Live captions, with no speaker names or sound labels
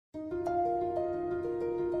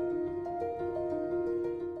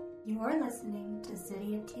listening to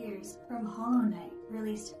City of Tears from Hollow Knight,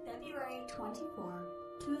 released February 24,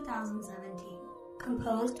 2017.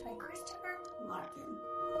 Composed by Christopher Larkin.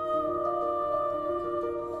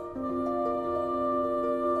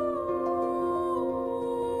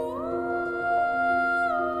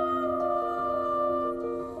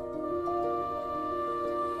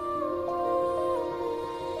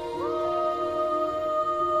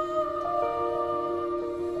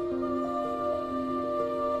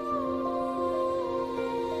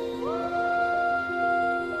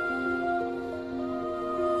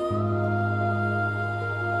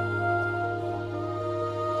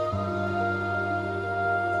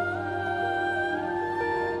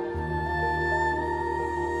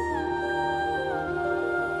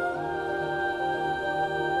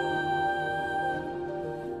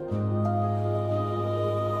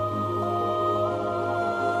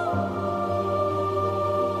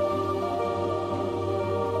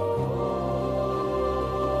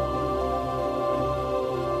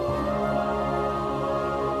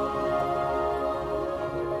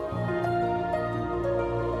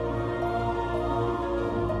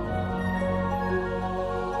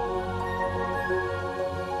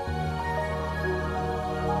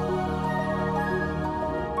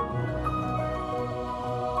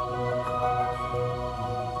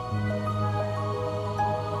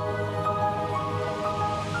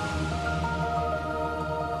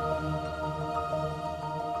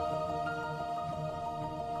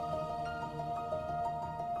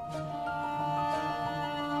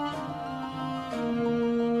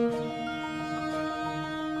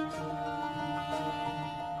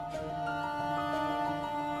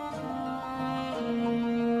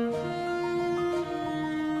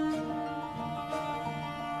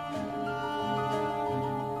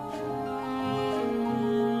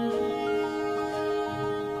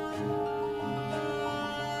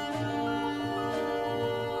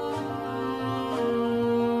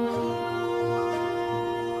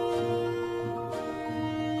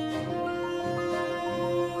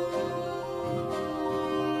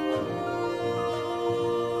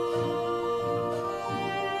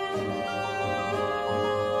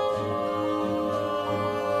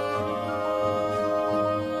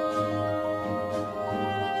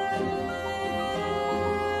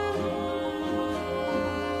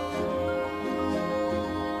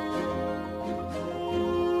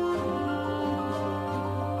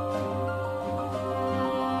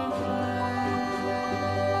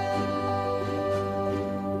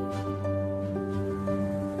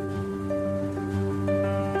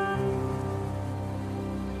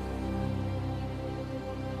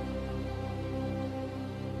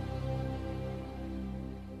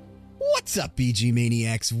 What's up, BG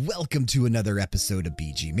Maniacs? Welcome to another episode of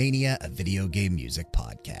BG Mania, a video game music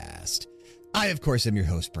podcast. I, of course, am your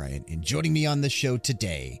host, Brian, and joining me on the show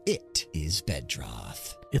today, it is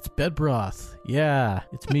Bedroth. It's Bedroth. Yeah,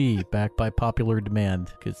 it's me, back by popular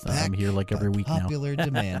demand, because I'm here like every week now. Popular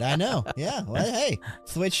demand. I know. Yeah, well, hey,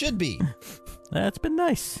 that's the way it should be. That's been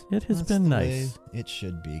nice. It has been nice. It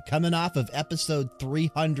should be. Coming off of episode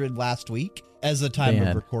 300 last week. As the time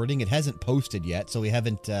of recording, it hasn't posted yet, so we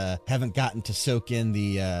haven't gotten to soak in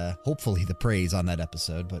the hopefully the praise on that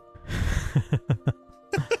episode. But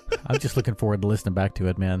I'm just looking forward to listening back to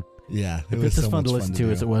it, man. Yeah, if it's as fun to listen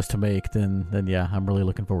to as it was to make, then yeah, I'm really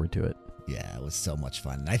looking forward to it. Yeah, it was so much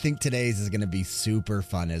fun. I think today's is going to be super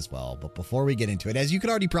fun as well. But before we get into it, as you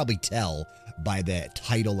can already probably tell by the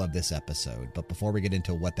title of this episode, but before we get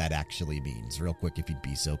into what that actually means, real quick, if you'd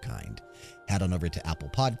be so kind, head on over to Apple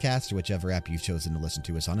Podcasts or whichever app you've chosen to listen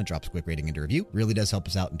to us on and drop a quick rating and a review. Really does help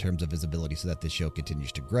us out in terms of visibility so that this show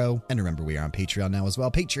continues to grow. And remember, we are on Patreon now as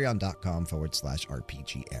well,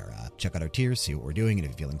 patreon.com/RPG era. Check out our tiers, see what we're doing, and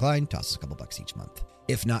if you feel inclined, toss us a couple bucks each month.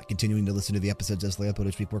 If not, continuing to listen to the episodes as they upload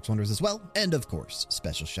each week works wonders as well. And of course,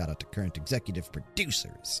 special shout out to current executive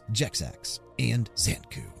producers, Jexax and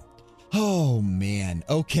Zanku. Oh man,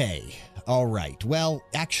 okay. All right. Well,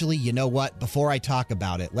 actually, you know what? Before I talk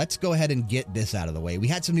about it, let's go ahead and get this out of the way. We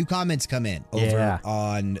had some new comments come in over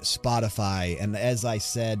on Spotify. And as I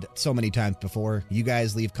said so many times before, you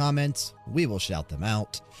guys leave comments, we will shout them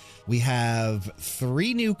out. We have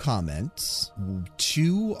 3 new comments,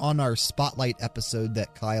 2 on our Spotlight episode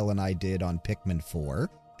that Kyle and I did on Pikmin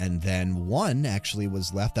 4. And then 1 actually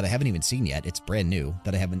was left that I haven't even seen yet. It's brand new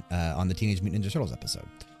that I haven't on the Teenage Mutant Ninja Turtles episode.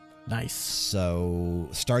 Nice. So,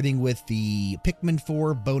 starting with the Pikmin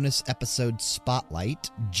 4 bonus episode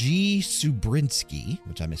Spotlight, G. Subrinsky,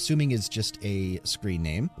 which I'm assuming is just a screen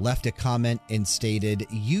name, left a comment and stated,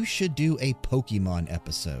 "You should do a Pokemon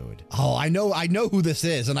episode." Oh, I know who this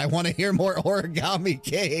is, and I want to hear more Origami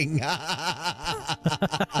King.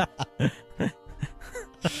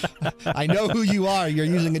 I know who you are. You're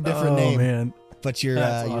using a different name. Oh, man. But you're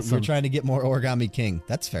Awesome. you're trying to get more Origami King.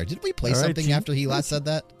 That's fair. Did we play something after he last said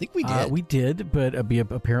that? I think we did. We did, but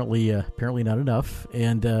apparently not enough.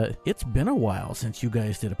 And it's been a while since you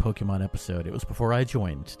guys did a Pokemon episode. It was before I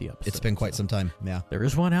joined the episode. It's been quite some time. Yeah, there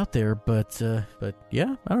is one out there, but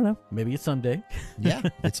yeah, I don't know. Maybe it's someday. Yeah,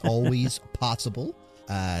 it's always possible.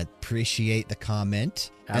 Appreciate the comment.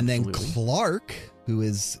 Absolutely. And then Clark, who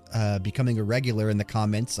is becoming a regular in the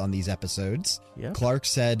comments on these episodes. Yep. Clark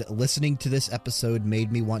said, listening to this episode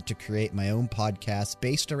made me want to create my own podcast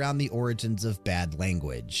based around the origins of bad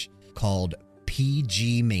language called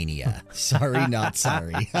PG Mania. Sorry, not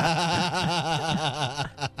sorry.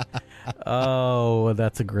 Oh,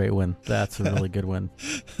 that's a great one. That's a really good one.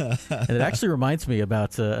 And it actually reminds me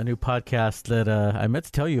about a new podcast that I meant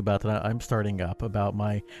to tell you about that I'm starting up about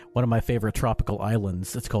one of my favorite tropical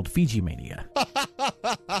islands. It's called Fiji Mania.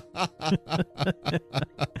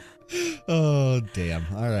 Oh, damn.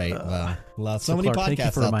 All right. Well, so many Clark, podcasts thank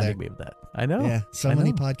you for out reminding there. me of that. I know. Yeah, so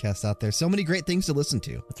many podcasts out there. So many great things to listen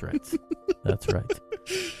to. That's right. That's right.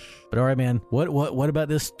 But all right, man. What about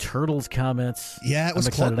this Turtles comments? Yeah, it was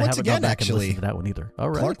I'm Clark excited. I once haven't again, gone back and actually. listened to that one either. All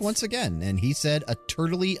right. Clark once again, and he said a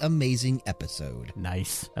totally amazing episode.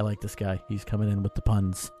 Nice. I like this guy. He's coming in with the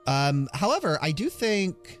puns. However, I do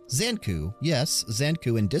think Zanku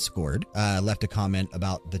in Discord left a comment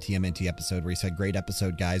about the TMNT episode where he said, great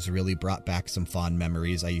episode, guys. Really brought back some fond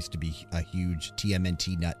memories. I used to be a huge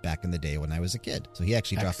TMNT nut back in the day when I was a kid. So he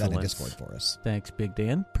actually dropped that in Discord for us. Thanks, Big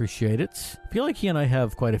Dan. Appreciate it. I feel like he and I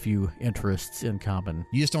have quite a few interests in common.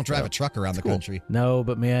 You just don't drive a truck around the country. No,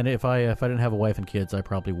 but man, if I didn't have a wife and kids, I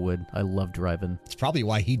probably would. I love driving. It's probably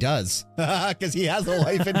why he does, because he has a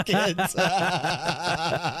wife and kids.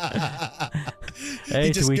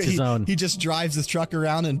 Hey, to each his own. He just drives his truck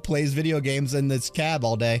around and plays video games in this cab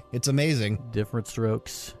all day. It's amazing. Different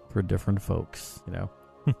strokes for different folks, you know.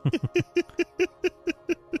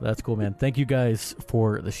 That's cool, man. Thank you guys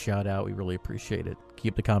for the shout out. We really appreciate it.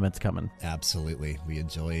 Keep the comments coming. Absolutely. We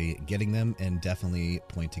enjoy getting them and definitely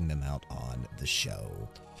pointing them out on the show.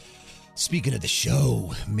 Speaking of the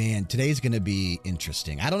show, man, today's going to be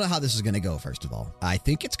interesting. I don't know how this is going to go, first of all. I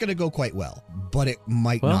think it's going to go quite well, but it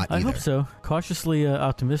might not either. I hope so. Cautiously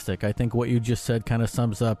optimistic. I think what you just said kind of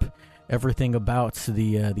sums up everything about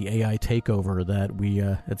the AI takeover that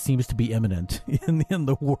it seems to be imminent in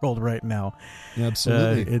the world right now.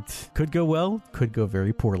 Absolutely. It could go well, could go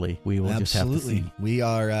very poorly. We will just have to see. We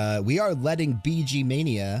are letting BG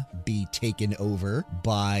Mania be taken over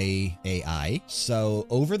by AI. So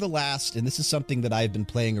over the last, and this is something that I've been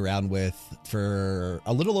playing around with for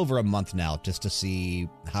a little over a month now, just to see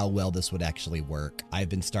how well this would actually work. I've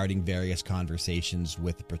been starting various conversations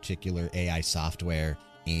with particular AI software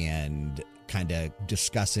and kind of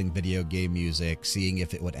discussing video game music, seeing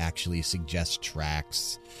if it would actually suggest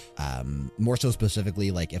tracks. More so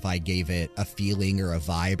specifically, like if I gave it a feeling or a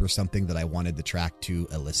vibe or something that I wanted the track to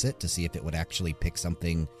elicit, to see if it would actually pick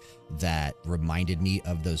something that reminded me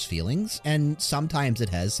of those feelings. And sometimes it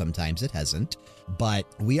has, sometimes it hasn't. But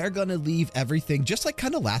we are going to leave everything just like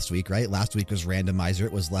kind of last week, right? Last week was randomizer.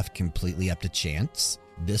 It was left completely up to chance.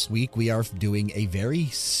 This week, we are doing a very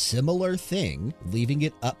similar thing, leaving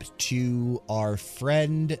it up to our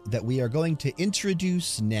friend that we are going to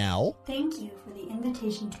introduce now. Thank you for the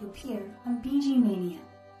invitation to appear on BG Mania,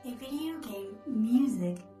 a video game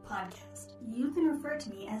music podcast. You can refer to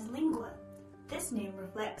me as Lingua. This name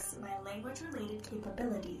reflects my language-related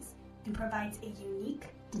capabilities and provides a unique,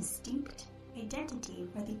 distinct identity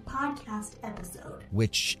for the podcast episode.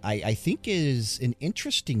 Which I think is an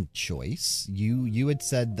interesting choice. You had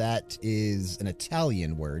said that is an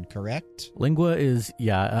Italian word, correct? Lingua is,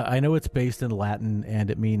 I know it's based in Latin,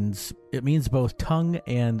 and it means both tongue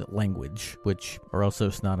and language, which are also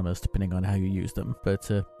synonymous depending on how you use them. But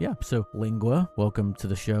so Lingua, welcome to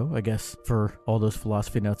the show. I guess for all those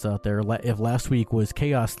philosophy nuts out there, if last week was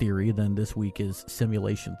chaos theory, then this week is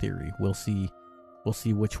simulation theory. We'll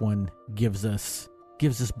see which one gives us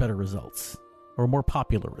better results, or more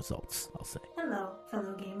popular results, I'll say. Hello,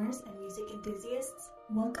 fellow gamers and music enthusiasts.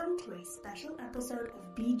 Welcome to a special episode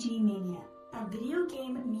of BG Mania, a video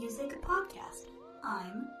game music podcast.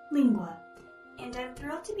 I'm Lingua, and I'm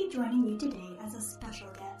thrilled to be joining you today as a special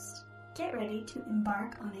guest. Get ready to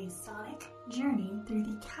embark on a sonic journey through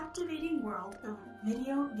the captivating world of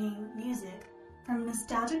video game music, from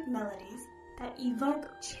nostalgic melodies that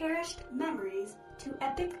evoke cherished memories to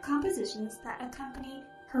epic compositions that accompany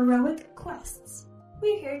heroic quests.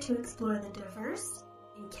 We're here to explore the diverse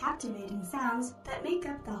and captivating sounds that make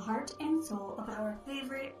up the heart and soul of our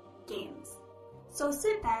favorite games. So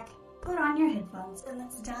sit back, put on your headphones and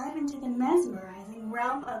let's dive into the mesmerizing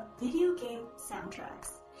realm of video game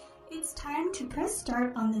soundtracks. It's time to press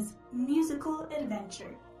start on this musical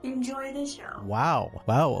adventure. Enjoy the show. Wow.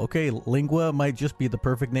 Okay, Lingua might just be the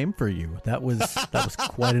perfect name for you. That was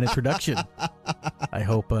quite an introduction. I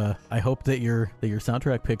hope that your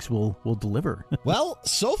soundtrack picks will deliver. Well,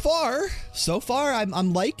 so far,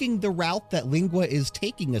 I'm liking the route that Lingua is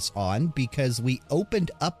taking us on, because we opened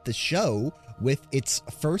up the show with its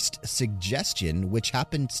first suggestion, which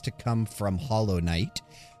happens to come from Hollow Knight.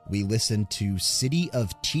 We listened to City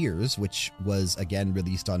of Tears, which was again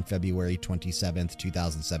released on February 27th,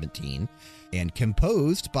 2017, and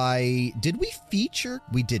composed by, did we feature?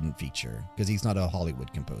 We didn't feature, because he's not a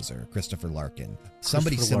Hollywood composer, Christopher Larkin.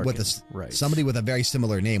 Somebody with a very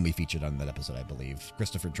similar name we featured on that episode, I believe.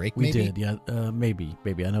 Christopher Drake, maybe? We did, yeah. Maybe.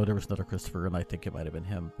 I know there was another Christopher, and I think it might have been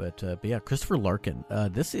him. But yeah, Christopher Larkin.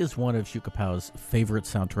 This is one of Shukapau's favorite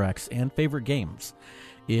soundtracks and favorite games.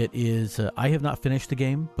 It is, I have not finished the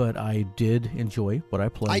game, but I did enjoy what I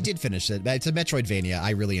played. I did finish it. It's a Metroidvania.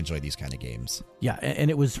 I really enjoy these kind of games. Yeah, and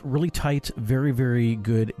it was really tight, very, very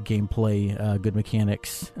good gameplay, good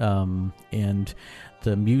mechanics, and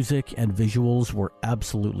the music and visuals were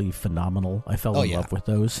absolutely phenomenal. I fell in love with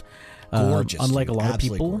those. Gorgeous. Unlike a lot of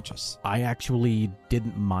Absolutely people, gorgeous. I actually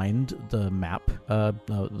didn't mind the map,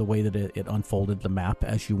 the way that it unfolded the map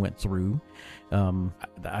as you went through.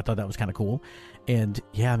 I thought that was kind of cool. And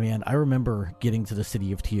yeah, man, I remember getting to the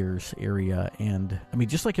City of Tears area, and I mean,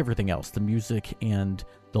 just like everything else, the music and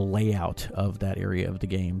the layout of that area of the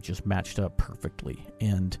game just matched up perfectly.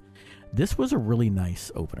 And this was a really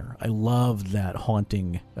nice opener. I loved that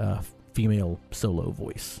haunting female solo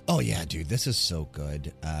voice. Oh yeah, dude, this is so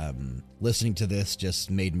good. Listening to this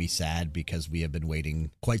just made me sad, because we have been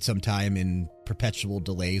waiting quite some time in perpetual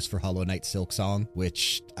delays for Hollow Knight Silksong,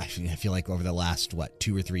 which I feel like over the last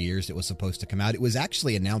 2 or 3 years it was supposed to come out. It was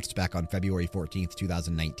actually announced back on February 14th,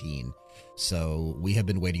 2019. So we have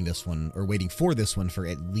been waiting for this one for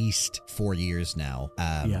at least 4 years now.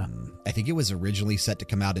 Yeah. I think it was originally set to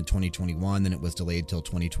come out in 2021, then it was delayed till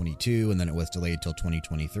 2022, and then it was delayed till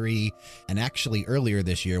 2023. And actually earlier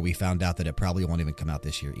this year, we found out that it probably won't even come out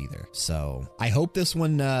this year either. So I hope this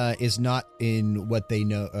one is not in what they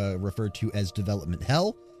refer to as development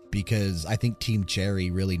hell, because I think Team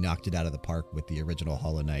Cherry really knocked it out of the park with the original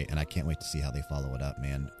Hollow Knight, and I can't wait to see how they follow it up,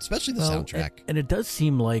 man. Especially the soundtrack. And it does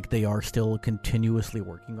seem like they are still continuously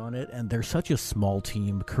working on it, and they're such a small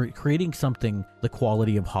team. Creating something the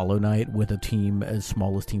quality of Hollow Knight with a team as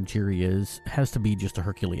small as Team Cherry has to be just a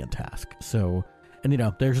Herculean task. So,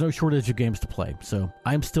 and there's no shortage of games to play. So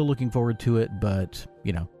I'm still looking forward to it, but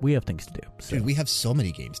we have things to do. So. Dude, we have so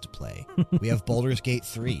many games to play. We have Baldur's Gate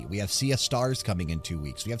 3. We have Sea of Stars coming in 2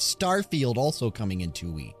 weeks. We have Starfield also coming in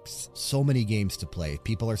 2 weeks. So many games to play.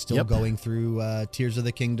 People are still going through Tears of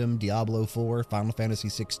the Kingdom, Diablo 4, Final Fantasy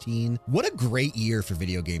 16. What a great year for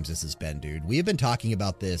video games this has been, dude. We have been talking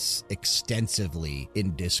about this extensively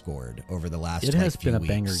in Discord over the last few weeks. It has been a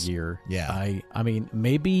banger year. Yeah. I mean,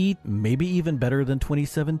 maybe even better than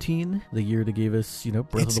 2017, the year that gave us,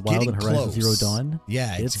 Breath of the Wild and Horizon Zero Dawn.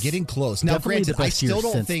 Yeah, it's getting close. Now, granted, I still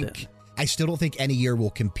don't think any year will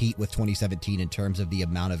compete with 2017 in terms of the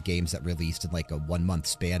amount of games that released in like a 1 month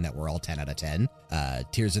span that were all 10 out of 10.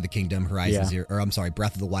 Tears of the Kingdom, Breath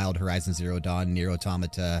of the Wild, Horizon Zero Dawn, Nier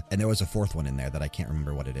Automata, and there was a fourth one in there that I can't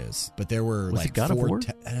remember what it is. But there were was like it God of War?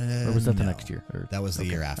 Or was that the next year? That was the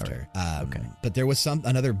year after. Right. But there was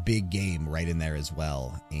another big game right in there as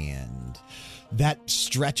well, and that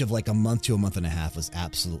stretch of like a month to a month and a half was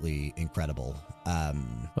absolutely incredible.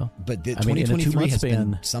 But 2023 has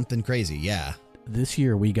been something crazy. Yeah. This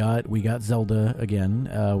year we got Zelda again.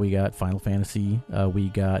 We got Final Fantasy. We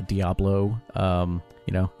got Diablo.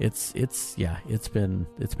 It's been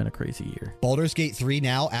a crazy year. Baldur's Gate 3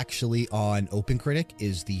 now actually on OpenCritic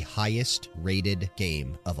is the highest rated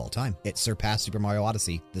game of all time. It surpassed Super Mario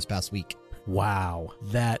Odyssey this past week. Wow,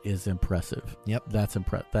 that is impressive. Yep. That's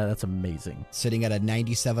amazing. Sitting at a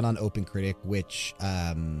 97 on OpenCritic, which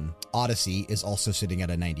Odyssey is also sitting at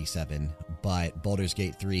a 97, but Baldur's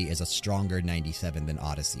Gate 3 is a stronger 97 than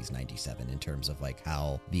Odyssey's 97 in terms of like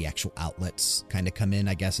how the actual outlets kind of come in,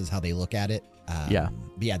 I guess is how they look at it. But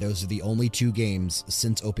yeah, those are the only two games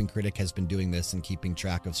since OpenCritic has been doing this and keeping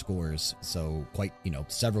track of scores, so quite,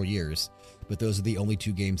 several years. But those are the only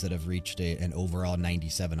two games that have reached an overall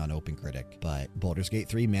 97 on OpenCritic. But Baldur's Gate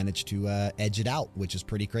 3 managed to edge it out, which is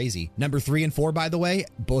pretty crazy. Number 3 and 4, by the way,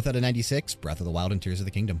 both at a 96, Breath of the Wild and Tears of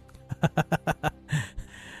the Kingdom.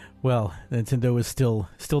 Well, Nintendo is still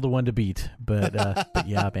the one to beat, but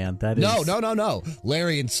yeah, man, that is No.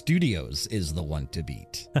 Larian Studios is the one to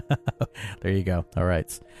beat. There you go. All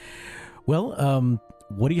right. Well,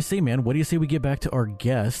 what do you say, man? What do you say we get back to our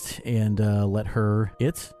guest and let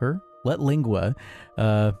Lingua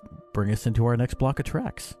bring us into our next block of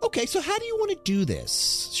tracks? Okay, so how do you want to do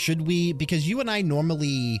this? Should we, because you and I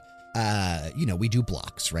normally, we do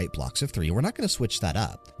blocks, right? Blocks of 3. We're not going to switch that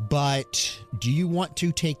up. But do you want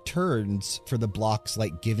to take turns for the blocks,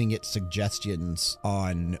 like giving it suggestions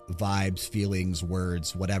on vibes, feelings,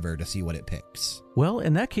 words, whatever, to see what it picks? Well,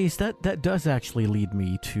 in that case, that does actually lead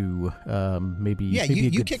me to maybe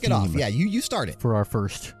you kick it off. Yeah, you start it for our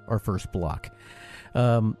first block.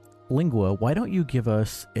 Lingua, why don't you give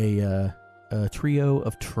us a trio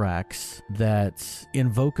of tracks that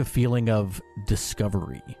invoke a feeling of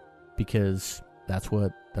discovery? Because that's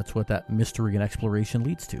what that mystery and exploration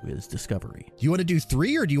leads to, is discovery. Do you want to do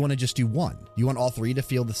 3 or do you want to just do 1? Do you want all 3 to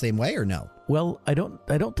feel the same way or no? Well, I don't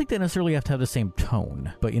think they necessarily have to have the same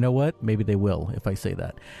tone, but you know what? Maybe they will if I say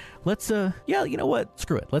that. Let's you know what?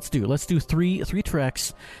 Screw it. Let's do three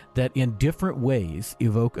tracks that in different ways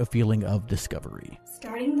evoke a feeling of discovery.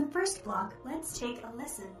 Starting the first block, let's take a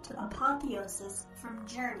listen to Apotheosis from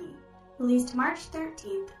Journey, released March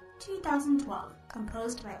 13th, 2012,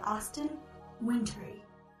 composed by Austin Wintory.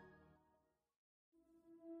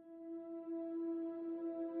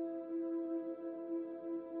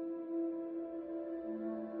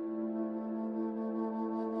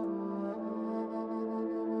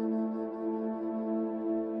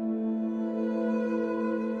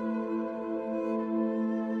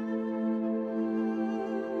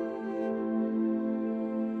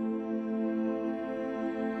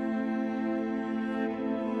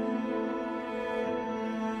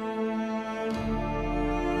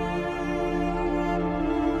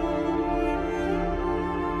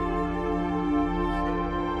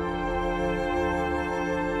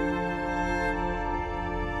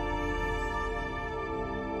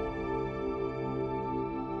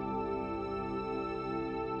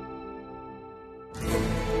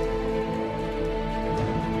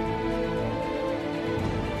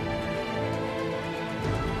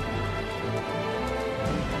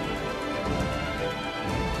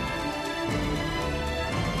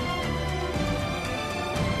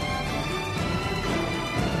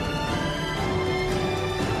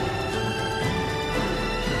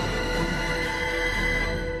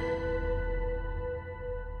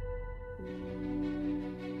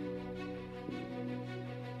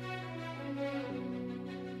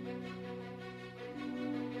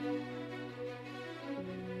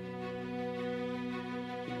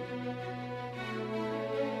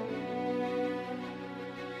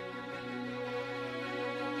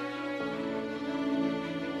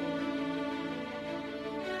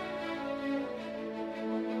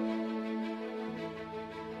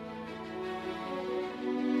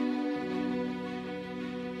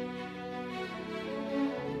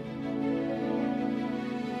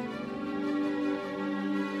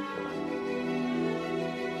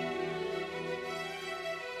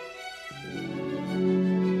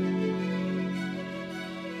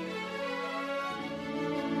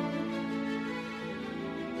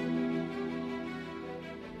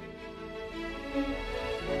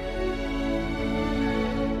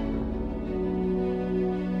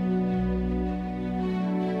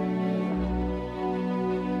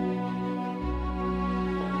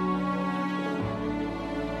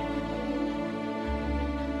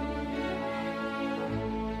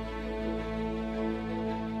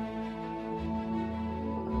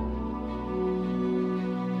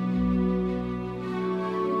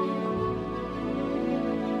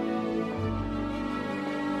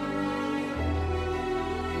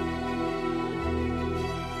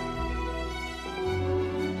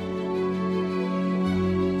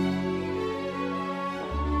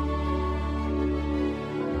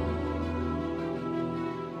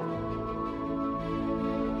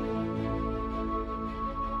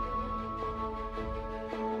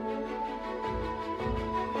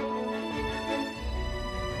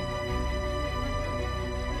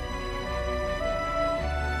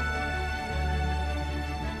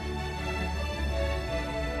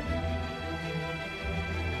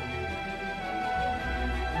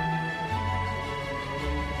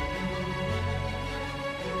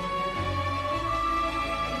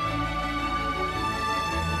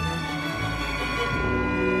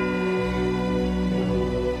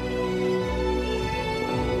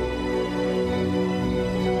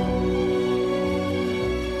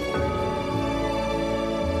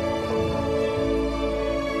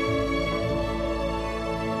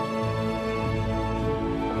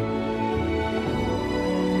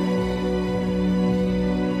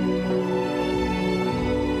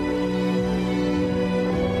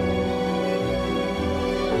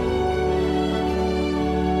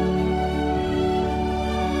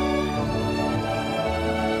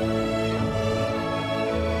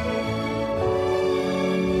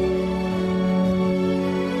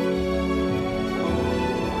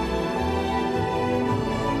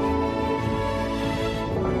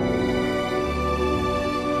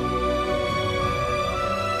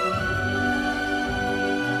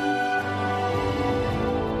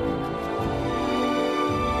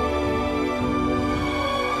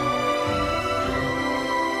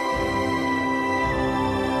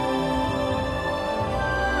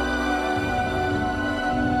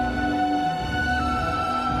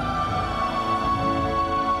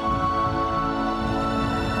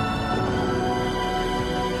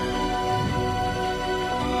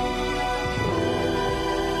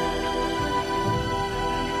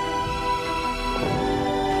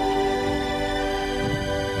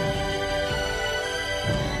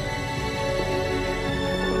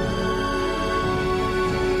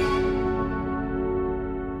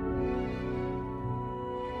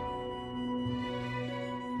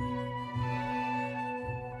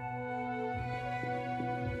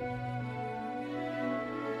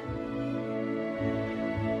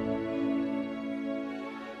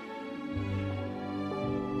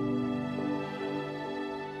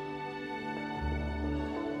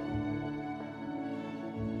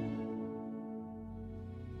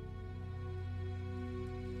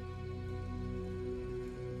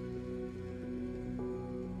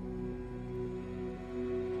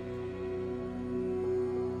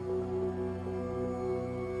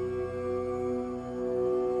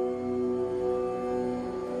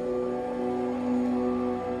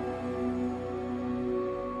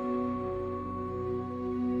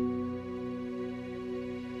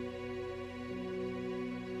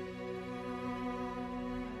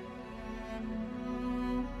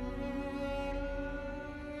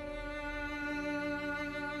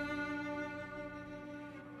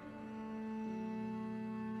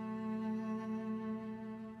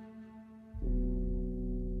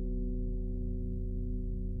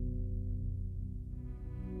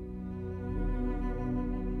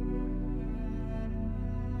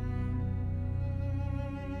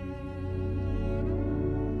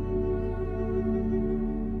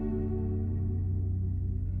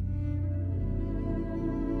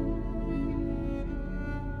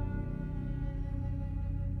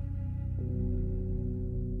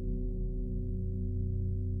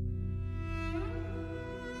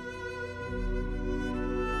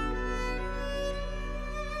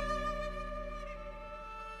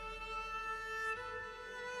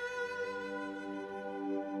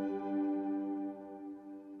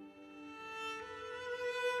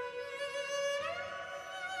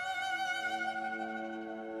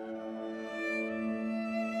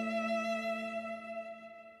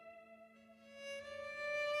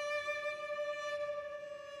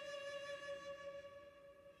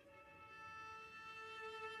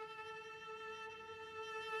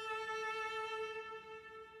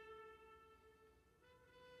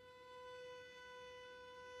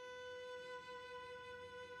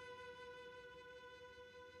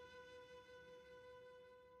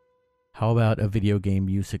 How about a video game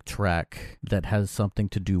music track that has something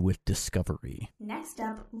to do with discovery? Next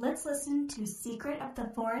up, let's listen to Secret of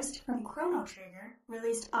the Forest from Chrono Trigger,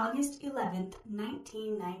 released August 11th,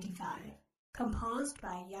 1995. Composed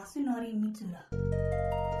by Yasunori Mitsuda.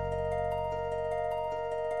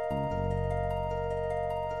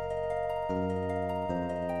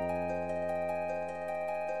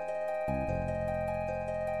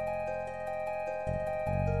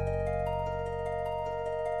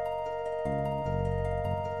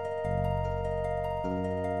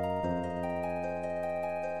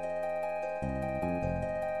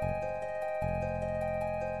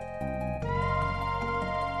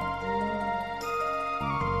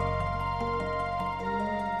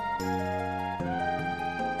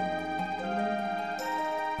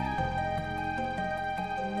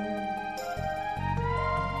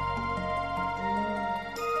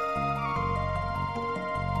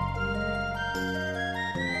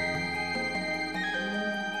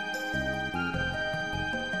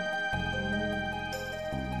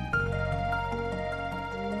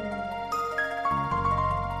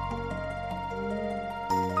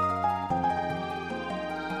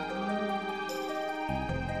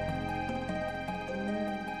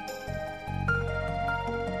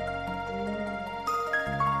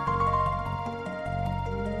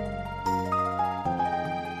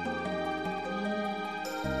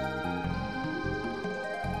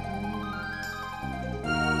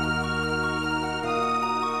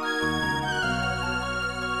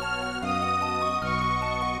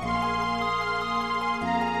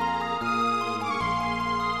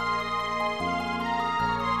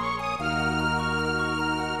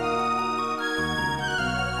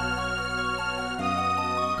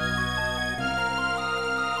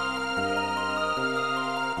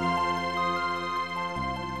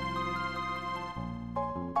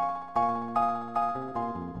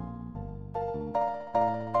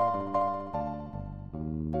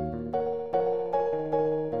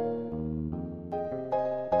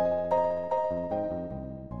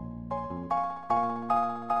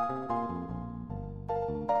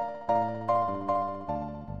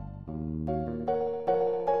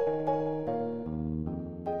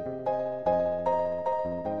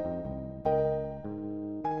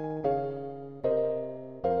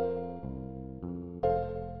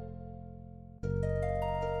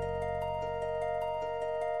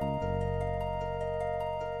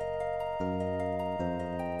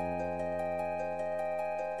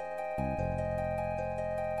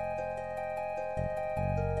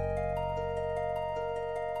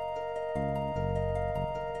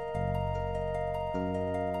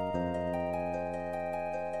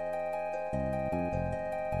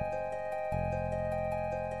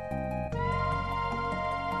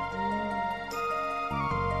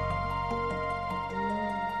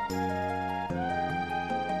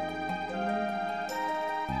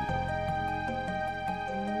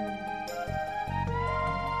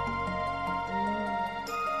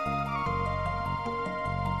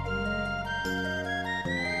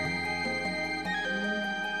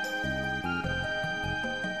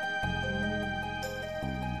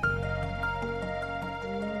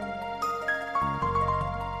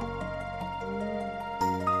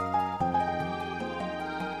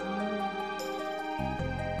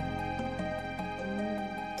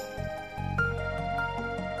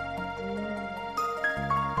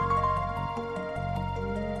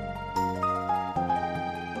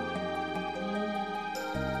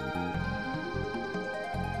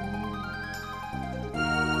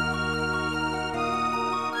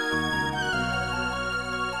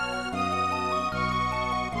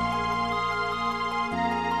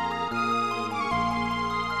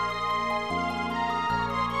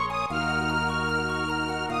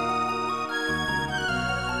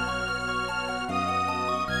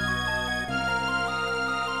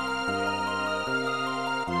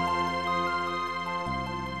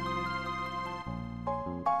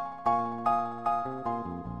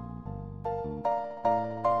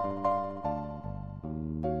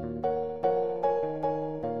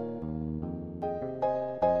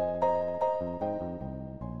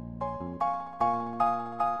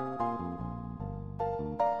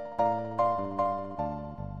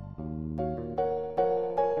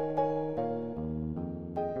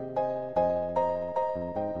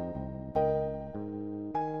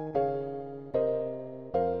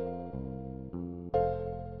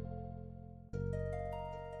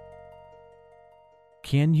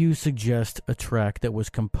 Can you suggest a track that was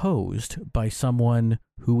composed by someone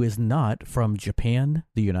who is not from Japan,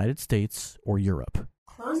 the United States, or Europe?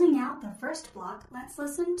 Closing out the first block, let's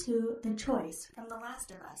listen to The Choice from The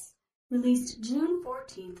Last of Us. released June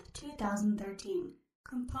 14th, 2013,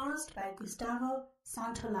 composed by Gustavo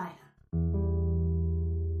Santaolalla.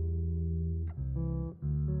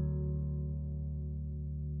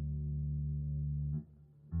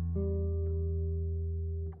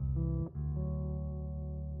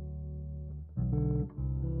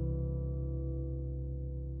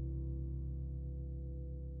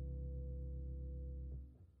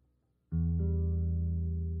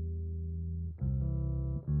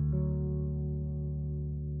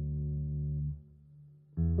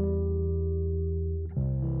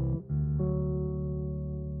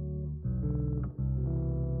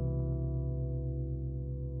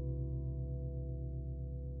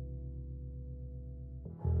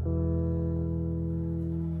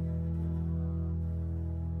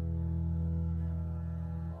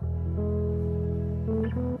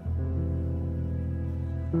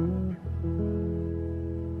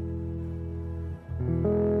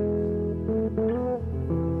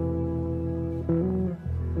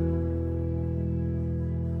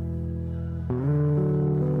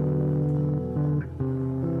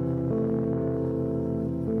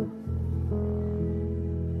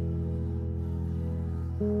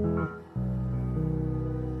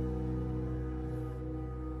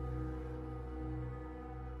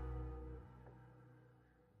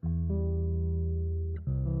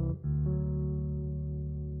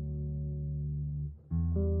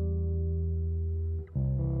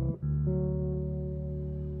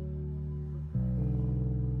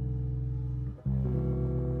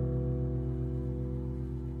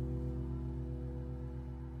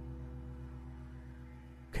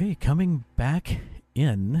 Okay, coming back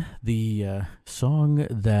in, the song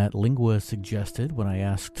that Lingua suggested when I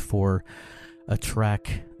asked for a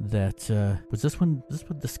track that was this one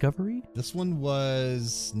Discovery? This one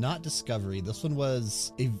was not Discovery. This one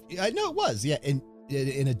was I know it was, yeah,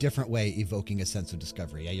 in a different way, evoking a sense of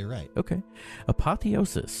discovery. Yeah, you're right. Okay.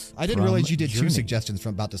 Apotheosis. I didn't realize you did Journey. 2 suggestions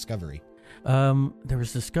from about Discovery. There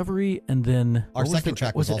was Discovery, and then our second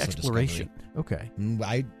track was also Exploration. Discovery.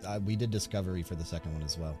 Okay. We did Discovery for the second one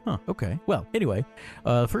as well. Huh. Okay. Well, anyway,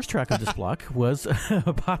 first track of this block was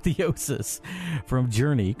Apotheosis from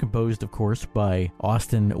Journey, composed, of course, by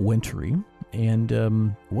Austin Wintory.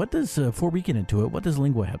 And what does before we get into it, what does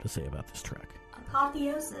Lingua have to say about this track?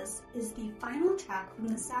 Apotheosis is the final track from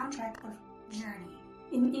the soundtrack of Journey,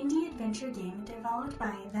 an indie adventure game developed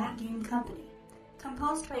by That Game Company.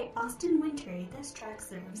 Composed by Austin Wintory, this track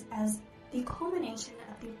serves as the culmination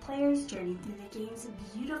of the player's journey through the game's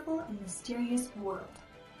beautiful and mysterious world.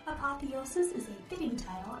 Apotheosis is a fitting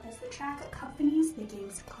title as the track accompanies the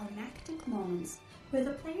game's climactic moments, where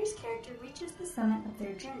the player's character reaches the summit of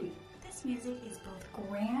their journey. This music is both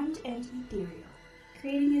grand and ethereal,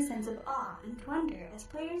 creating a sense of awe and wonder as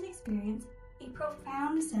players experience a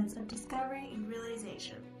profound sense of discovery and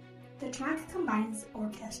realization. The track combines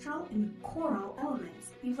orchestral and choral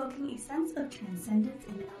elements, evoking a sense of transcendence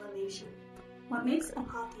and elevation. What makes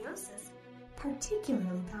Apotheosis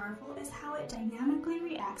particularly powerful is how it dynamically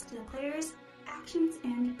reacts to the player's actions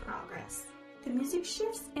and progress. The music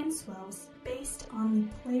shifts and swells based on the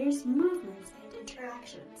player's movements and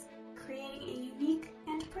interactions, creating a unique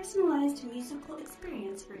and personalized musical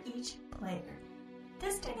experience for each player.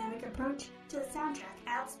 This dynamic approach to the soundtrack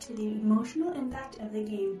adds to the emotional impact of the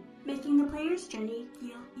game, making the player's journey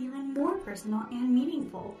feel even more personal and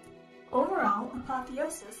meaningful. Overall,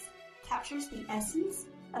 Apotheosis captures the essence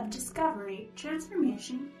of discovery,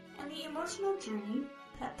 transformation, and the emotional journey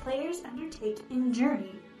that players undertake in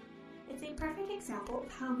Journey. It's a perfect example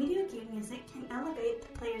of how video game music can elevate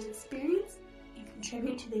the player's experience and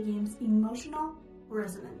contribute to the game's emotional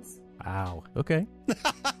resonance. Wow. Okay.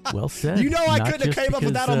 Well said. You know I couldn't have came up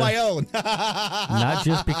with that on my own. Not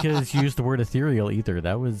just because you used the word ethereal either.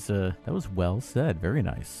 That was well said. Very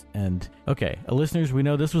nice. And okay, listeners, we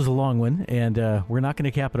know this was a long one, and we're not going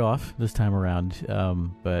to cap it off this time around.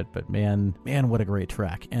 But man, what a great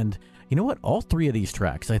track. And you know what? All three of these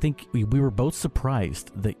tracks, I think we were both surprised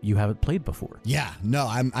that you haven't played before. Yeah, no,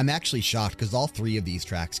 I'm actually shocked because all three of these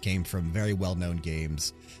tracks came from very well-known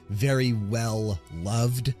games, very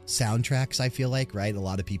well-loved soundtracks, I feel like, right? A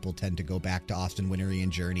lot of people tend to go back to Austin Wintory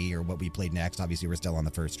and Journey or what we played next. Obviously, we're still on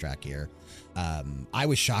the first track here. I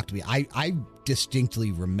was shocked. I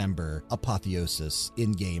distinctly remember Apotheosis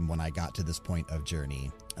in-game when I got to this point of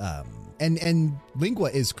Journey. And Lingua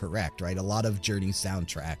is correct, right? A lot of Journey's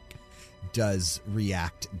soundtrack does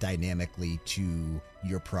react dynamically to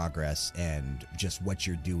your progress and just what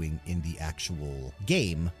you're doing in the actual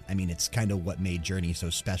game. I mean, it's kind of what made Journey so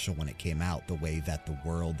special when it came out, the way that the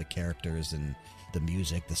world, the characters, and the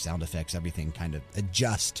music, the sound effects, everything kind of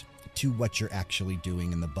adjust to what you're actually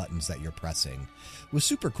doing and the buttons that you're pressing was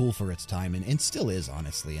super cool for its time, and still is,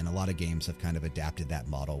 honestly. And a lot of games have kind of adapted that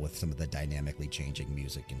model with some of the dynamically changing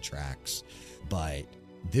music and tracks. But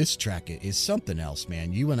this track is something else,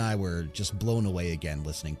 man. You and I were just blown away again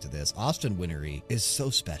listening to this. Austin Wintory is so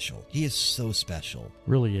special. He is so special.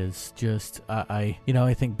 Really is. Just, I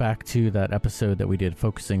think back to that episode that we did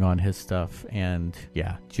focusing on his stuff, and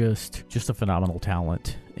yeah, just a phenomenal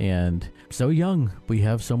talent. And so young, we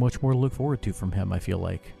have so much more to look forward to from him, I feel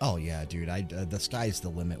like. Oh, yeah, dude. The sky's the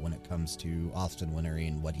limit when it comes to Austin Wintory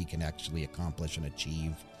and what he can actually accomplish and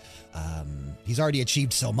achieve. He's already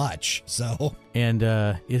achieved so much, so... And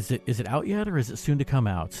is it out yet, or is it soon to come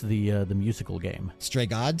out, the musical game? Stray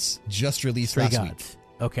Gods just released Stray last Gods. week.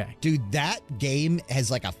 Okay. Dude, that game has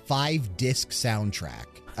like a 5-disc soundtrack.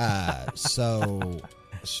 So...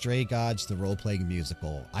 Stray Gods, the role-playing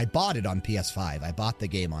musical. I bought it on PS5. I bought the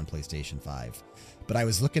game on PlayStation 5. But I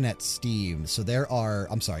was looking at Steam, so there are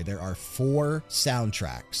 4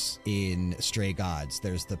 soundtracks in Stray Gods.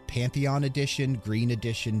 There's the Pantheon Edition, Green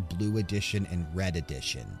Edition, Blue Edition, and Red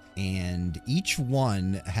Edition. And each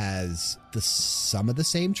one has some of the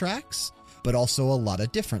same tracks, but also a lot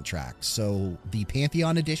of different tracks. So the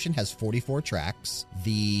Pantheon Edition has 44 tracks.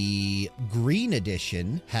 The Green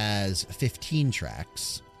Edition has 15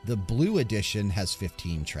 tracks. The Blue Edition has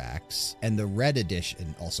 15 tracks, and the Red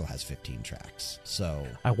Edition also has 15 tracks. So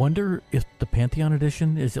I wonder if the Pantheon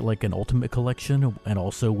Edition, is it like an Ultimate Collection and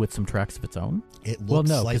also with some tracks of its own? It looks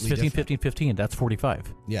slightly because 15, different. 15, 15, that's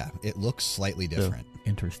 45. Yeah, it looks slightly different. So,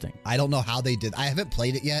 interesting. I don't know how they did. I haven't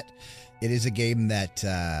played it yet. It is a game that,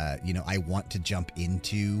 I want to jump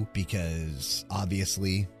into because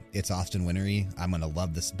obviously it's Austin Wintory. I'm going to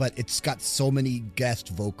love this. But it's got so many guest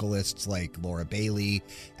vocalists like Laura Bailey,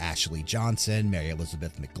 Ashley Johnson, Mary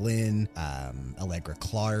Elizabeth McGlynn, Allegra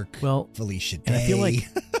Clark, Felicia Day. And I feel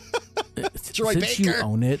like Troy since Baker. You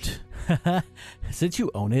own it, since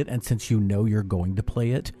you own it and since you know you're going to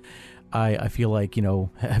play it, I feel like,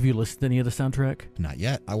 have you listened to any of the soundtrack? Not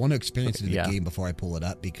yet. I want to experience the game before I pull it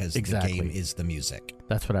up because the game is the music.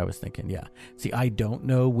 That's what I was thinking, yeah. See, I don't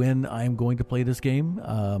know when I'm going to play this game.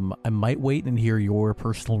 I might wait and hear your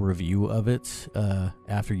personal review of it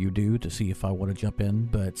after you do to see if I want to jump in,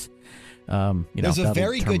 but, there's a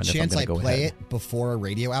very good chance I play ahead. it before a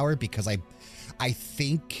radio hour because I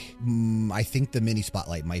think the mini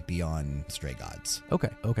spotlight might be on Stray Gods. Okay,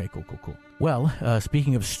 cool. Well,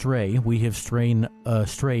 speaking of stray, we have strayed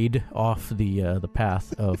off the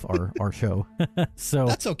path of our show. So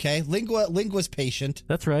that's okay. Lingua's patient.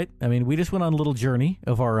 That's right. I mean, we just went on a little journey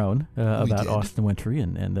of our own about did. Austin Wintory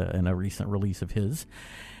and a recent release of his.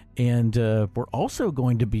 And we're also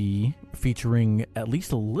going to be featuring at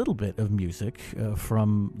least a little bit of music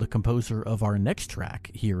from the composer of our next track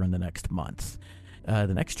here in the next month.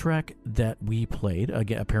 The next track that we played,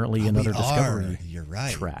 again, apparently another Discovery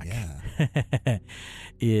track,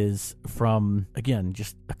 is from, again,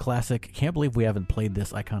 just a classic. Can't believe we haven't played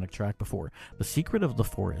this iconic track before. The Secret of the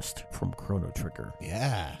Forest from Chrono Trigger.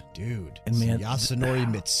 Yeah, dude. And man, Yasunori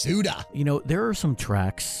Mitsuda. There are some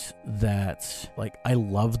tracks that, I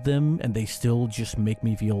love them, and they still just make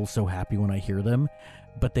me feel so happy when I hear them.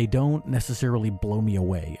 But they don't necessarily blow me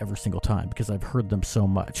away every single time because I've heard them so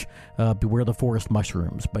much. Beware the Forest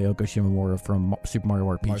Mushrooms by Yoko Shimomura from Super Mario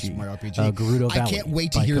RPG. Gerudo Valley. I can't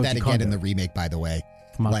wait to hear that again in the remake, by the way.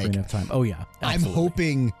 From Ocarina of Time. Oh, yeah. Absolutely. I'm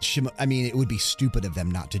hoping... it would be stupid of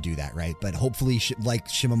them not to do that, right? But hopefully, like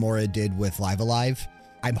Shimomura did with Live Alive,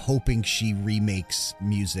 I'm hoping she remakes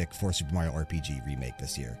music for Super Mario RPG remake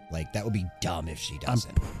this year. That would be dumb if she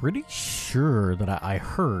doesn't. I'm pretty sure that I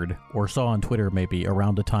heard or saw on Twitter maybe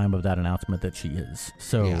around the time of that announcement that she is.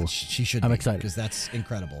 So yeah, she should. I'm excited because that's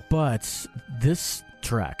incredible. But this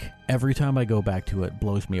track, every time I go back to it,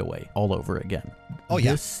 blows me away all over again. Oh,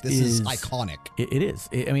 yes. This is iconic. It is.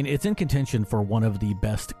 It's in contention for one of the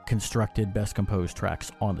best constructed, best composed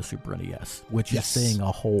tracks on the Super NES, which is saying a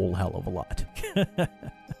whole hell of a lot.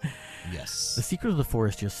 Yes. The Secret of the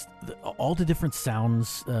Forest, just all the different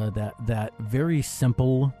sounds, that very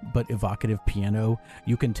simple but evocative piano,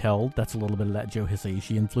 you can tell that's a little bit of that Joe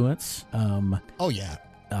Hisaishi influence. Oh, yeah.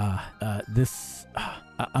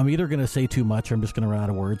 I'm either going to say too much or I'm just going to run out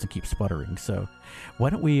of words and keep sputtering. So why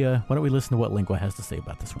don't we listen to what Lingua has to say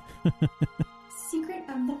about this one? Secret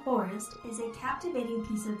of the Forest is a captivating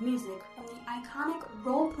piece of music from the iconic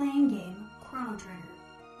role-playing game Chrono Trigger,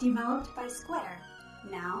 developed by Square,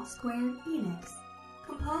 now Square Enix.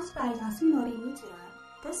 Composed by Yasunori Mitsuda,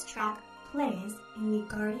 this track plays in the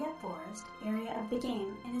Guardia Forest area of the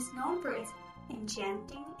game and is known for its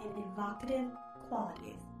enchanting and evocative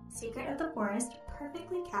qualities. Secret of the Forest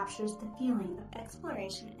perfectly captures the feeling of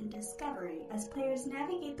exploration and discovery as players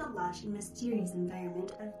navigate the lush and mysterious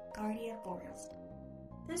environment of Guardia Forest.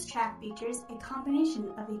 This track features a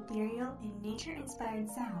combination of ethereal and nature-inspired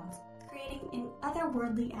sounds, creating an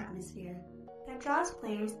otherworldly atmosphere that draws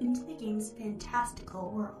players into the game's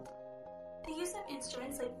fantastical world. The use of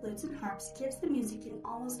instruments like flutes and harps gives the music an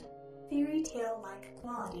almost fairy tale-like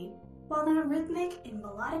quality, while the rhythmic and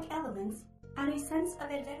melodic elements add a sense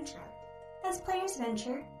of adventure. As players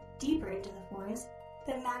venture deeper into the forest,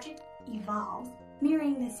 the magic evolves,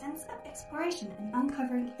 mirroring the sense of exploration and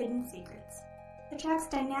uncovering hidden secrets. The track's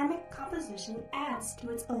dynamic composition adds to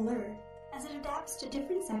its allure as it adapts to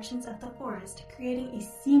different sections of the forest, creating a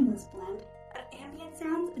seamless blend of ambient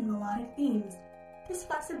sounds and melodic themes. This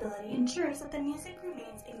flexibility ensures that the music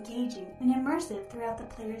remains engaging and immersive throughout the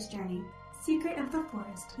player's journey. Secret of the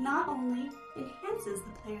Forest not only enhances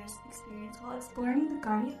the player's experience while exploring the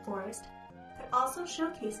Guardian Forest, but also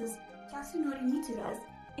showcases Yasunori Mitsuda's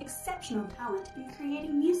exceptional talent in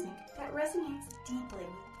creating music that resonates deeply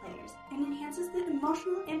with players and enhances the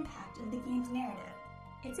emotional impact of the game's narrative.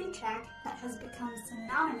 It's a track that has become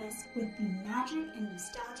synonymous with the magic and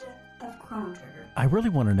nostalgia of Chrono Trigger. I really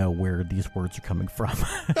want to know where these words are coming from.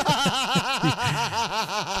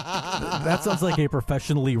 That sounds like a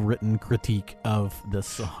professionally written critique of this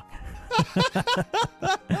song.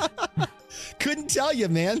 Couldn't tell you,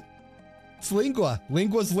 man. It's lingua.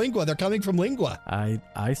 Lingua's lingua. They're coming from lingua.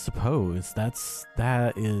 I suppose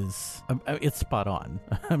that is it's spot on.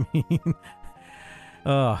 I mean,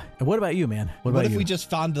 what about you, man? What if we just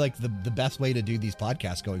found like the best way to do these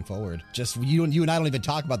podcasts going forward? Just you and I don't even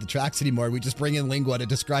talk about the tracks anymore. We just bring in lingua to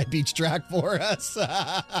describe each track for us.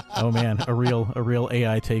 Oh man, a real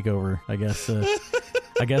AI takeover. I guess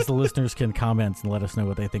the listeners can comment and let us know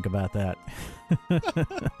what they think about that.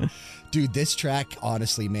 Dude, this track,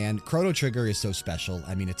 honestly, man, Chrono Trigger is so special.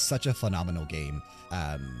 I mean, it's such a phenomenal game.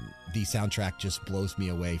 The soundtrack just blows me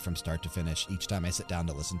away from start to finish each time I sit down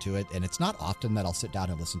to listen to it. And it's not often that I'll sit down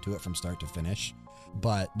and listen to it from start to finish,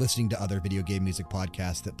 but listening to other video game music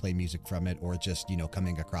podcasts that play music from it, or just,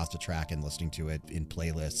 coming across the track and listening to it in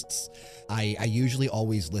playlists, I usually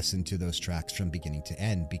always listen to those tracks from beginning to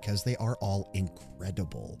end because they are all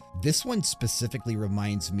incredible. This one specifically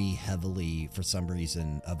reminds me heavily, for some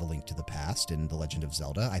reason, of A Link to the Past and The Legend of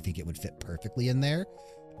Zelda. I think it would fit perfectly in there.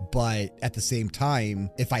 But at the same time,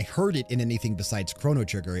 if I heard it in anything besides Chrono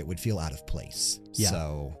Trigger, it would feel out of place. Yeah.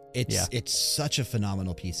 So it's such a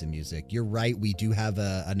phenomenal piece of music. You're right. We do have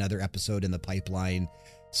another episode in the pipeline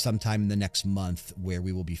sometime in the next month where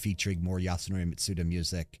we will be featuring more Yasunori Mitsuda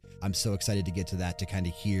music. I'm so excited to get to that, to kind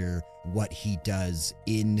of hear what he does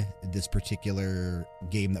in this particular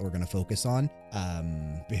game that we're going to focus on.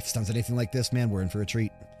 If it sounds anything like this, man, we're in for a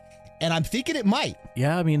treat. And I'm thinking it might.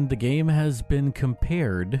 Yeah, I mean, the game has been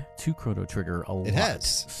compared to Chrono Trigger a lot. It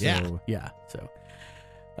has. So, yeah.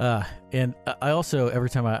 And I also, every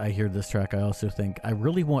time I hear this track, I also think I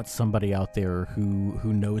really want somebody out there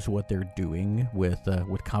who knows what they're doing with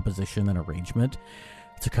composition and arrangement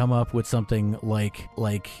to come up with something like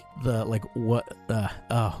what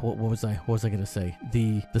was I going to say?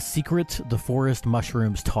 The Secret the Forest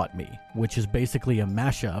Mushrooms Taught Me, which is basically a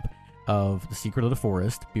mashup of The Secret of the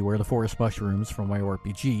Forest, Beware the Forest Mushrooms from Mario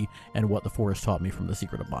RPG, and What the Forest Taught Me from The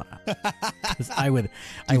Secret of Mana. I would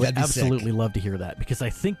absolutely love to hear that, because I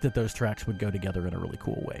think that those tracks would go together in a really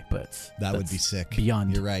cool way. But that would be sick.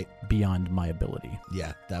 You're right. Beyond my ability.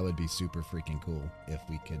 Yeah, that would be super freaking cool if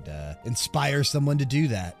we could inspire someone to do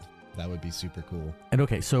that. That would be super cool. And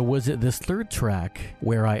okay, so was it this third track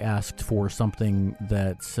where I asked for something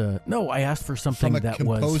that's... no, I asked for something that was from...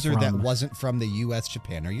 a composer that wasn't from the US,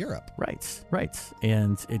 Japan, or Europe. Right.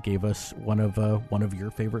 And it gave us one of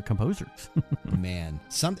your favorite composers. Man.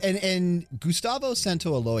 And Gustavo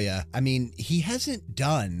Santaolalla, I mean, he hasn't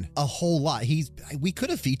done a whole lot. We could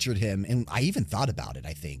have featured him, and I even thought about it,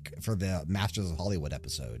 I think, for the Masters of Hollywood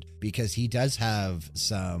episode, because he does have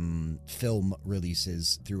some film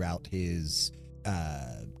releases throughout his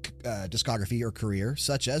discography or career,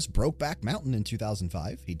 such as Brokeback Mountain in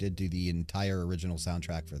 2005. He did do the entire original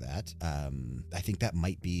soundtrack for that. I think that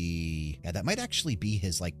might actually be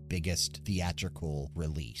his like biggest theatrical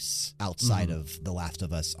release outside of The Last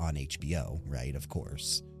of Us on HBO, right? Of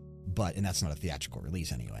course. And that's not a theatrical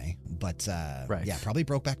release anyway. But yeah, probably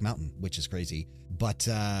Brokeback Mountain, which is crazy. But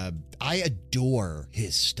I adore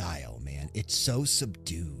his style, man. It's so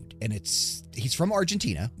subdued. And he's from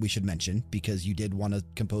Argentina, we should mention, because you did want a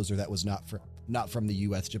composer that was not from the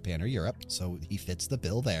US, Japan, or Europe. So he fits the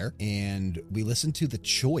bill there. And we listened to The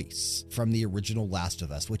Choice from the original Last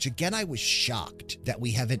of Us, which again, I was shocked that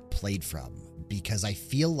we haven't played from. because I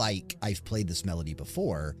feel like I've played this melody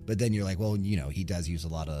before, but then you're like, well, he does use a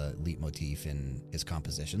lot of leitmotif in his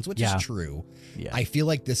compositions, which is true. Yeah. I feel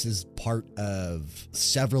like this is part of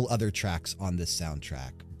several other tracks on this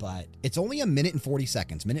soundtrack, but it's only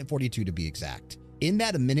 1:40, minute 42 to be exact. In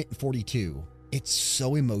that 1:42, it's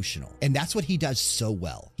so emotional. And that's what he does so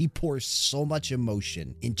well. He pours so much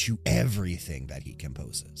emotion into everything that he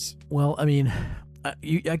composes. Well, I mean,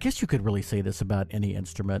 I guess you could really say this about any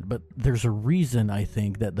instrument, but there's a reason I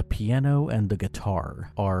think that the piano and the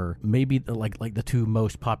guitar are maybe like the two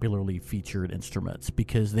most popularly featured instruments,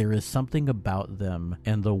 because there is something about them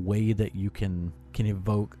and the way that you can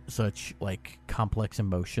evoke such like complex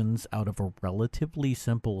emotions out of a relatively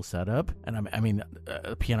simple setup. And I mean,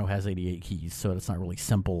 the piano has 88 keys, so it's not really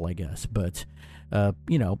simple, I guess, but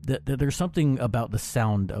there's something about the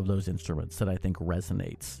sound of those instruments that I think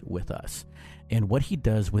resonates with us. And what he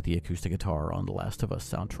does with the acoustic guitar on the Last of Us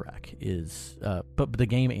soundtrack is, but the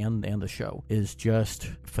game and the show is just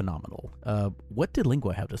phenomenal. What did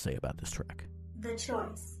Lingua have to say about this track? The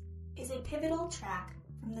Choice is a pivotal track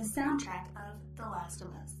from the soundtrack of The Last of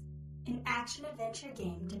Us, an action-adventure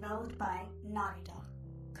game developed by Naughty Dog.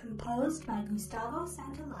 Composed by Gustavo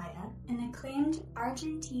Santaolalla, an acclaimed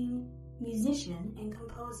Argentine musician and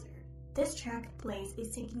composer, this track plays a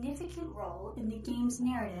significant role in the game's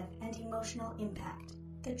narrative and emotional impact.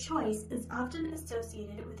 The Choice is often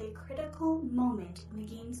associated with a critical moment in the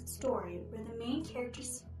game's story where the main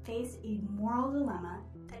characters face a moral dilemma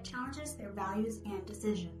that challenges their values and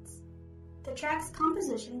decisions. The track's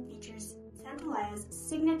composition features Santaollalla's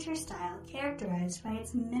signature style characterized by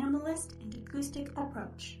its minimalist and acoustic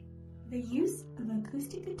approach. The use of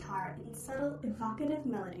acoustic guitar and subtle evocative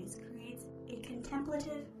melodies creates a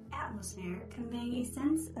contemplative atmosphere, conveying a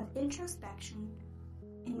sense of introspection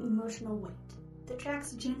and emotional weight. The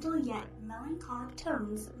track's gentle yet melancholic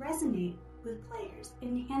tones resonate with players,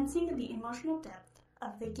 enhancing the emotional depth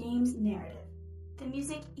of the game's narrative. The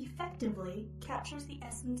music effectively captures the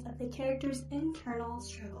essence of the characters' internal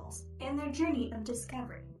struggles and their journey of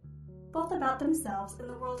discovery, both about themselves and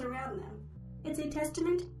the world around them. It's a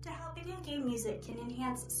testament to how video game music can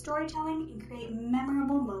enhance storytelling and create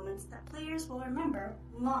memorable moments that players will remember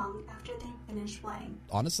long after they finish playing.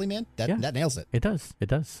 Honestly, man, that nails it. It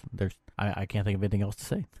does. I can't think of anything else to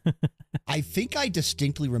say. I think I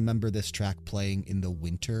distinctly remember this track playing in the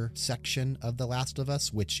winter section of The Last of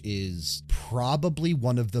Us, which is probably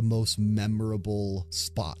one of the most memorable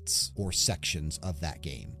spots or sections of that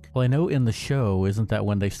game. Well, I know in the show, isn't that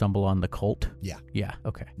when they stumble on the cult? Yeah. Yeah.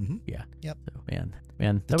 Okay. Mm-hmm. Yeah. Yep. So,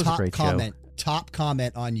 man, that was a great show. Top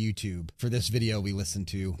comment on YouTube for this video we listened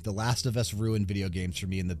to: The Last of Us ruined video games for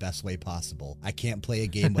me in the best way possible. I can't play a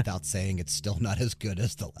game without saying it's still not as good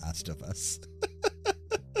as The Last of Us.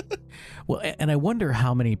 Well, and I wonder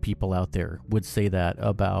how many people out there would say that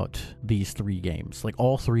about these three games. Like,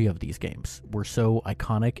 all three of these games were so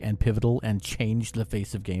iconic and pivotal and changed the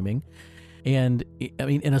face of gaming. And I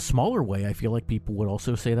mean, in a smaller way, I feel like people would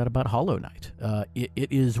also say that about Hollow Knight.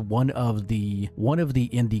 It is one of the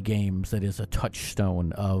indie games that is a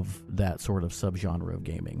touchstone of that sort of subgenre of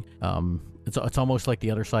gaming. It's almost like the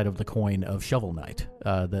other side of the coin of Shovel Knight.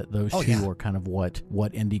 That those two are kind of what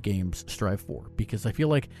indie games strive for. Because I feel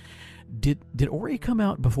like, did Ori come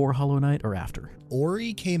out before Hollow Knight or after?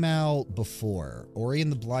 Ori came out before. Ori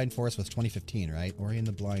and the Blind Forest was 2015, right? Ori and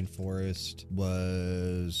the Blind Forest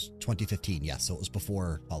was 2015, yes. So it was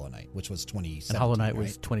before Hollow Knight, which was 2017. And Hollow Knight right?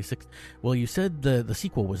 was 26. Well, you said the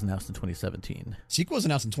sequel was announced in 2017. Sequel was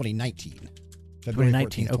announced in 2019. February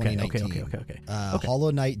 2019. 14th, Okay.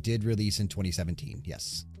 Hollow Knight did release in 2017,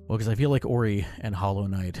 yes. Well, because I feel like Ori and Hollow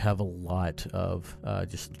Knight have a lot of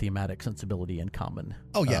just thematic sensibility in common.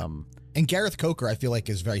 Oh, yeah. And Gareth Coker, I feel like,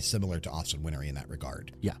 is very similar to Austin Wintory in that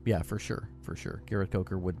regard. Yeah, for sure. Gareth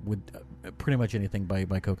Coker would pretty much anything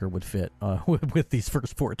by Coker would fit with these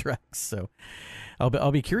first four tracks. So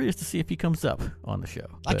I'll be curious to see if he comes up on the show.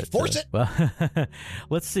 I can force it. Well,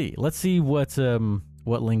 let's see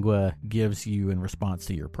what Lingua gives you in response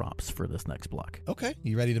to your prompts for this next block. Okay,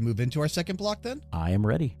 you ready to move into our second block then? I am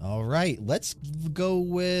ready. All right, let's go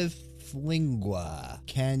with Lingua.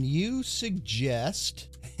 Can you suggest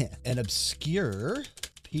an obscure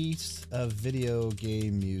piece of video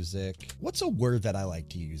game music? What's a word that I like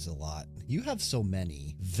to use a lot? You have so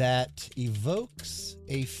many. That evokes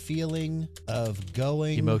a feeling of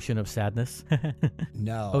going... Emotion of sadness?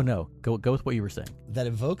 No. Oh, no. Go with what you were saying. That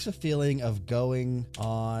evokes a feeling of going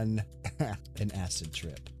on an acid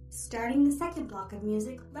trip. Starting the second block of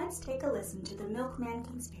music, let's take a listen to The Milkman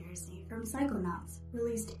Conspiracy from Psychonauts,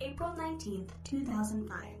 released April 19th,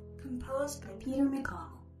 2005, composed by Peter McConnell.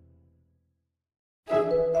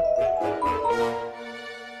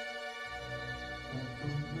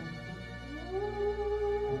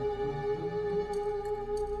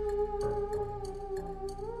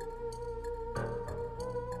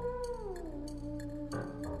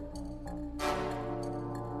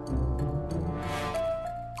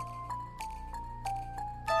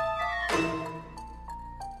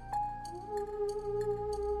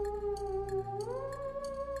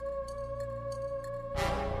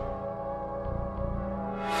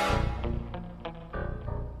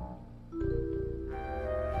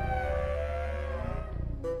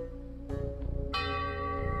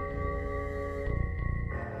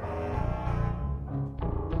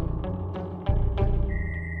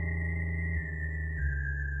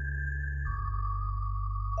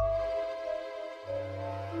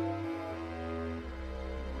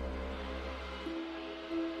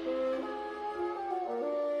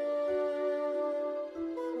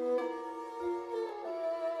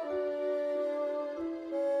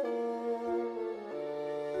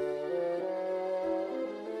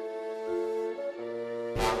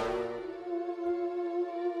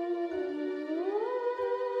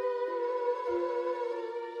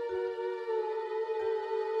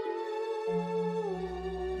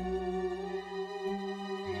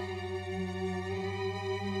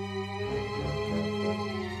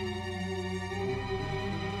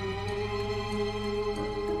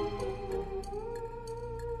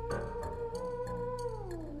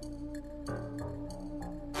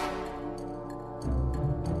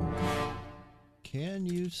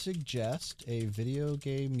 can you suggest a video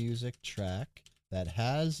game music track that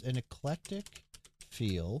has an eclectic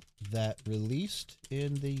feel that released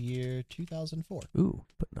in the year 2004? Ooh,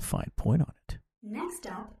 putting a fine point on it. Next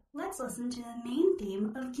up, let's listen to the main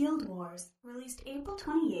theme of Guild Wars, released April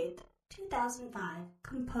 28th, 2005,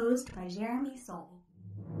 composed by Jeremy Soule.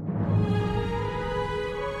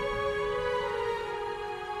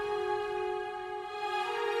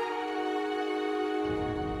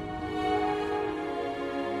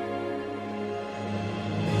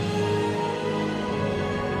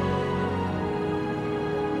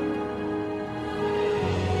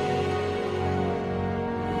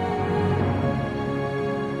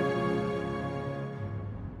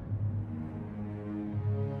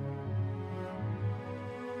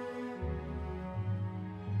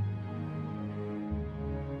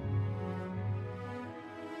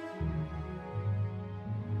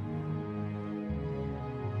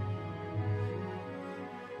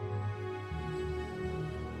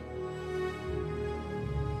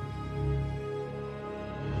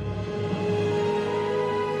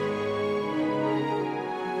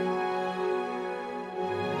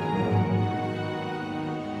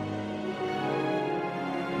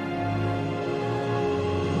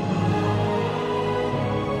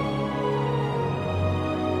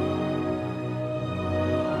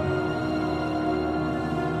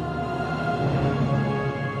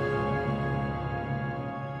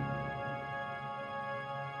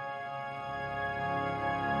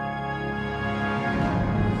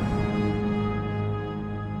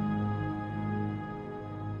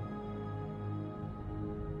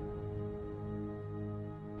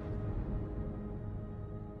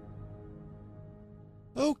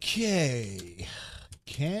 Okay.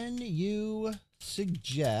 Can you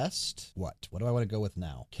suggest what? What do I want to go with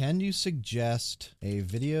now? Can you suggest a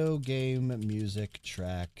video game music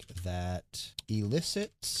track that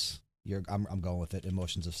elicits I'm going with it.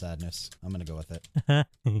 Emotions of sadness. I'm going to go with it.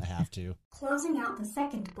 I have to. Closing out the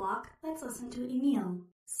second block, let's listen to Emil,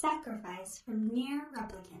 Sacrifice from Near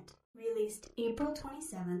Replicant, released April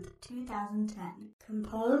 27th, 2010,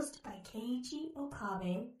 composed by Keiichi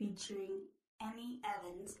Okabe featuring Emmy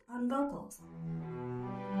Evans on vocals.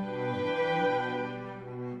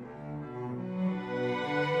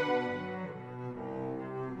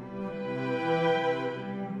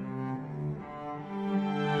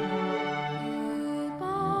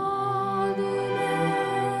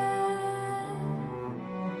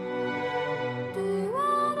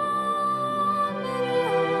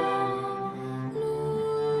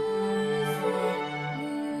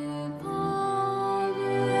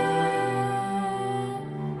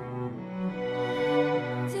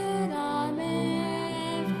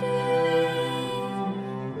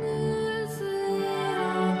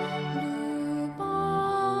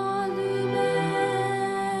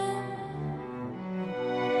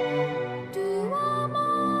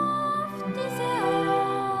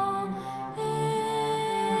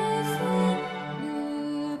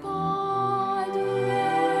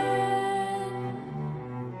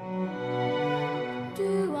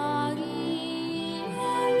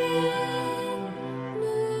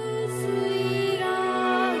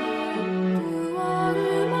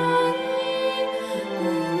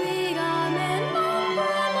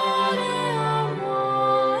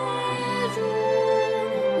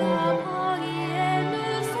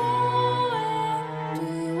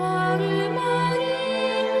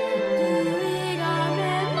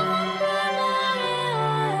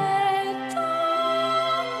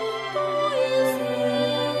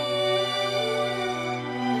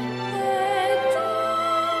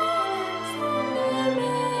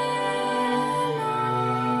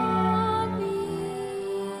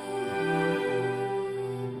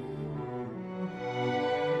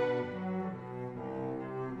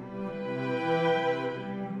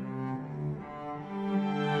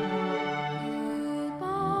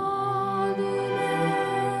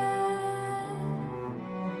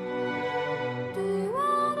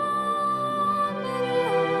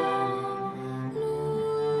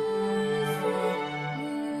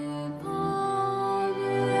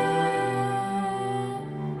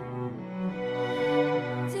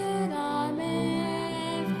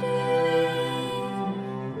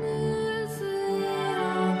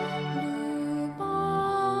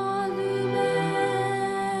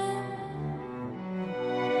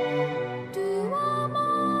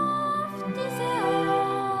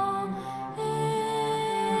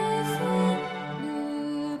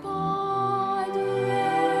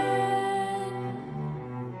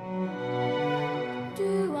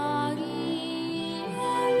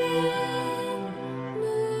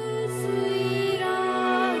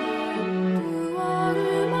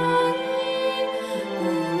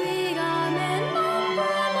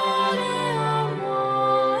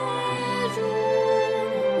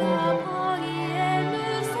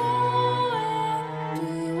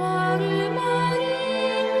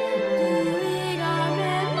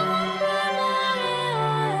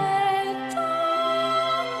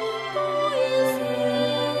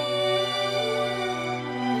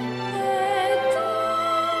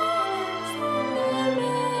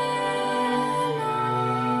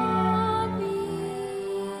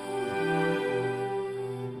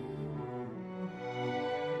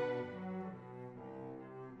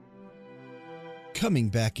 coming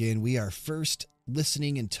back in, we are first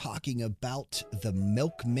listening and talking about the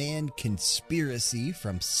Milkman Conspiracy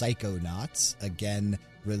from Psychonauts, again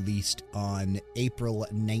released on April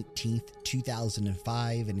 19th,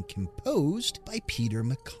 2005, and composed by Peter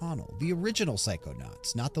McConnell, the original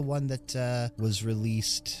Psychonauts, not the one that was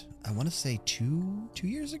released, I want to say 3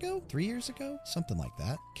 years ago, something like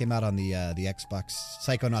that. Came out on the Xbox.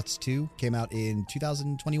 Psychonauts 2 came out in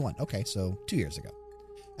 2021. Okay, so 2 years ago.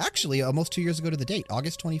 Actually, almost 2 years ago to the date,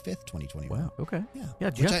 August 25th, 2021. Wow, okay. Yeah,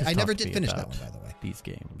 Jeff which I never did finish that one, by the way. These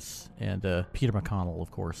games. And Peter McConnell, of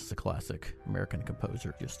course, is a classic American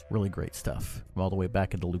composer. Just really great stuff from all the way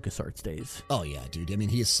back into LucasArts days. Oh, yeah, dude. I mean,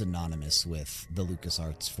 he is synonymous with the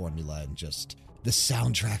LucasArts formula, and just the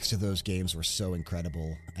soundtracks to those games were so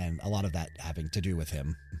incredible, and a lot of that having to do with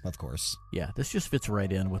him, of course. Yeah, this just fits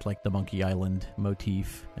right in with like the Monkey Island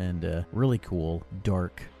motif, and really cool,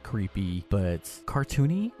 dark, creepy, but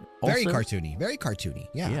cartoony. Very cartoony.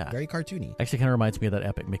 Yeah, very cartoony. Actually kind of reminds me of that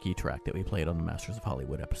Epic Mickey track that we played on the Masters of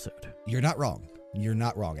Hollywood episode. You're not wrong.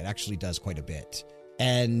 It actually does quite a bit.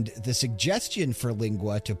 And the suggestion for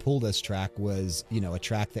Lingua to pull this track was, a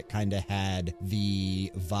track that kind of had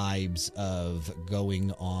the vibes of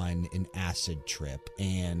going on an acid trip.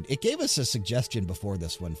 And it gave us a suggestion before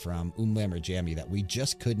this one from Umlammer Jammy that we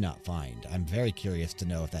just could not find. I'm very curious to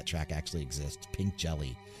know if that track actually exists. Pink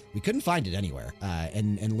Jelly. We couldn't find it anywhere.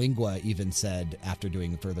 And Lingua even said, after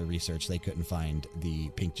doing further research, they couldn't find the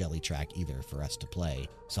Pink Jelly track either for us to play.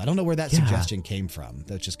 So I don't know where that suggestion came from.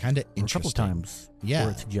 That's just kind of interesting. A couple times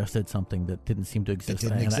where it suggested something that didn't seem to exist.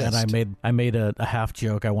 And I made a half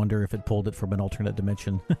joke. I wonder if it pulled it from an alternate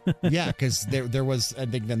dimension. Yeah, because there was, I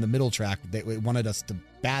think, in the middle track, they wanted us to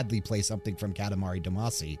badly play something from Katamari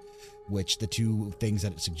Damacy, which the two things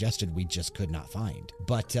that it suggested we just could not find.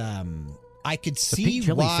 But I could see Pink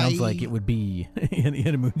Jelly why. Sounds like it would be in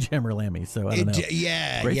a Moonjammer Lammy, so I don't know.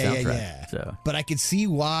 Great soundtrack. Yeah. So. But I could see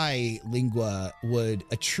why Lingua would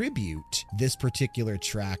attribute this particular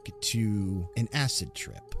track to an acid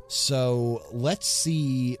trip. So let's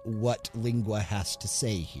see what Lingua has to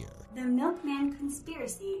say here. The Milkman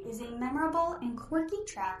Conspiracy is a memorable and quirky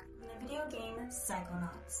track from the video game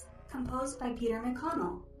Psychonauts, composed by Peter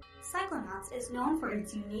McConnell. Psychonauts is known for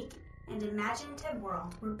its unique and imaginative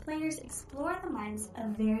world where players explore the minds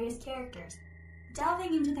of various characters,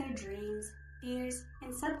 delving into their dreams, fears,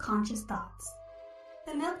 and subconscious thoughts.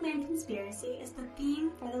 The Milkman Conspiracy is the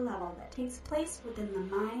theme for the level that takes place within the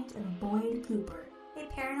mind of Boyd Cooper, a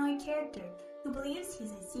paranoid character who believes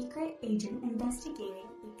he's a secret agent investigating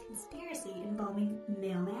a conspiracy involving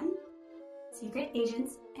mailmen, secret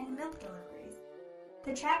agents, and milk deliveries.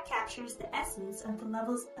 The track captures the essence of the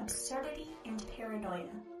level's absurdity and paranoia,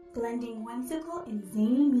 blending whimsical and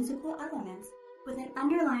zany musical elements with an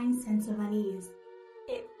underlying sense of unease.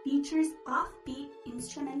 It features offbeat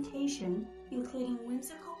instrumentation, including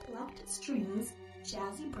whimsical plucked strings,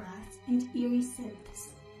 jazzy brass, and eerie synths.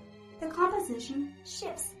 The composition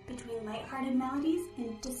shifts between lighthearted melodies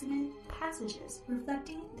and dissonant passages,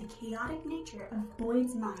 reflecting the chaotic nature of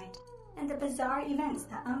Boyd's mind and the bizarre events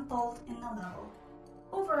that unfold in the level.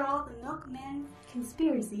 Overall, the Milkman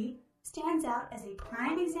Conspiracy stands out as a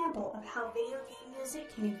prime example of how video game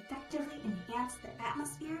music can effectively enhance the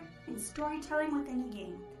atmosphere and storytelling within a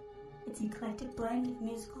game. Its eclectic blend of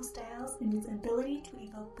musical styles and its ability to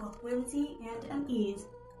evoke both whimsy and unease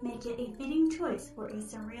make it a fitting choice for a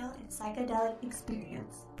surreal and psychedelic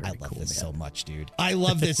experience. I love this so much, dude. I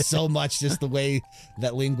love this so much, just the way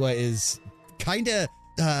that Lingua is kind of,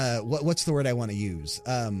 what's the word I want to use?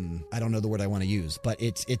 I don't know the word I want to use, but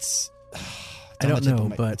it's I don't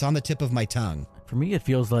know, but it's on the tip of my tongue. For me, it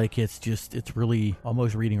feels like it's really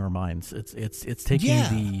almost reading our minds. It's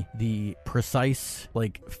taking the precise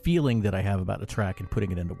feeling that I have about a track and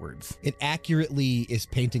putting it into words. It accurately is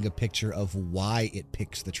painting a picture of why it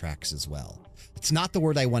picks the tracks as well. It's not the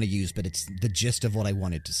word I want to use, but it's the gist of what I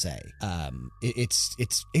wanted to say.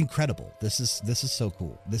 It's incredible. This is so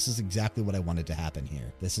cool. This is exactly what I wanted to happen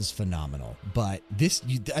here. This is phenomenal. But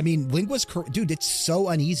Lingua's, dude, it's so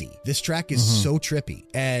uneasy. This track is so trippy.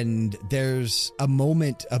 And there's a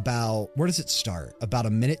moment about, where does it start? About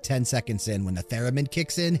 1 minute, 10 seconds in when the theremin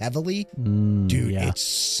kicks in heavily. Dude, it's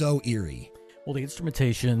so eerie. Well, the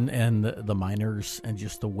instrumentation and the minors and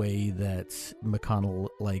just the way that McConnell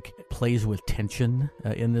plays with tension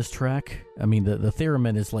in this track. I mean, the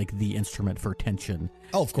theremin is the instrument for tension.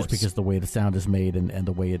 Oh, of course. Just because the way the sound is made and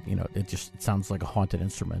the way it just sounds like a haunted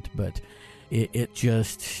instrument. But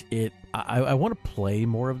I want to play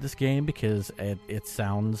more of this game because it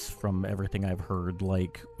sounds, from everything I've heard,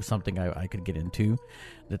 like something I could get into.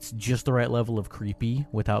 That's just the right level of creepy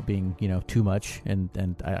without being, too much, and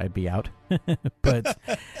I'd be out. But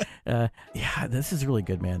yeah, this is really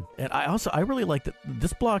good, man. And I really like that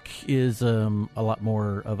this block is a lot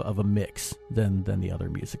more of a mix than the other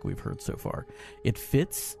music we've heard so far. It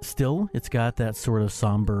fits still. It's got that sort of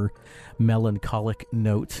somber, melancholic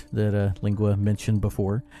note that Lingua mentioned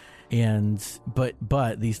before.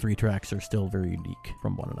 But these 3 tracks are still very unique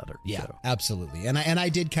from one another. Yeah, so. Absolutely. And I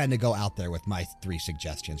did kind of go out there with my 3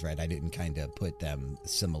 suggestions, right? I didn't kind of put them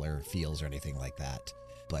similar feels or anything like that.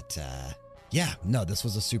 But yeah, no, this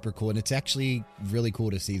was a super cool, and it's actually really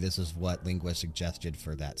cool to see this is what Lingua suggested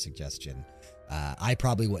for that suggestion. I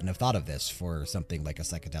probably wouldn't have thought of this for something like a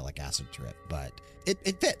psychedelic acid trip, but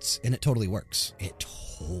it fits, and it totally works. It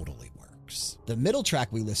totally works. The middle track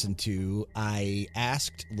we listened to, I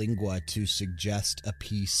asked Lingua to suggest a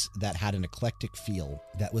piece that had an eclectic feel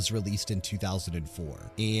that was released in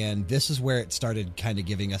 2004. And this is where it started kind of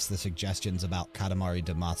giving us the suggestions about Katamari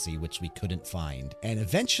Damacy, which we couldn't find. And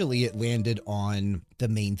eventually it landed on the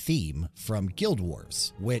main theme from Guild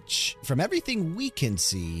Wars, which, from everything we can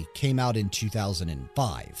see, came out in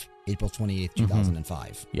 2005. April 28th,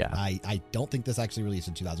 2005. Yeah. I don't think this actually released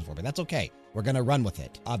in 2004, but that's okay. We're going to run with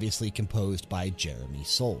it. Obviously composed by Jeremy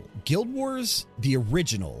Soule. Guild Wars, the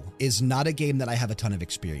original, is not a game that I have a ton of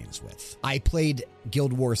experience with. I played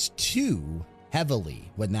Guild Wars 2 heavily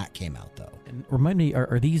when that came out, though. And remind me,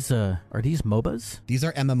 are these MOBAs? These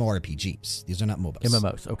are MMORPGs. These are not MOBAs.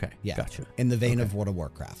 MMOs, okay. Yeah. Gotcha. In the vein of World of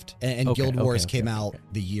Warcraft. And Okay, Guild Wars okay, came okay, out okay.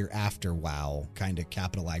 the year after WoW, kind of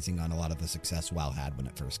capitalizing on a lot of the success WoW had when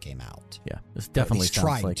it first came out. Yeah, this definitely least sounds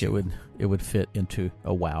trying like to. it would fit into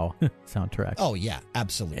a WoW soundtrack. Oh, yeah,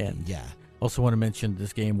 absolutely. And- yeah. Also want to mention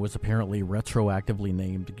this game was apparently retroactively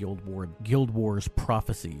named Guild Wars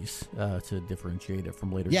Prophecies to differentiate it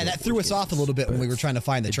from later. Yeah, Guild that threw Wars us off a games. little bit when we were trying to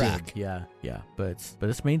find the It track. did, yeah. But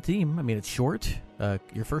this main theme, I mean, it's short.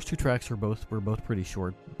 Your first 2 tracks were both pretty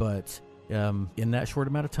short, but in that short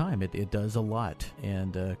amount of time, it does a lot,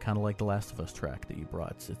 and kind of like the Last of Us track that you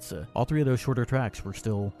brought. It's all 3 of those shorter tracks were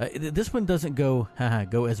still. This one doesn't go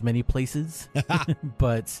as many places,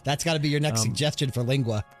 but That's got to be your next suggestion for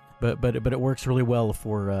Lingua. But it works really well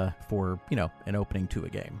for an opening to a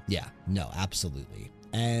game. Yeah, no, absolutely.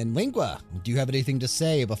 And Lingua, do you have anything to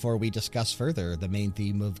say before we discuss further the main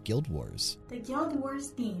theme of Guild Wars? The Guild Wars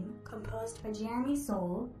theme, composed by Jeremy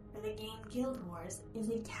Soule for the game Guild Wars, is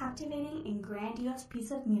a captivating and grandiose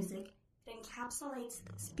piece of music that encapsulates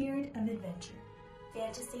the spirit of adventure,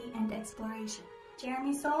 fantasy, and exploration.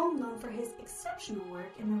 Jeremy Soule, known for his exceptional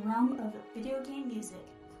work in the realm of video game music,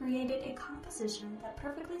 created a composition that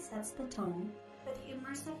perfectly sets the tone for the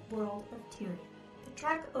immersive world of Tyrion. The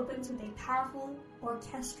track opens with a powerful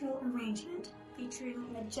orchestral arrangement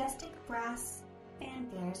featuring majestic brass,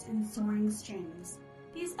 fanfares, and soaring strings.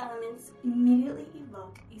 These elements immediately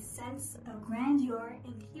evoke a sense of grandeur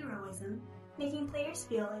and heroism, making players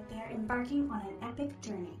feel like they are embarking on an epic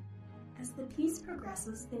journey. As the piece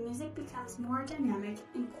progresses, the music becomes more dynamic,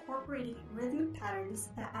 incorporating rhythmic patterns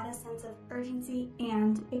that add a sense of urgency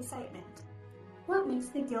and excitement. What makes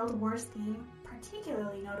the Guild Wars theme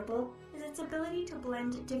particularly notable is its ability to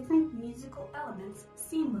blend different musical elements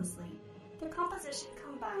seamlessly. The composition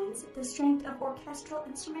combines the strength of orchestral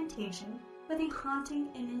instrumentation with a haunting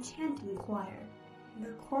and enchanting choir. The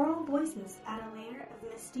choral voices add a layer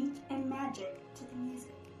of mystique and magic to the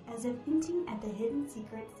music, as if hinting at the hidden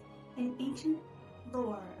secrets and ancient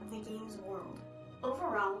lore of the game's world.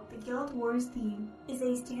 Overall, the Guild Wars theme is a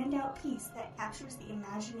standout piece that captures the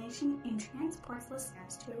imagination and transports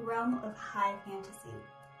listeners to a realm of high fantasy.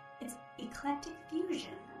 Its eclectic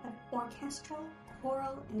fusion of orchestral,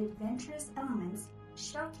 choral, and adventurous elements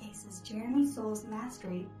showcases Jeremy Soule's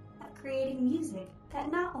mastery of creating music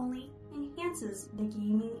that not only enhances the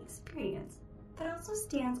gaming experience, but also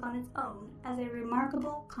stands on its own as a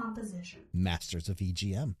remarkable composition. Masters of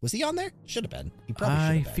EGM. Was he on there? Should have been. He probably should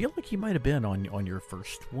I have been. feel like he might have been on your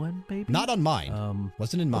first one, maybe. Not on mine.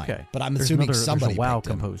 Wasn't in mine. Okay, But I'm There's assuming somebody there's a WoW picked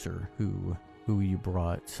him. composer who you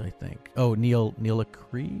brought, I think. Oh, Neil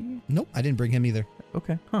Acree? Nope, I didn't bring him either.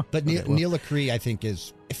 Okay, huh. But Okay, well, Neil Acree, I think,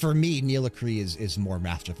 is, for me, Neil Acree is more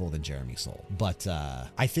masterful than Jeremy Soule. But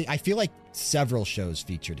I feel like several shows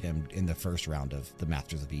featured him in the first round of the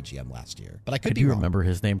Masters of EGM last year. But I could be do wrong. remember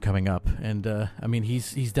his name coming up, and I mean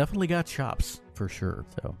he's definitely got chops for sure.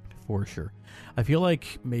 So for sure, I feel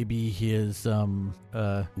like maybe his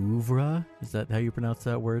oeuvre, is that how you pronounce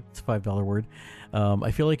that word? It's a $5 word.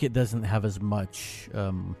 I feel like it doesn't have as much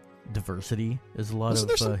diversity as a lot Wasn't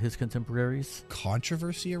there some of his contemporaries.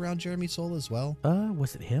 controversy around Jeremy Soule as well?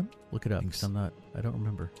 Was it him? Look it up, I think because I don't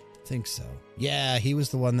remember. Think so. Yeah, he was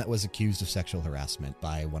the one that was accused of sexual harassment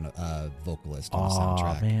by one vocalist on the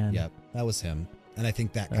soundtrack. Man. Yep, that was him. And I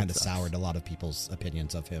think that kind of sucks. soured a lot of people's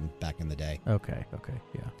opinions of him back in the day. Okay,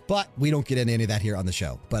 yeah. But we don't get into any of that here on the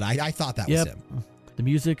show. But I thought that was him. The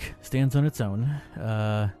music stands on its own.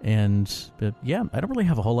 But yeah, I don't really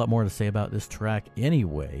have a whole lot more to say about this track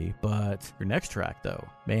anyway. But your next track, though,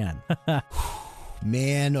 man.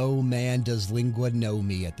 Man, oh man, does Lingua know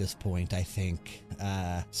me at this point, I think.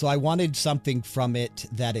 So I wanted something from it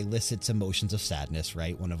that elicits emotions of sadness,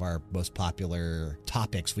 right? One of our most popular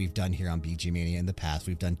topics we've done here on BG Mania in the past.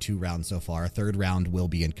 We've done 2 rounds so far. A 3rd round will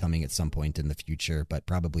be incoming at some point in the future, but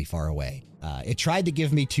probably far away. It tried to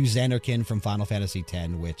give me 2 Xanarkin from Final Fantasy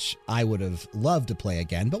X, which I would have loved to play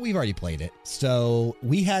again, but we've already played it. So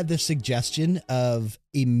we had the suggestion of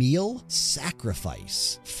Emil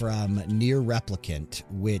Sacrifice from Nier Replicant,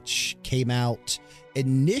 which came out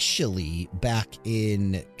initially back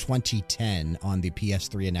in 2010 on the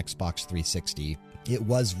PS3 and Xbox 360. It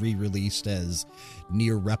was re-released as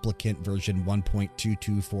Nier Replicant version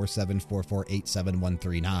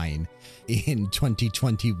 1.22474487139 in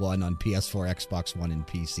 2021 on PS4, Xbox One, and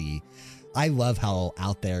PC. I love how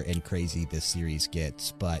out there and crazy this series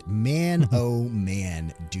gets, but man, oh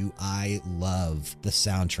man, do I love the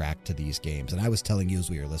soundtrack to these games. And I was telling you as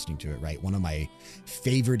we were listening to it, right? One of my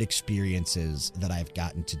favorite experiences that I've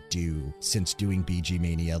gotten to do since doing BG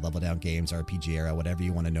Mania, Level Down Games, RPG Era, whatever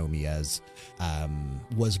you want to know me as,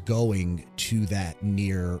 was going to that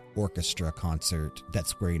Nier Orchestra concert that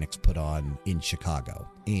Square Enix put on in Chicago.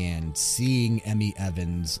 And seeing Emmy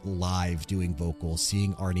Evans live doing vocals,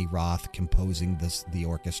 seeing Arnie Roth composing the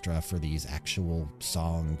orchestra for these actual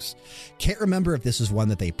songs. Can't remember if this is one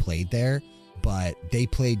that they played there, but they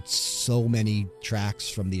played so many tracks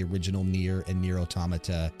from the original Nier and Nier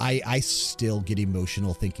Automata. I still get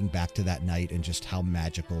emotional thinking back to that night and just how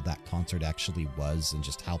magical that concert actually was and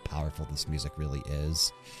just how powerful this music really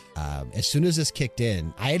is. As soon as this kicked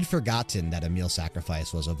in, I had forgotten that Emil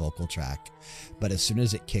Sacrifice was a vocal track, but as soon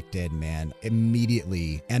as it kicked in, man,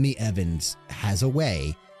 immediately Emmy Evans has a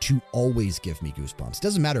way to always give me goosebumps.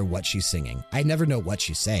 Doesn't matter what she's singing. I never know what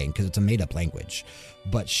she's saying because it's a made-up language,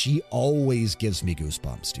 but she always gives me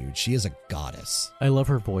goosebumps, dude. She is a goddess. I love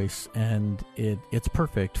her voice, and it's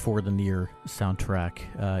perfect for the Nier soundtrack.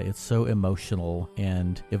 It's so emotional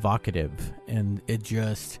and evocative, and it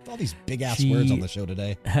just... All these big-ass words on the show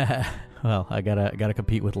today. Well, I gotta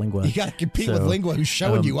compete with Lingua. You gotta compete with Lingua, who's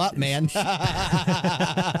showing you up, man.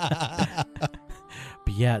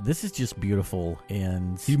 But yeah, this is just beautiful,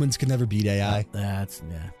 and humans can never beat AI.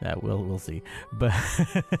 We'll see. But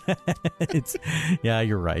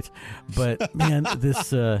you're right. But man,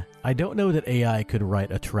 this I don't know that AI could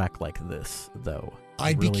write a track like this, though.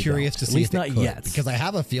 I'd be curious to see if it not could, yet, because I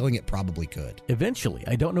have a feeling it probably could. Eventually.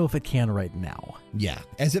 I don't know if it can right now. Yeah,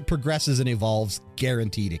 as it progresses and evolves,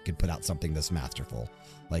 guaranteed it could put out something this masterful.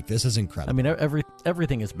 Like, this is incredible. I mean,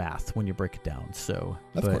 everything is math when you break it down. So,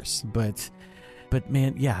 of course, but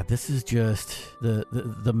man, yeah, this is just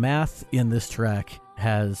the math in this track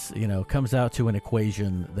has, comes out to an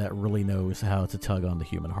equation that really knows how to tug on the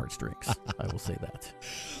human heartstrings. I will say that.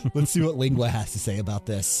 Let's see what Lingua has to say about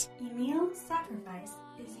this. Emil Sacrifice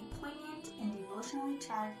is a poignant and emotionally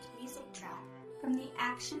charged music track from the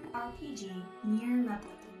action RPG Nier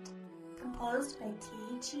Replicant, composed by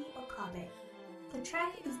Keiichi Okabe. The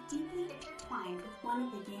track is deeply intertwined with one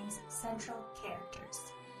of the game's central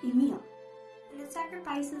characters, Emil, and the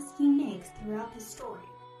sacrifices he makes throughout his story.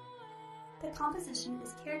 The composition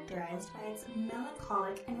is characterized by its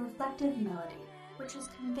melancholic and reflective melody, which is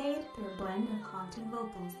conveyed through a blend of haunting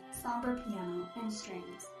vocals, somber piano, and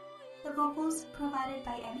strings. The vocals provided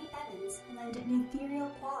by Emmy Evans lend an ethereal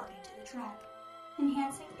quality to the track,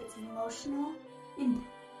 enhancing its emotional impact.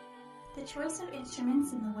 The choice of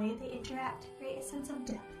instruments and the way they interact create a sense of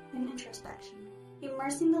depth and introspection,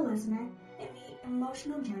 immersing the listener in the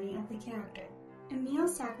emotional journey of the character.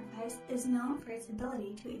 Emil's Sacrifice is known for its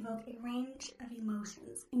ability to evoke a range of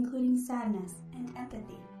emotions, including sadness and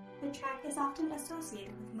empathy. The track is often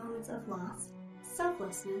associated with moments of loss,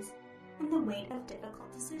 selflessness, and the weight of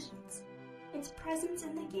difficult decisions. Its presence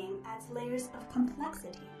in the game adds layers of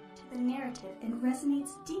complexity to the narrative and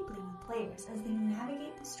resonates deeply with players as they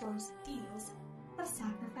navigate the story's themes of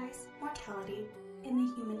sacrifice, mortality, and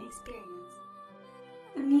the human experience.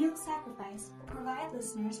 Emil's Sacrifice will provide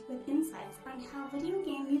listeners with insights on how video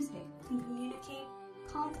game music can communicate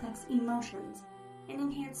complex emotions and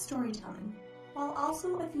enhance storytelling, while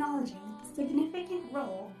also acknowledging the significant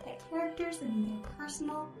role that characters in their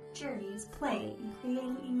personal journeys play in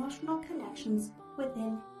creating emotional connections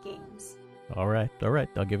within games. All right.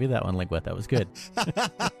 I'll give you that one, Lingua. That was good.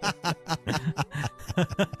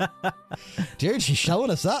 Dude, she's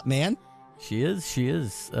showing us up, man. She is.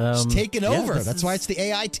 She's taking over. That's why it's the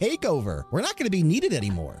AI Takeover. We're not going to be needed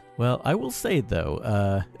anymore. Well, I will say,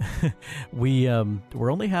 though,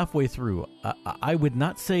 we're only halfway through. I would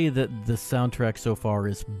not say that the soundtrack so far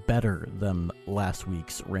is better than last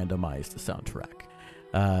week's randomized soundtrack.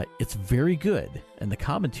 It's very good, and the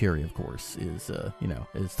commentary, of course, is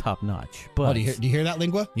top notch. But do you hear that,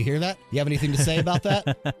 Lingua? You hear that? You have anything to say about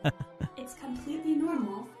that? It's completely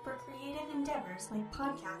normal for creative endeavors like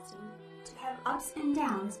podcasting to have ups and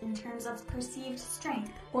downs in terms of perceived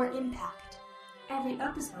strength or impact. Every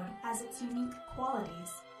episode has its unique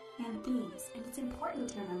qualities and themes, and it's important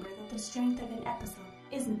to remember that the strength of an episode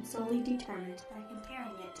isn't solely determined by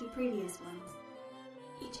comparing it to previous ones.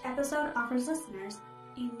 Each episode offers listeners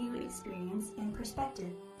a new experience and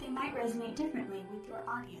perspective. They might resonate differently with your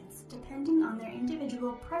audience, depending on their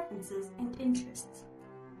individual preferences and interests.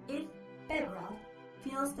 If Bedroth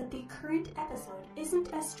feels that the current episode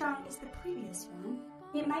isn't as strong as the previous one,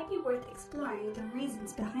 it might be worth exploring the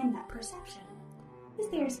reasons behind that perception. Is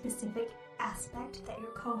there a specific aspect that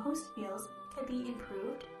your co-host feels could be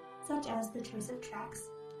improved, such as the choice of tracks,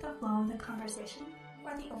 the flow of the conversation,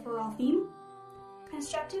 or the overall theme?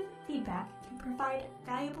 Constructive feedback can provide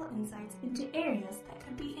valuable insights into areas that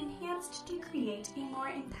could be enhanced to create a more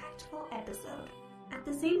impactful episode. At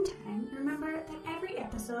the same time, remember that every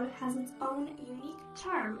episode has its own unique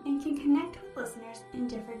charm and can connect with listeners in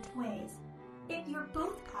different ways. If you're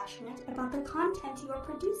both passionate about the content you are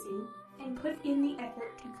producing and put in the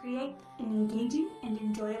effort to create an engaging and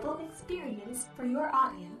enjoyable experience for your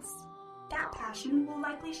audience, that passion will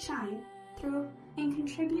likely shine through and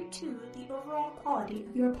contribute to the overall quality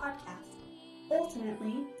of your podcast.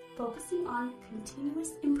 Ultimately, focusing on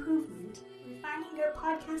continuous improvement, refining your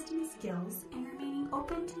podcasting skills, and remaining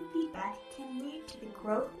open to feedback can lead to the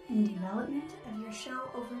growth and development of your show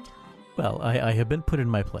over time. Well, I have been put in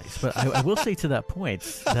my place, but I will say to that point,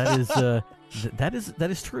 that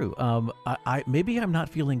is true. Maybe I'm not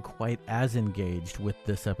feeling quite as engaged with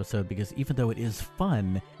this episode because even though it is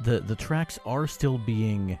fun, the tracks are still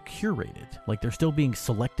being curated. Like they're still being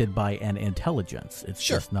selected by an intelligence. It's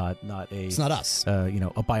just not a. It's not us.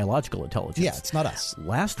 A biological intelligence. Yeah, it's not us.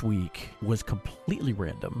 Last week was completely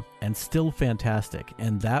random and still fantastic,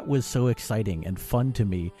 and that was so exciting and fun to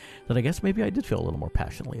me that I guess maybe I did feel a little more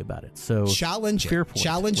passionately about it. So challenge fair it. Point,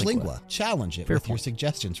 challenge Lingua. Challenge it fair with point. Your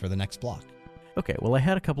suggestions for the next block. Okay, well, I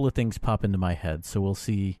had a couple of things pop into my head, so we'll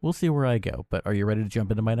see where I go. But are you ready to jump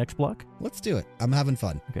into my next block? Let's do it. I'm having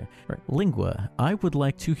fun. Okay. All right. Lingua, I would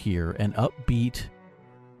like to hear an upbeat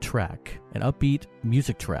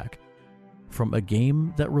music track from a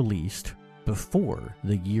game that released before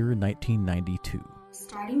the year 1992.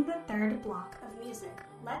 Starting the third block of music,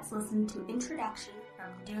 let's listen to Introduction from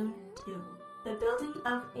Dune 2, The Building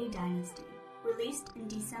of a Dynasty. Released in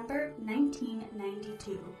December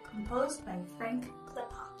 1992, composed by Frank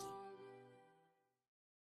Klepacki.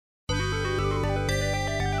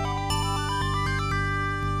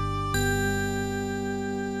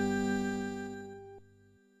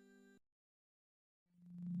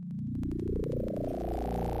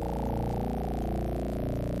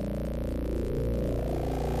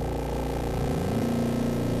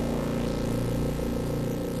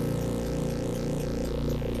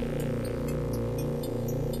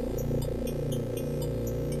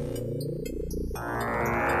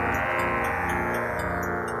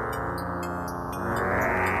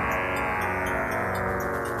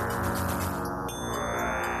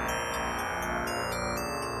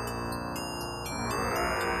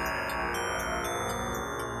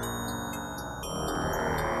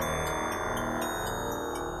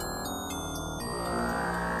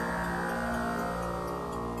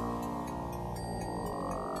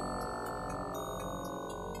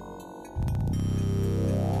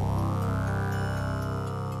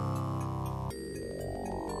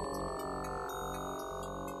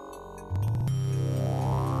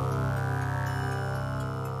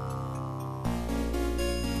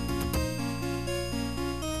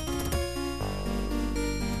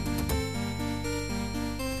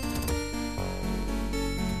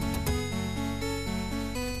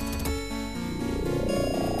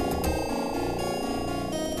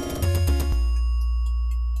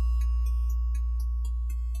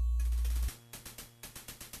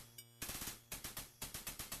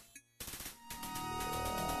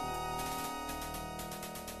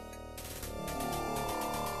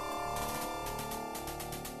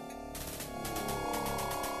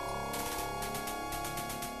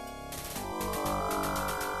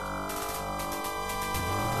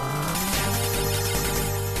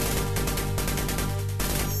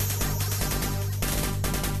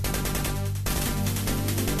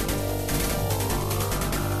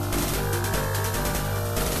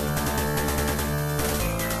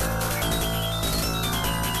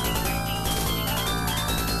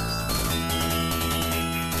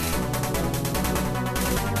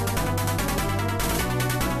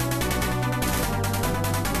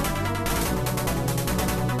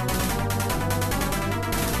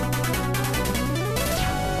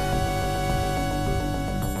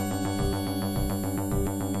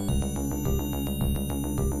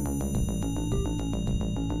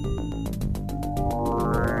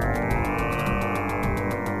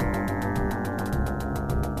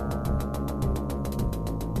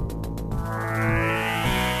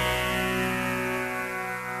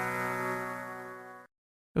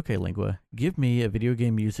 Okay, Lingua, give me a video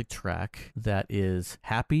game music track that is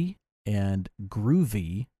happy and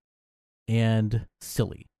groovy and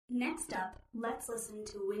silly. Next up, let's listen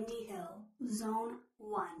to Windy Hill, Zone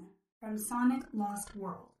 1 from Sonic Lost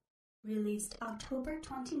World, released October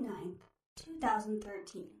 29th,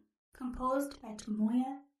 2013, composed by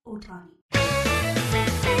Tomoya Otani.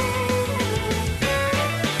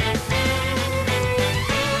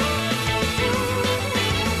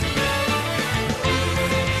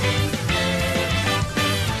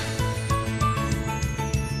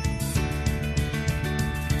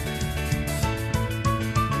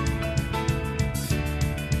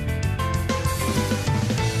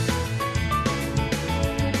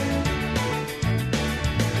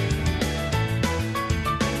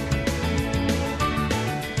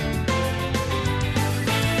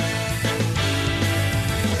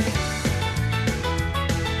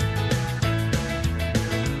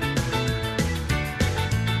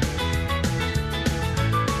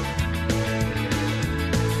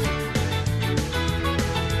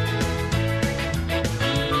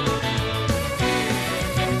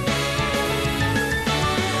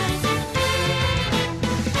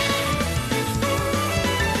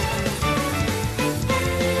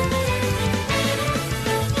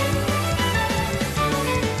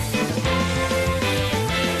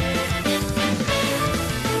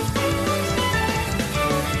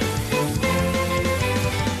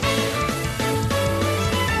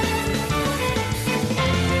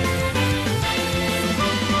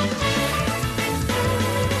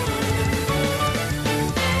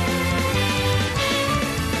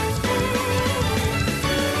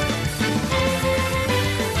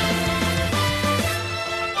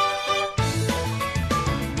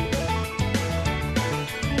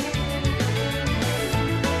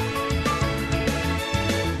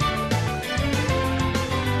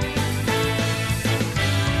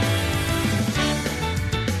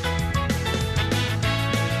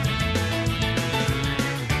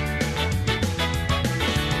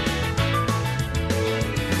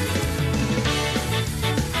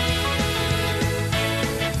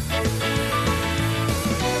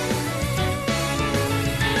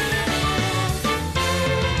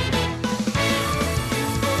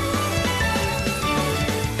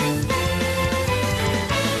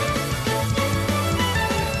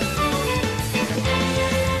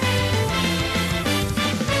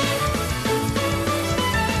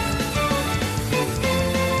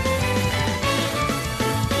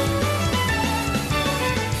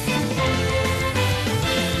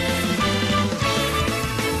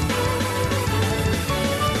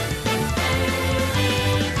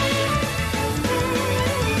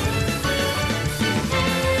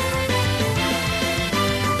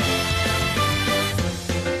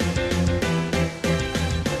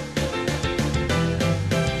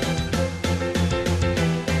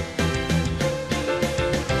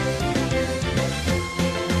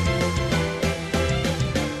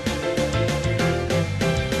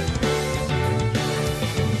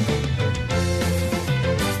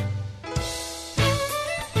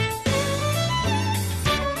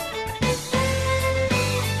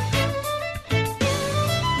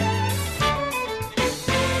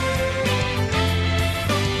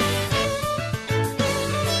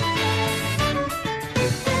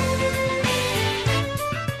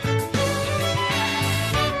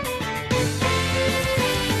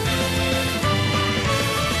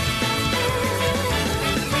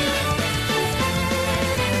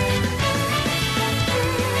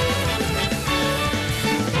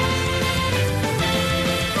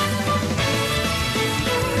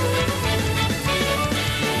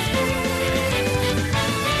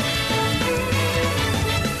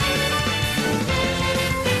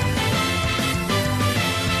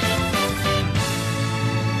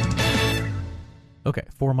 Okay,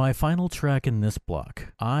 for my final track in this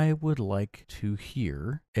block, I would like to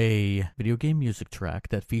hear a video game music track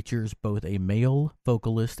that features both a male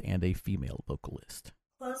vocalist and a female vocalist.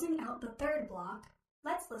 Closing out the third block,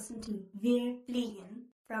 let's listen to Wir Fliegen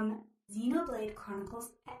from Xenoblade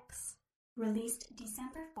Chronicles X, released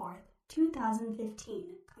December 4th, 2015,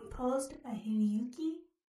 composed by Hiroyuki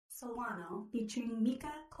Sawano featuring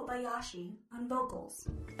Mika Kobayashi on vocals.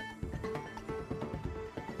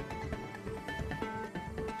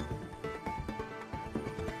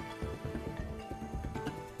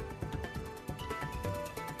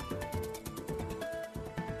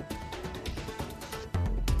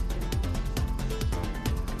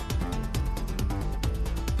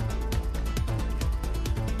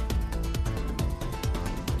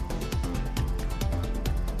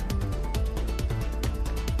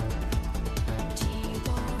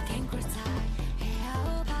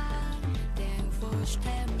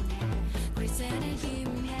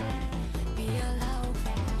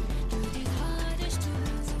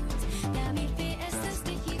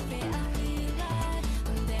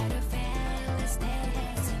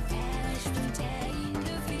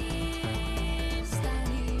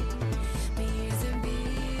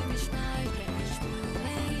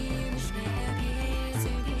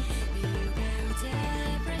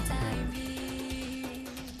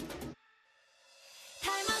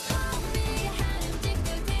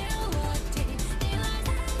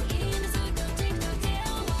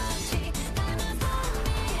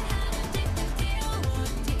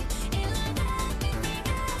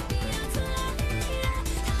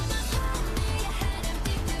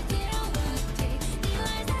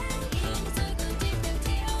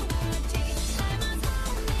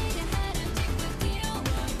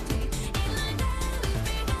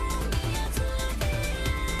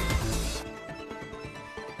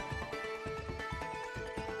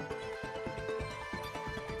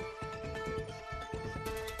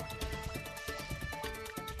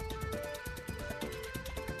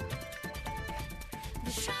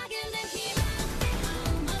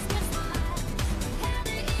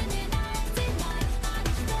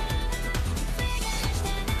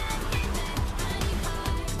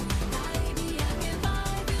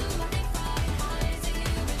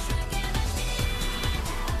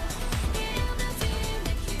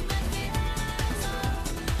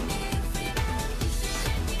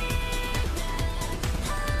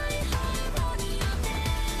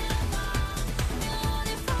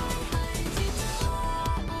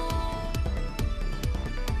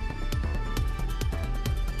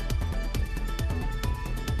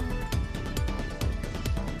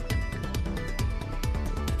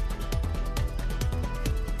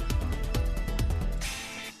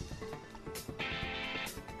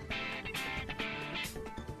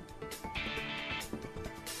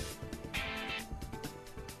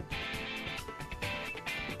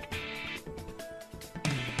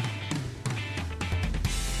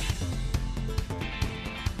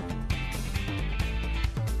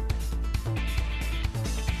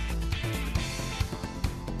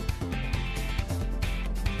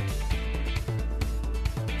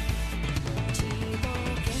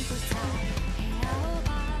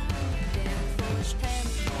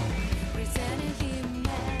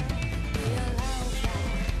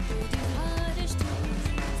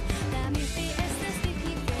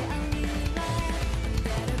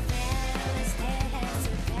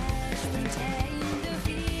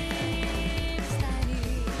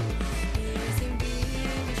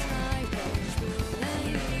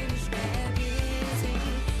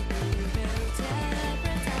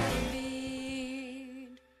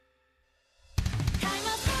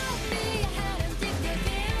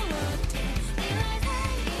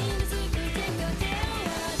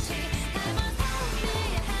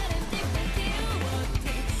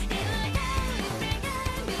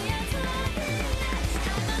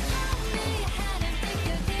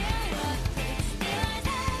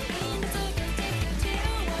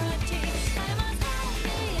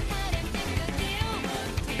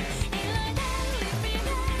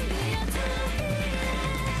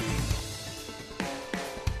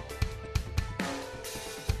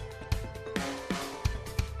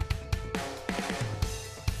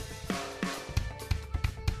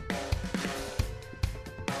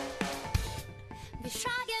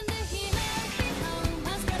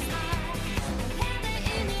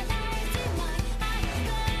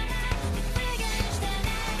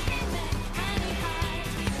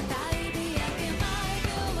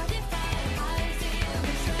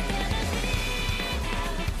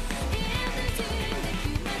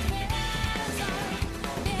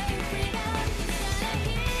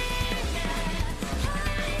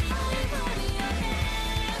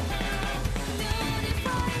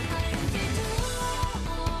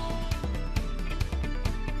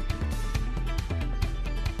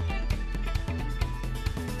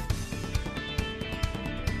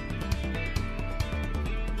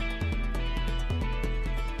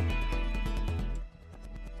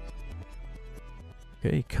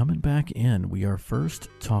 Okay, coming back in, we are first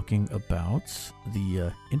talking about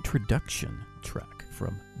the introduction track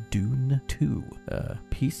from Dune 2, a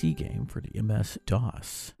PC game for the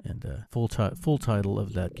MS-DOS. And full title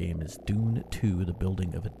of that game is Dune 2, The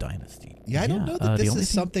Building of a Dynasty. Yeah, I don't know that this is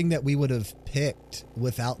something that we would have picked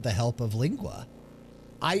without the help of Lingua.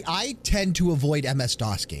 I tend to avoid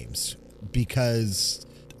MS-DOS games because,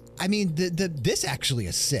 I mean, this actually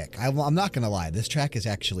is sick. I'm not going to lie. This track is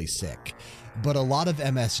actually sick. But a lot of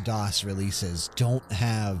MS-DOS releases don't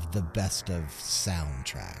have the best of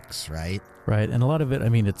soundtracks, right? Right, and a lot of it, I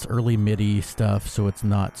mean, it's early MIDI stuff, so it's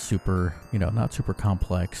not super, not super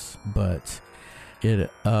complex, but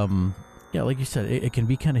it, yeah, like you said, it can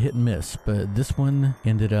be kind of hit and miss, but this one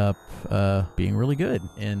ended up being really good.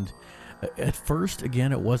 And at first,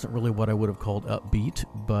 again, it wasn't really what I would have called upbeat,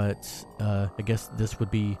 but I guess this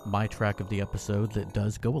would be my track of the episode that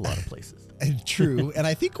does go a lot of places. True. And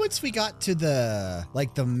I think once we got to the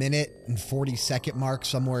minute and 40-second mark,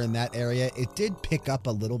 somewhere in that area, it did pick up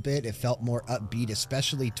a little bit. It felt more upbeat,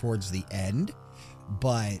 especially towards the end.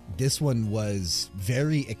 But this one was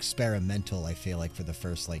very experimental, I feel like, for the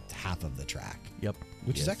first half of the track. Yep.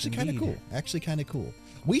 Which is actually kind of cool. cool.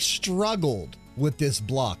 We struggled with this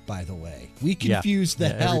block, by the way. We confused the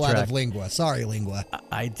hell out of Lingua. Sorry, Lingua.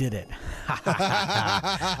 I did it.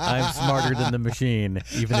 I'm smarter than the machine,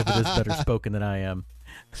 even if it is better spoken than I am.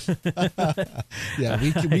 Yeah,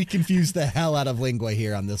 we confused the hell out of Lingua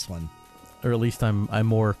here on this one. Or at least I'm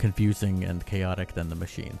more confusing and chaotic than the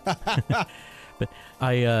machine. But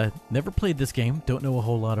I never played this game. Don't know a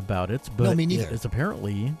whole lot about it. But no, me neither. It's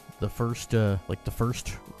apparently the first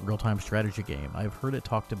real-time strategy game. I've heard it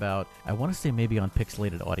talked about, I want to say maybe on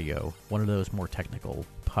Pixelated Audio, one of those more technical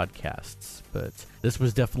podcasts. But this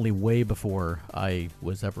was definitely way before I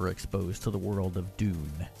was ever exposed to the world of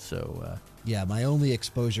Dune. So yeah, my only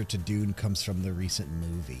exposure to Dune comes from the recent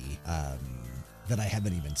movie. That I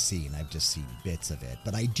haven't even seen. I've just seen bits of it.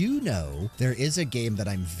 But I do know there is a game that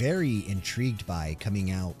I'm very intrigued by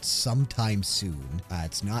coming out sometime soon.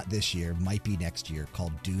 It's not this year, might be next year,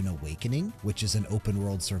 called Dune Awakening, which is an open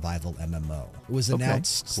world survival MMO. It was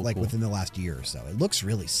announced Cool. within the last year or so. It looks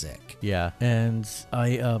really sick. Yeah, and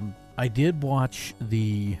I did watch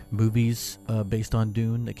the movies based on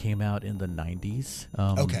Dune that came out in the 90s.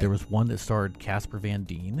 There was one that starred Casper Van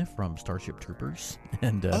Dien from Starship Troopers.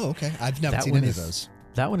 And okay. I've never seen any of those.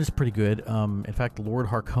 That one is pretty good. In fact, Lord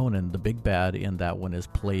Harkonnen, the big bad in that one, is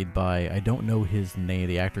played by, I don't know his name,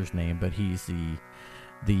 the actor's name, but he's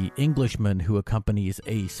the Englishman who accompanies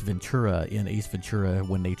Ace Ventura in Ace Ventura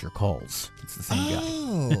When Nature Calls. It's the same guy.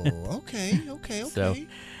 Oh, okay. So,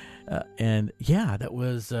 and yeah, that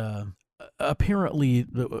was apparently,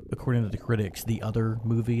 according to the critics, the other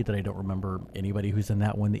movie that I don't remember anybody who's in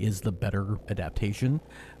that one is the better adaptation.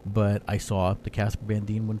 But I saw the Casper Van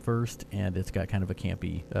Dien one first, and it's got kind of a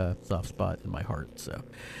campy soft spot in my heart. So,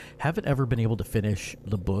 haven't ever been able to finish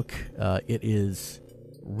the book. It is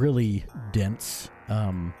really dense.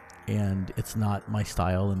 And it's not my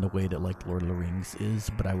style in the way that Lord of the Rings is,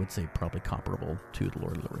 but I would say probably comparable to the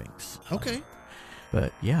Lord of the Rings. Okay.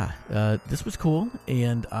 But yeah, this was cool,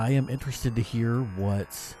 and I am interested to hear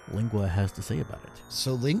what Lingua has to say about it.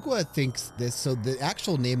 So Lingua thinks this, so the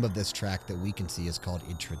actual name of this track that we can see is called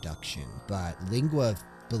Introduction, but Lingua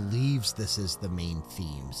believes this is the main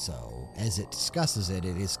theme, so as it discusses it,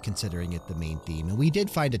 it is considering it the main theme. And we did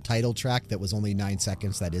find a title track that was only 9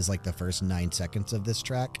 seconds, that is the first 9 seconds of this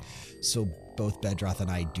track, so both Bedroth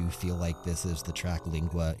and I do feel like this is the track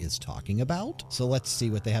Lingua is talking about. So let's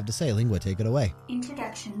see what they have to say. Lingua, take it away.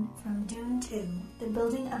 Introduction from Dune 2, The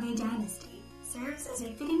Building of a Dynasty, serves as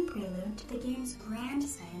a fitting prelude to the game's grand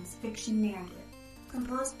science fiction narrative.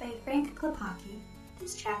 Composed by Frank Klepacki,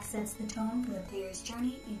 this track sets the tone for the player's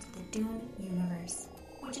journey into the Dune universe,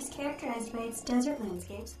 which is characterized by its desert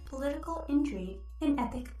landscapes, political intrigue, and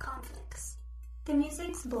epic conflicts. The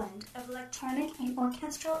music's blend of electronic and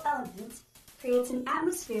orchestral elements creates an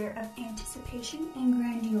atmosphere of anticipation and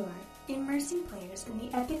grandeur, immersing players in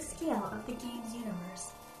the epic scale of the game's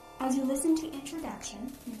universe. As you listen to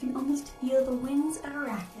Introduction, you can almost feel the winds of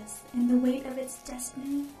Arrakis and the weight of its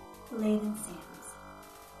destiny-laden sands.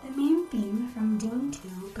 The main theme from Dune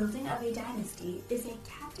 2, Building of a Dynasty, is a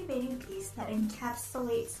captivating piece that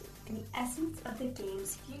encapsulates the essence of the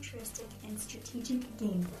game's futuristic and strategic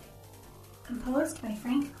gameplay. Composed by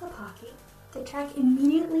Frank Klepacki, the track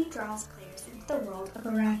immediately draws players into the world of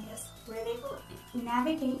Arrakis, where they will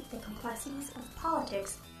navigate the complexities of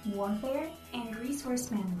politics, warfare, and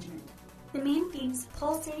resource management. The main theme's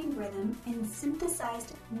pulsating rhythm and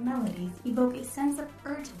synthesized melodies evoke a sense of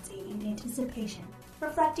urgency and anticipation,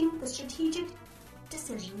 reflecting the strategic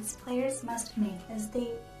decisions players must make as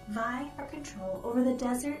they vie for control over the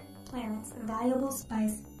desert planet's valuable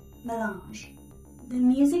spice melange. The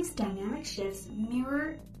music's dynamic shifts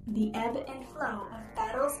mirror the ebb and flow of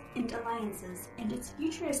battles and alliances, and its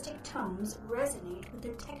futuristic tones resonate with the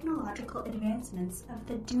technological advancements of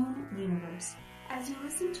the Dune universe. As you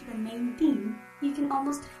listen to the main theme, you can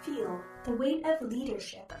almost feel the weight of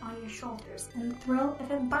leadership on your shoulders and the thrill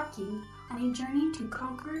of embarking on a journey to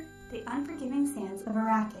conquer the unforgiving sands of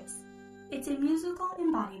Arrakis. It's a musical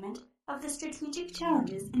embodiment of the strategic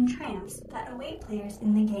challenges and triumphs that await players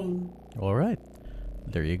in the game. All right.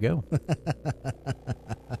 There you go.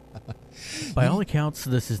 By all accounts,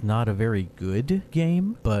 this is not a very good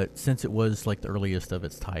game, but since it was like the earliest of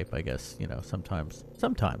its type, I guess, sometimes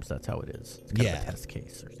that's how it is. It's kind of a test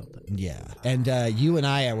case or something. Yeah. And you and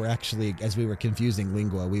I were actually, as we were confusing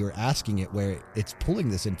Lingua, we were asking it where it's pulling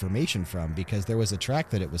this information from, because there was a track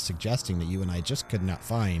that it was suggesting that you and I just could not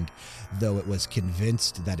find, though it was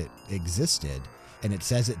convinced that it existed. And it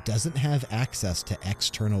says it doesn't have access to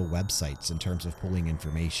external websites in terms of pulling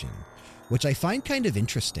information, which I find kind of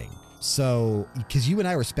interesting. So, because you and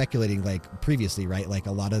I were speculating like previously, right? Like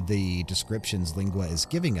a lot of the descriptions Lingua is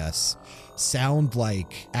giving us sound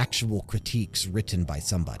like actual critiques written by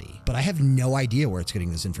somebody. But I have no idea where it's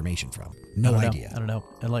getting this information from. No idea. I don't know.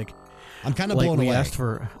 And I'm kind of blown away.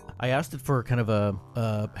 I asked it for kind of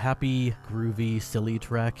a happy, groovy, silly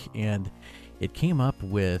track, and it came up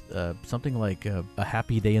with something like a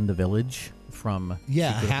Happy Day in the Village from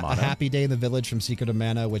Secret of Mana. A Happy Day in the Village from Secret of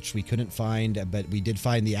Mana, which we couldn't find, but we did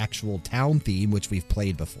find the actual town theme, which we've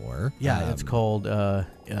played before. Yeah, it's called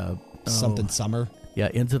something Summer. Yeah,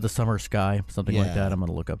 Into the Summer Sky, something like that. I'm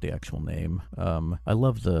going to look up the actual name. I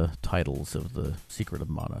love the titles of the Secret of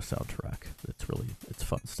Mana soundtrack. It's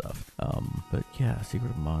fun stuff. But yeah,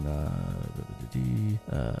 Secret of Mana,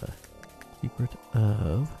 Secret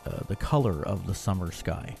of the Color of the Summer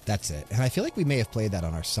Sky. That's it. And I feel like we may have played that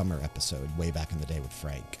on our summer episode way back in the day with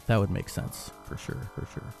Frank. That would make sense, for sure.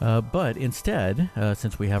 But instead,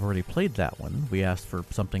 since we have already played that one, we asked for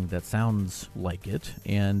something that sounds like it,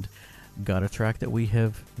 and got a track that we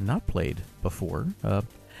have not played before.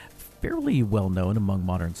 Fairly well known among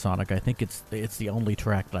modern Sonic. I think it's the only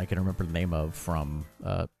track that I can remember the name of from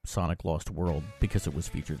Sonic Lost World, because it was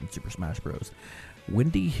featured in Super Smash Bros.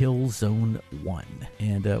 Windy Hill Zone 1.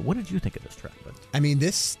 And what did you think of this track, bud? I mean,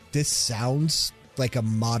 this sounds like a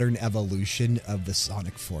modern evolution of the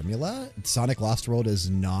Sonic formula. Sonic Lost World is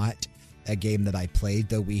not a game that I played,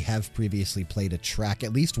 though we have previously played a track,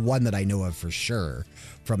 at least one that I know of for sure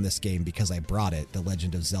from this game, because I brought it, The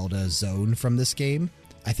Legend of Zelda Zone from this game.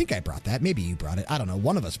 I think I brought that. Maybe you brought it. I don't know.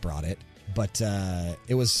 One of us brought it. But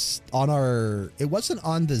it was it wasn't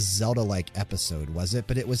on the Zelda-like episode, was it?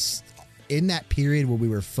 But it was in that period where we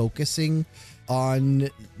were focusing on,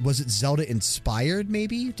 was it Zelda inspired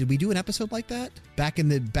maybe? Did we do an episode like that? Back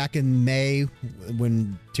in May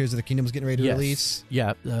when Tears of the Kingdom was getting ready to release?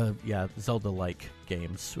 Yeah, Zelda-like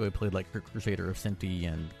games. We played like Crusader of Sinti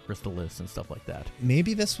and Crystallis and stuff like that.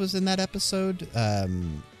 Maybe this was in that episode,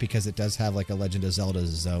 because it does have like a Legend of Zelda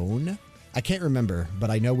zone. I can't remember, but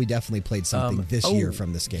I know we definitely played something this year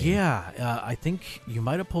from this game. Yeah, I think you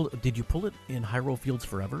might have pulled... Did you pull it in Hyrule Fields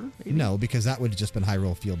Forever? Maybe? No, because that would have just been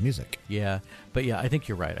Hyrule Field music. Yeah, but yeah, I think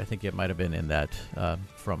you're right. I think it might have been in that,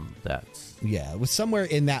 from that. Yeah, it was somewhere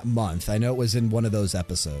in that month. I know it was in one of those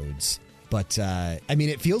episodes. But, I mean,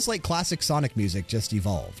 it feels like classic Sonic music just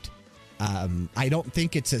evolved. I don't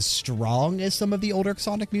think it's as strong as some of the older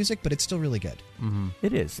Sonic music, but it's still really good. Mm-hmm.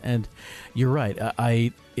 It is, and you're right.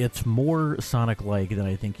 It's more Sonic-like than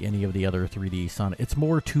I think any of the other 3D Sonic. It's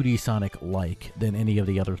more 2D Sonic-like than any of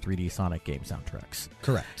the other 3D Sonic game soundtracks.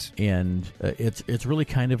 Correct. And it's really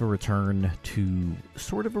kind of a return to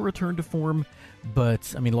form.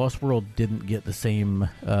 But I mean, Lost World didn't get the same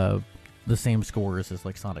scores as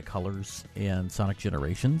like Sonic Colors and Sonic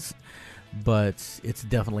Generations. But it's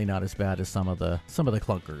definitely not as bad as some of the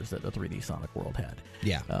clunkers that the 3D Sonic World had.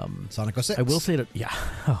 Yeah, Sonic 06. I will say that, yeah.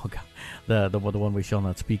 Oh god, the one we shall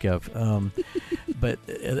not speak of. But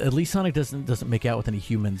at least Sonic doesn't make out with any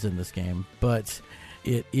humans in this game. But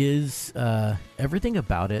it is everything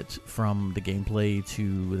about it, from the gameplay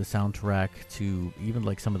to the soundtrack to even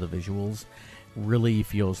like some of the visuals, really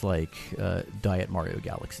feels like Diet Mario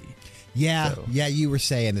Galaxy. Yeah, you were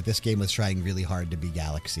saying that this game was trying really hard to be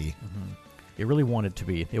Galaxy. Mm-hmm. It really wanted to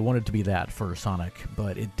be. It wanted to be that for Sonic,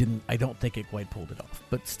 but it didn't. I don't think it quite pulled it off.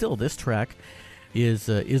 But still, this track is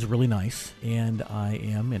really nice, and I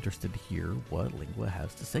am interested to hear what Lingua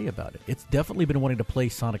has to say about it. It's definitely been wanting to play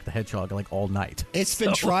Sonic the Hedgehog like all night. It's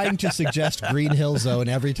been trying to suggest Green Hill Zone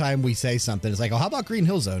every time we say something. It's like, oh, how about Green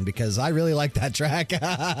Hill Zone? Because I really like that track.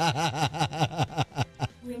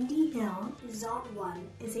 Windy Hill Zone 1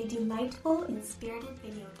 is a delightful and spirited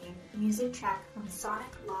video game music track from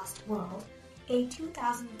Sonic Lost World, a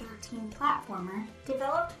 2013 platformer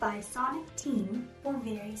developed by Sonic Team for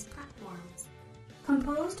various platforms.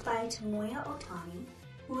 Composed by Tomoya Otani,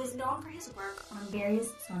 who is known for his work on various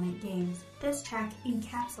Sonic games, this track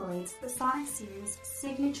encapsulates the Sonic series'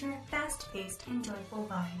 signature fast-paced and joyful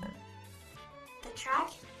vibe. The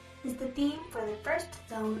track is the theme for the first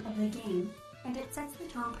zone of the game, and it sets the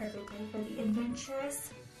tone perfectly for the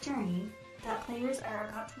adventurous journey that players are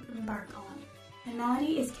about to embark on. The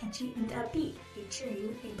melody is catchy and upbeat,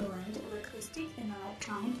 featuring a blend of acoustic and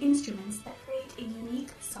electronic instruments that create a unique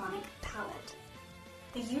sonic palette.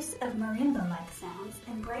 The use of marimba-like sounds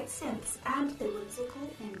and bright synths add to the whimsical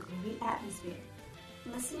and groovy atmosphere.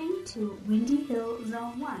 Listening to Windy Hill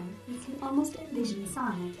Zone 1, you can almost envision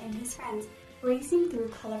Sonic and his friends racing through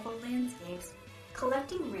colorful landscapes,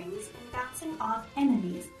 collecting rings and bouncing off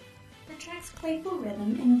enemies. The track's playful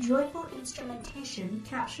rhythm and joyful instrumentation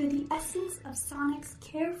capture the essence of Sonic's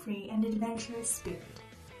carefree and adventurous spirit.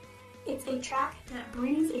 It's a track that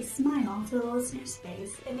brings a smile to the listener's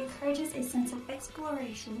face and encourages a sense of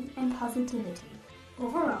exploration and positivity.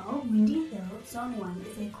 Overall, Windy Hill Zone 1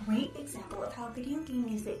 is a great example of how video game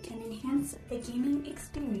music can enhance the gaming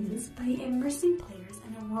experience by immersing players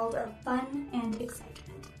in a world of fun and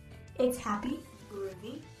excitement. Its happy,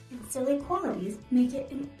 groovy, and silly qualities make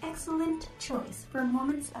it an excellent choice for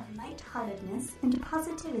moments of lightheartedness and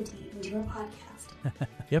positivity in your podcast.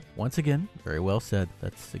 Yep, once again, very well said.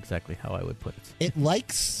 That's exactly how I would put it. It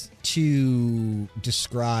likes to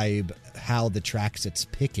describe how the tracks it's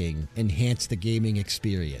picking enhance the gaming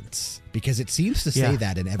experience, because it seems to say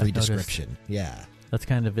that in every description. Yeah. That's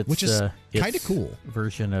kind of its, which is kind of cool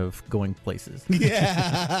version of going places.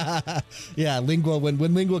 Yeah, yeah. Lingua, when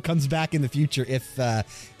Lingua comes back in the future, if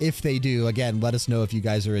they do, again, let us know if you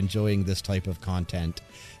guys are enjoying this type of content.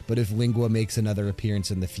 But if Lingua makes another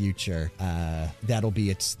appearance in the future, that'll be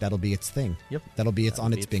its thing. Yep, that'll be its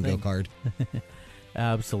bingo card.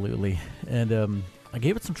 Absolutely, and I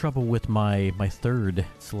gave it some trouble with my third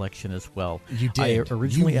selection as well. You did. I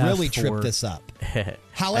originally you really asked for, tripped this up.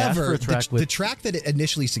 However, the track that it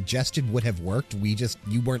initially suggested would have worked.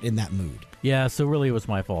 You weren't in that mood. Yeah, so really it was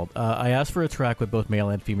my fault. I asked for a track with both male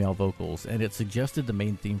and female vocals, and it suggested the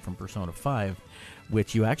main theme from Persona 5,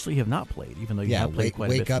 which you actually have not played, even though you have played quite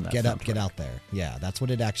a bit. Wake up, from that get soundtrack. up, get out there. Yeah, that's what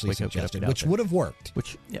it actually suggested, which there. would have worked.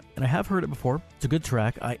 And I have heard it before. It's a good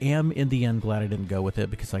track. I am, in the end, glad I didn't go with it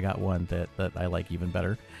because I got one that I like even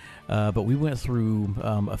better. But we went through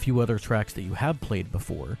a few other tracks that you have played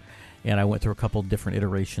before, and I went through a couple different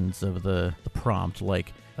iterations of the prompt,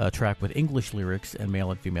 like a track with English lyrics and male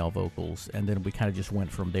and female vocals, and then we kind of just went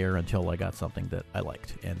from there until I got something that I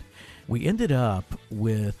liked. And we ended up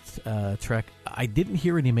with a track. I didn't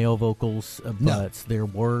hear any male vocals, but there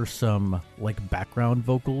were some like background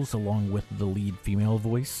vocals along with the lead female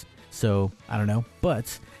voice. So I don't know,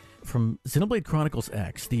 but from Xenoblade Chronicles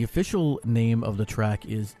X, the official name of the track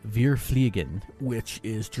is Wir Fliegen, which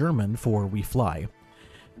is German for We Fly.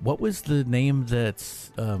 What was the name that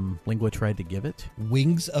Lingua tried to give it?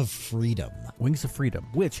 Wings of Freedom. Wings of Freedom,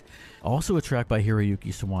 which also a track by Hiroyuki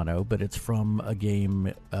Sawano, but it's from a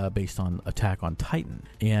game based on Attack on Titan.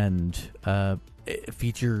 And it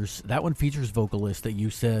features vocalists that you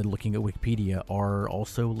said, looking at Wikipedia, are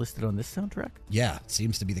also listed on this soundtrack? Yeah,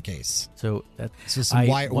 seems to be the case. So some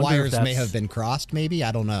wires may have been crossed, maybe?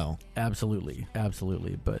 I don't know. Absolutely.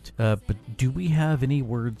 But do we have any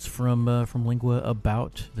words from Lingua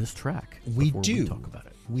about this track? We do. We talk about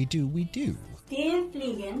it. We do. Wir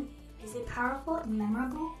Fliegen is a powerful and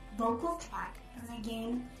memorable vocal track from the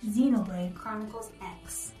game Xenoblade Chronicles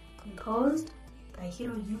X, composed by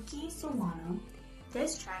Hiroyuki Sawano.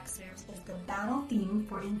 This track serves as the battle theme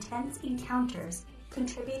for intense encounters,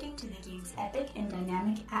 contributing to the game's epic and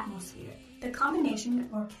dynamic atmosphere. The combination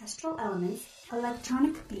of orchestral elements,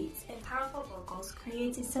 electronic beats, and powerful vocals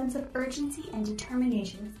creates a sense of urgency and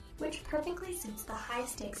determination, which perfectly suits the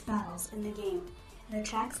high-stakes battles in the game. The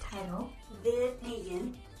track's title, Wir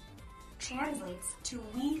Fliegen, translates to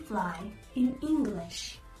We Fly in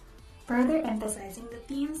English, further emphasizing the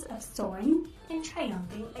themes of soaring and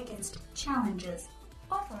triumphing against challenges.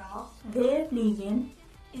 Overall, Wir Fliegen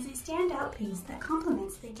is a standout piece that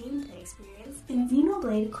complements the gameplay experience in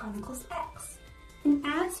Xenoblade Chronicles X and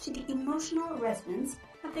adds to the emotional resonance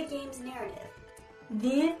of the game's narrative.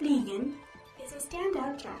 Wir Fliegen is a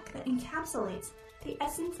standout track that encapsulates the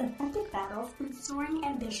essence of epic battles and soaring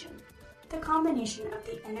ambition. The combination of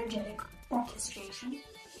the energetic orchestration,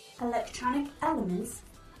 electronic elements,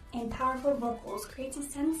 and powerful vocals creates a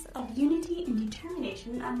sense of unity and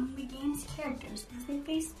determination among the game's characters as they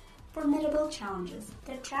face formidable challenges.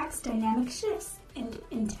 The track's dynamic shifts and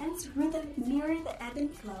intense rhythm mirror the ebb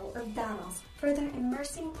and flow of battles, further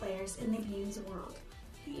immersing players in the game's world.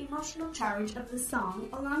 The emotional charge of the song,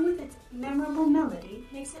 along with its memorable melody,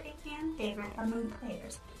 makes it a fan favorite among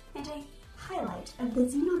players and a highlight of the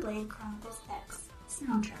Xenoblade Chronicles X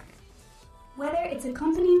soundtrack. Whether it's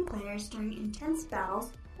accompanying players during intense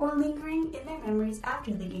battles or lingering in their memories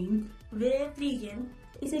after the game, Wir Fliegen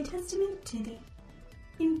is a testament to the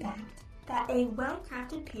impact that a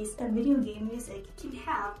well-crafted piece of video game music can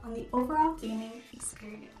have on the overall gaming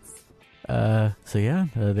experience.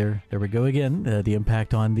 There we go again. The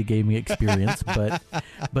impact on the gaming experience, but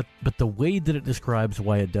the way that it describes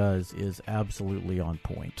why it does is absolutely on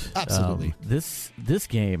point. Absolutely. This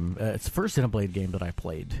game, it's the first Xenoblade game that I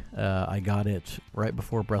played. I got it right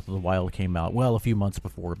before Breath of the Wild came out. Well, a few months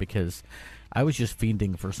before, because I was just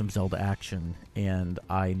fiending for some Zelda action, and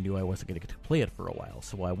I knew I wasn't going to get to play it for a while.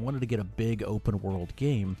 So I wanted to get a big open world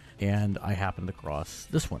game, and I happened across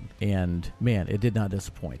this one. And man, it did not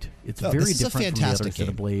disappoint. It's very different from the other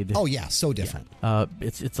Xenoblade. Oh yeah, so different. Yeah.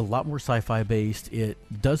 It's a lot more sci-fi based. It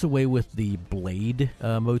does away with the blade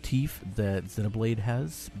motif that Xenoblade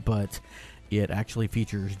has, but it actually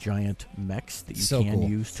features giant mechs that you can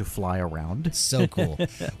use to fly around. So cool.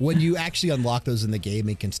 When you actually unlock those in the game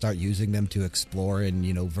and can start using them to explore and,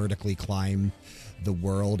 vertically climb the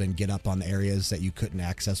world and get up on areas that you couldn't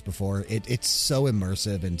access before, it's so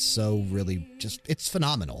immersive and so really it's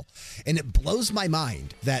phenomenal. And it blows my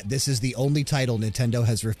mind that this is the only title Nintendo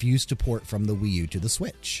has refused to port from the Wii U to the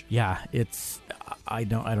Switch. Yeah, I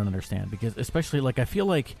don't understand, because especially I feel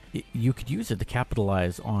like you could use it to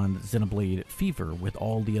capitalize on Xenoblade Fever with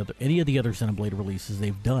any of the other Xenoblade releases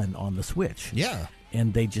they've done on the Switch. Yeah.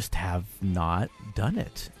 And they just have not done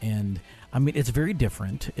it. And I mean, it's very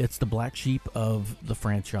different. It's the black sheep of the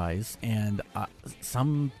franchise, and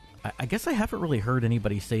I guess I haven't really heard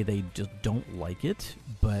anybody say they just don't like it,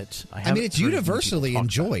 but it's universally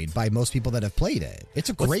enjoyed by most people that have played it. It's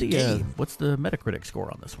a great game. What's the Metacritic score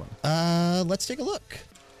on this one? Let's take a look.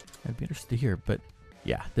 I'd be interested to hear, but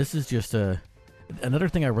yeah, this is just another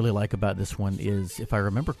thing I really like about this one is, if I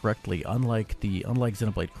remember correctly, unlike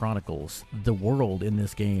Xenoblade Chronicles, the world in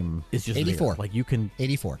this game is just 84. There. You can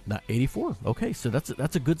 84. Not 84. Okay, so that's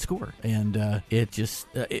a good score, and but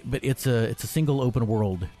it's a single open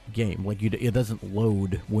world game. It doesn't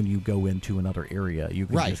load when you go into another area. You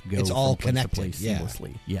can just go. It's all from place connected to place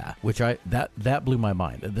seamlessly. Yeah, which that blew my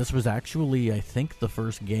mind. This was actually, I think, the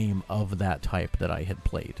first game of that type that I had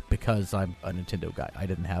played, because I'm a Nintendo guy. I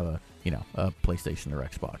didn't have a PlayStation or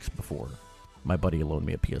Xbox before. My buddy loaned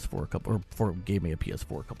me a PS4 gave me a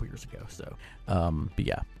PS4 a couple years ago. So, but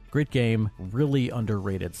yeah, great game, really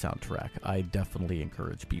underrated soundtrack. I definitely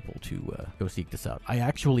encourage people to go seek this out. I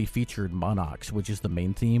actually featured Monox, which is the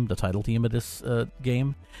main theme, the title theme of this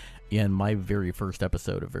game, in my very first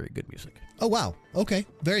episode of Very Good Music. Oh, wow. Okay.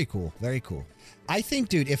 Very cool. Very cool. I think,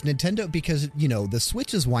 dude, if Nintendo, because, the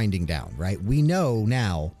Switch is winding down, right? We know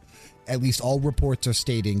now, at least all reports are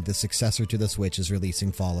stating the successor to the Switch is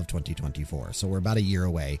releasing fall of 2024. So we're about a year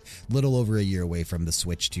away, little over a year away from the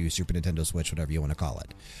Switch to Super Nintendo Switch, whatever you want to call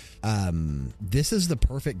it. This is the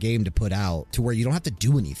perfect game to put out to where you don't have to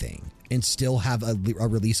do anything and still have a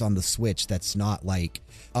release on the Switch that's not like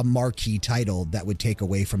a marquee title that would take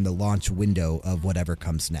away from the launch window of whatever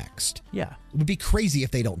comes next. Yeah. It would be crazy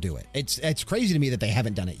if they don't do it. It's crazy to me that they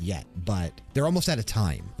haven't done it yet, but they're almost out of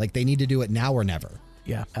time. They need to do it now or never.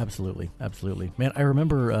 Yeah, absolutely. Absolutely. Man, I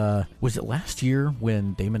remember, was it last year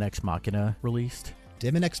when Daemon X Machina released?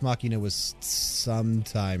 Daemon X Machina was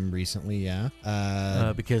sometime recently, yeah.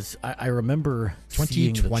 Because I remember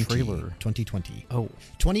seeing the trailer. 2020. Oh.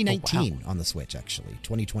 2019 on the Switch, actually.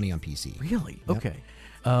 2020 on PC. Really? Yep. Okay.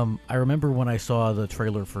 I remember when I saw the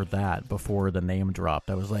trailer for that before the name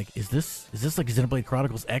dropped, I was like, is this like Xenoblade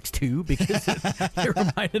Chronicles X2? Because it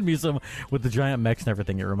reminded me with the giant mechs and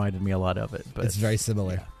everything, it reminded me a lot of it. But it's very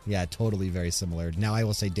similar. Yeah, totally very similar. Now, I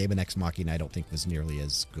will say Daemon X Machina I don't think was nearly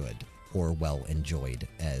as good or well enjoyed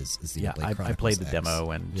as Xenoblade Chronicles I played the X.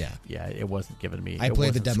 demo, and it wasn't giving me. I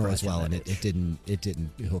played the demo as well, and it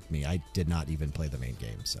didn't hook me. I did not even play the main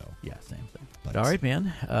game. So yeah, same thing. But all right,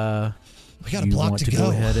 man. We got a block to go. Go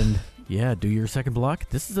ahead and do your second block.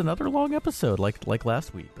 This is another long episode, like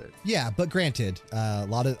last week. But yeah, but granted, a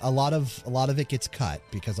lot of it gets cut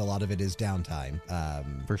because a lot of it is downtime.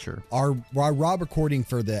 For sure. Our raw recording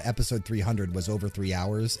for the episode 300 was over 3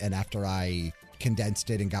 hours, and after I condensed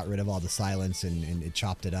it and got rid of all the silence and it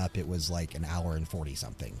chopped it up, it was like an hour and 40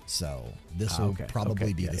 something. So this will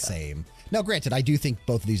probably be the same. Now, granted, I do think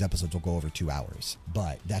both of these episodes will go over 2 hours,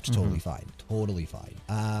 but that's totally fine. Totally fine.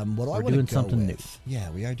 What do I want to go with? We're doing something new. Yeah,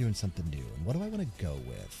 we are doing something new. And what do I want to go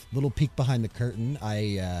with? Little peek behind the curtain.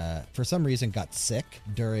 I, for some reason, got sick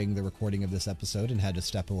during the recording of this episode and had to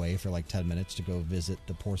step away for like 10 minutes to go visit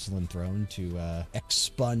the porcelain throne to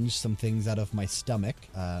expunge some things out of my stomach.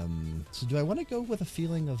 So do I want to go with a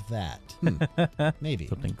feeling of that. Maybe.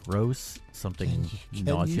 Something gross, something Can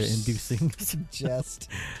nausea-inducing. Suggest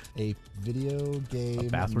a video game A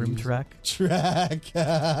bathroom track? Can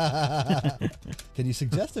you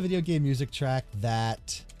suggest a video game music track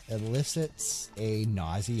that elicits a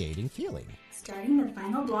nauseating feeling? Starting the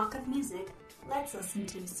final block of music, let's listen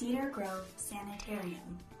to Cedar Grove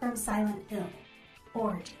Sanitarium from Silent Hill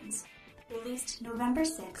Origins, released November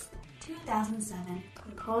 6th, 2007,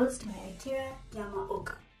 composed by Akira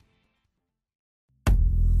Yamaoka.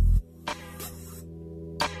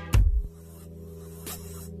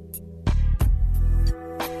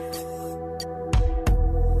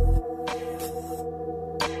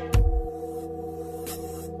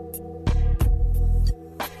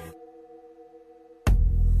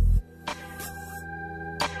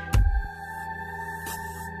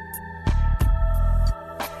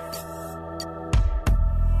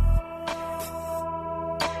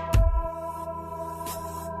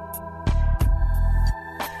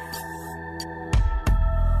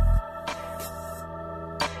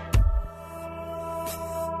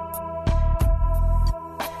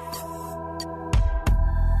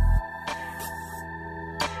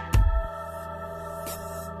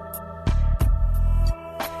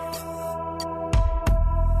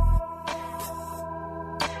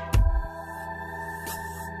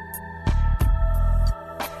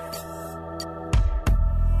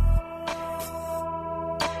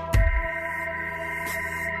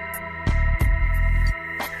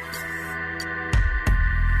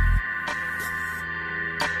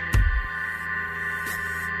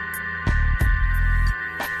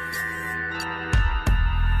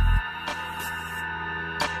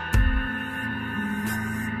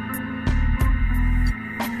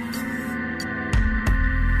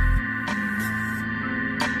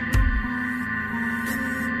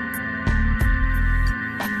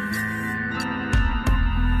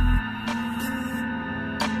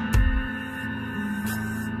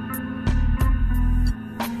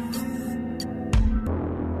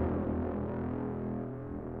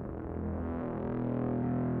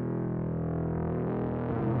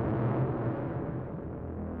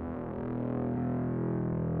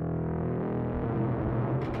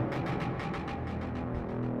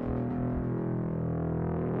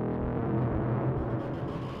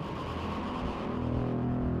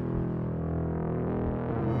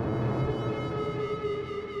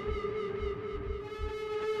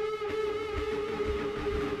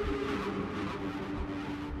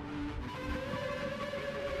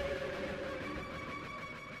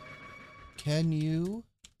 Can you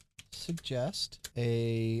suggest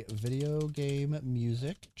a video game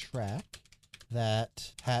music track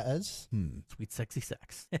that has... Sweet, sexy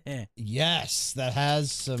sex. Yes, that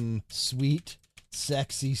has some sweet,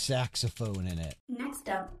 sexy saxophone in it. Next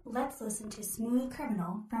up, let's listen to Smooth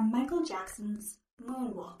Criminal from Michael Jackson's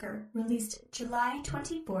Moonwalker, released July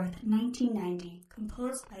 24th, 1990,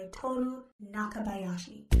 composed by Toru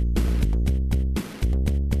Nakabayashi.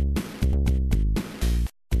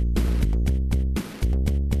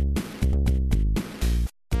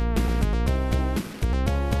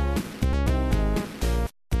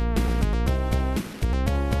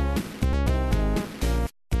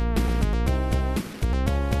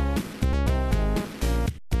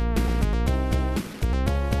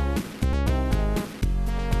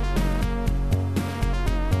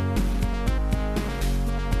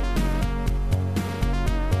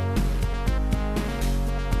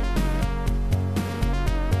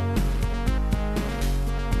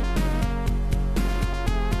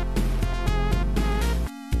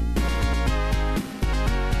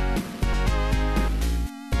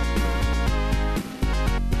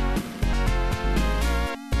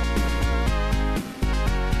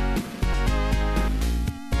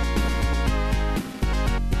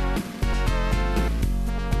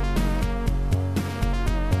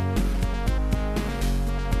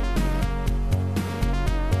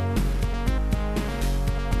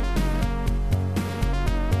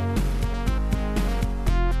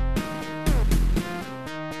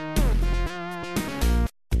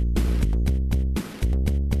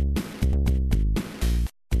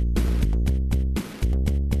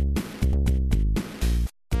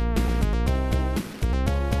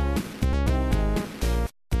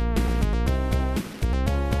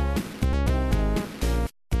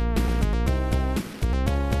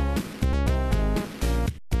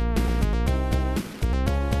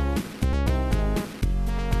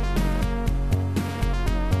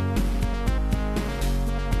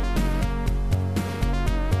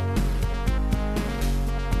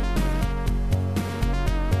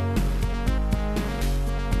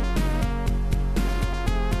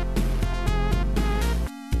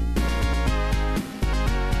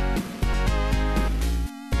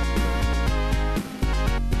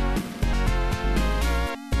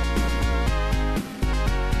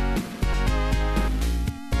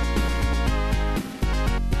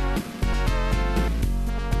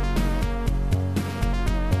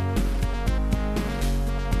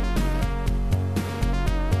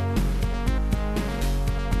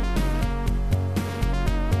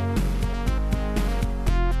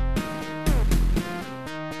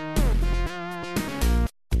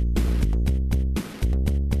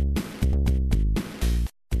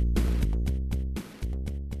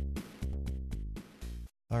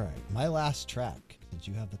 All right, my last track. Did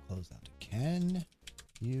you have the closeout? Can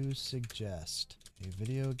you suggest a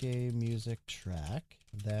video game music track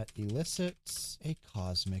that elicits a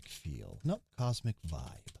cosmic feel? Nope, cosmic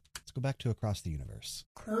vibe. Let's go back to Across the Universe.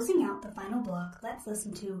 Closing out the final block, let's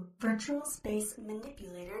listen to Virtual Space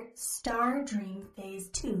Manipulator Star Dream Phase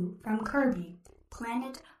 2 from Kirby,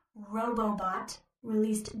 Planet Robobot,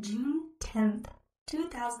 released June 10th,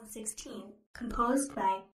 2016, composed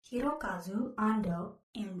by Hirokazu Ando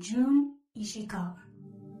and Jun Ishikawa.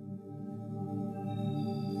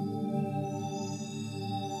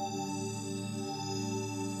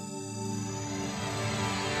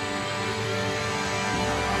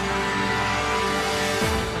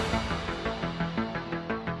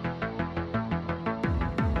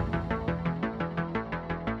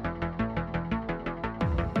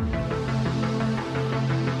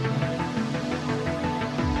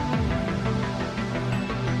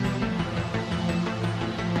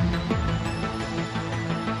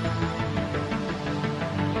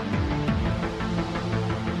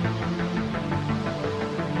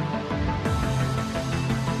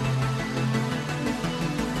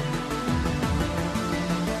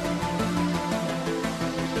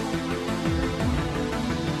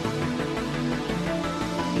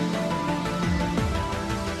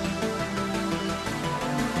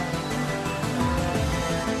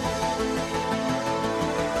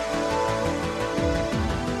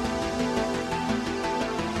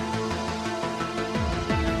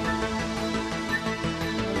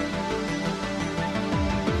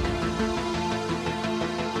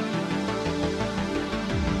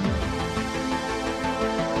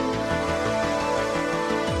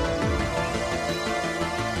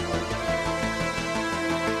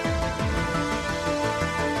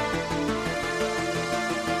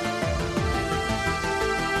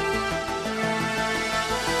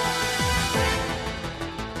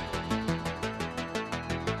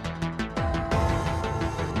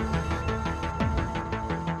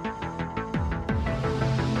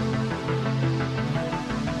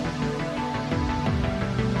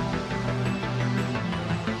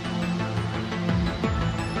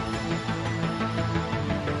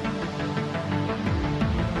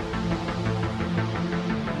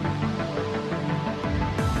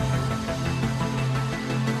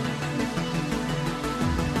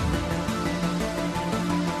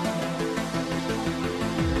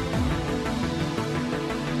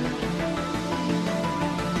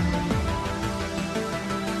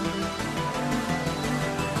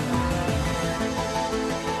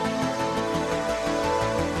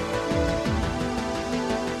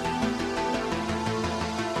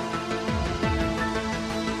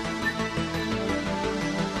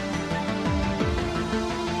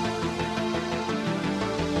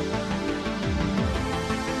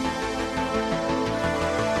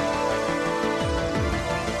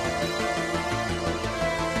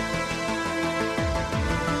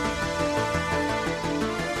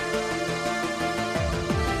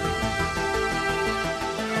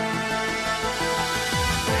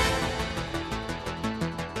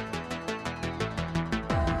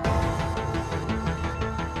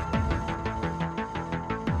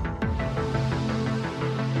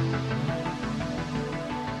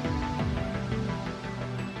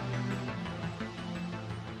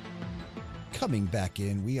 Coming back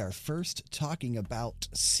in, we are first talking about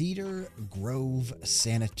Cedar Grove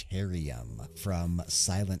Sanitarium from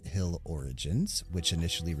Silent Hill Origins, which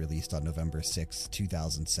initially released on November 6,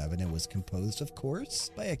 2007, and was composed, of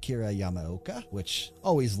course, by Akira Yamaoka, which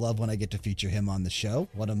always love when I get to feature him on the show.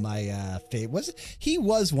 One of my he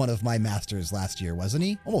was one of my masters last year, wasn't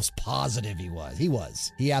he? Almost positive he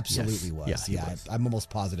was. He absolutely was. Yeah, he was. I'm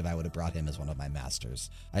almost positive I would have brought him as one of my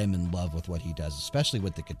masters. I am in love with what he does, especially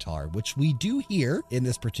with the guitar, which we do hear in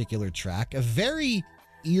this particular track. A very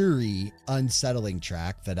eerie, unsettling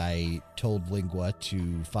track that I told Lingua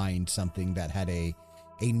to find something that had a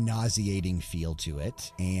nauseating feel to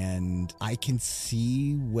it, and I can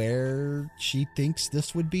see where she thinks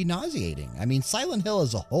this would be nauseating. I mean, Silent Hill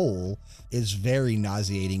as a whole is very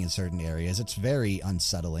nauseating in certain areas. It's very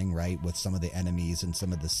unsettling, right, with some of the enemies and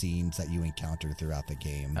some of the scenes that you encounter throughout the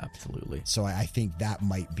game. Absolutely. So I think that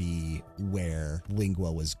might be where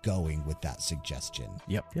Lingua was going with that suggestion.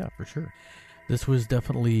 Yep, yeah, for sure. This was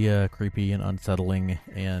definitely creepy and unsettling,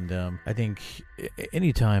 and I think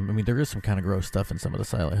anytime, I mean, there is some kind of gross stuff in some of the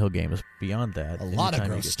Silent Hill games. Beyond that, a lot of gross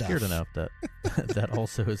you get stuff. Scared enough that that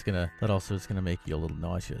also is gonna make you a little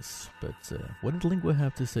nauseous. But what did Lingua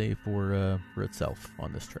have to say for itself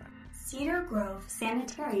on this track? Cedar Grove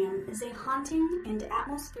Sanitarium is a haunting and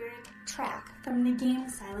atmospheric track from the game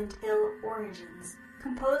Silent Hill Origins,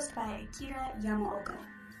 composed by Akira Yamaoka.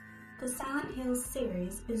 The Silent Hills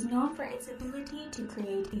series is known for its ability to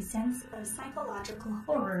create a sense of psychological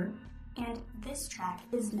horror, and this track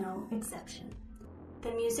is no exception. The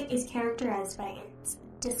music is characterized by its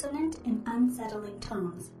dissonant and unsettling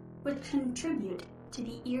tones, which contribute to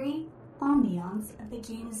the eerie ambiance of the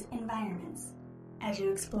game's environments. As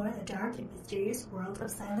you explore the dark and mysterious world of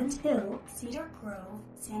Silent Hill, Cedar Grove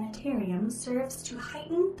Sanitarium serves to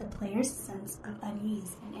heighten the player's sense of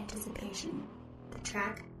unease and anticipation. The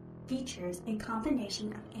track features a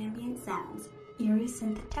combination of ambient sounds, eerie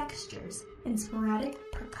synth textures, and sporadic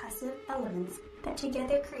percussive elements that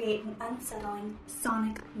together create an unsettling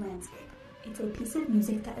sonic landscape. It's a piece of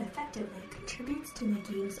music that effectively contributes to the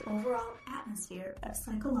game's overall atmosphere of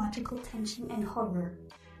psychological tension and horror,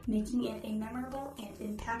 making it a memorable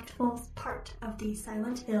and impactful part of the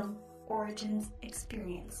Silent Hill Origins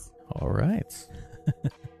experience. All right.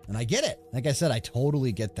 And I get it. Like I said, I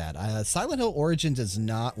totally get that. Silent Hill Origins is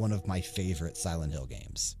not one of my favorite Silent Hill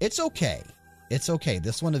games. It's okay. It's okay.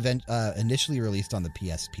 This one initially released on the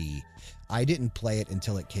PSP. I didn't play it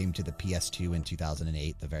until it came to the PS2 in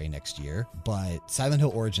 2008, the very next year. But Silent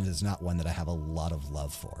Hill Origins is not one that I have a lot of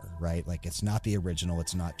love for, right? Like, it's not the original.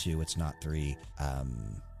 It's not 2. It's not 3.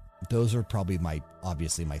 Those are probably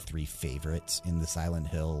obviously my 3 favorites in the Silent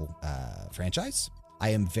Hill franchise. I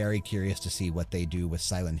am very curious to see what they do with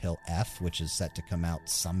Silent Hill F, which is set to come out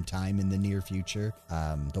sometime in the near future.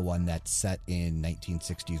 The one that's set in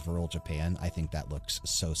 1960s rural Japan. I think that looks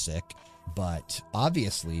so sick. But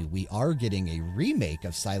obviously, we are getting a remake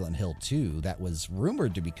of Silent Hill 2 that was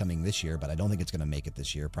rumored to be coming this year, but I don't think it's going to make it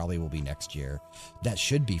this year. Probably will be next year. That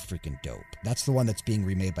should be freaking dope. That's the one that's being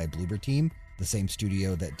remade by Bloober Team, the same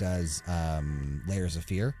studio that does Layers of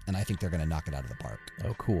Fear, and I think they're going to knock it out of the park.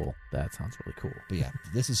 Oh, cool. That sounds really cool. But yeah,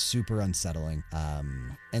 this is super unsettling.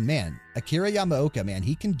 And man, Akira Yamaoka, man,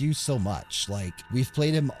 he can do so much. Like, we've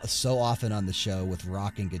played him so often on the show with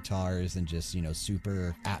rock and guitars and just,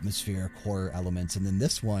 super atmospheric horror elements. And then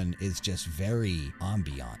this one is just very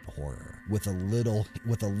ambient horror with a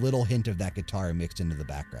little hint of that guitar mixed into the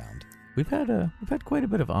background. We've had quite a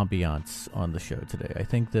bit of ambiance on the show today. I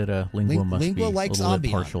think that Lingua must be a little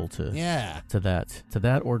bit partial to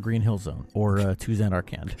that or Green Hill Zone or To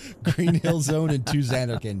Xanarkand. Green Hill Zone and To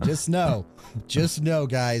Xanarkand. Just know,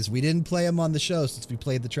 guys, we didn't play them on the show since we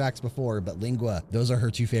played the tracks before, but Lingua, those are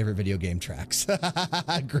her 2 favorite video game tracks.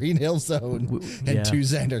 Green Hill Zone and To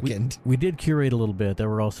Xanarkand. We did curate a little bit. There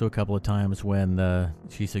were also a couple of times when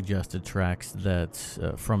she suggested tracks that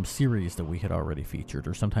from series that we had already featured,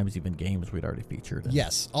 or sometimes even games we'd already featured.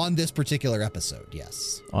 Yes, on this particular episode,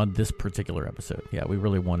 yes. On this particular episode, yeah. We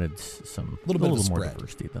really wanted a little more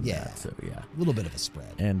diversity than that. So, yeah. A little bit of a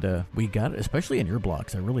spread. And we got it, especially in your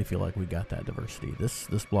blocks. I really feel like we got that diversity. This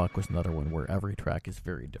block was another one where every track is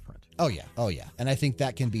very different. Oh, yeah. And I think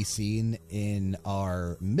that can be seen in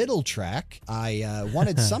our middle track. I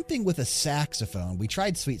wanted something with a saxophone. We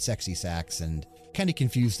tried Sweet Sexy Sax and kind of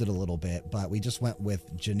confused it a little bit, but we just went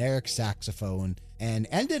with generic saxophone and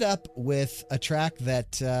ended up with a track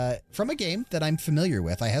that from a game that I'm familiar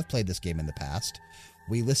with. I have played this game in the past.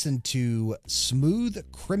 We listened to Smooth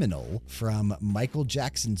Criminal from Michael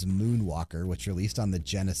Jackson's Moonwalker, which released on the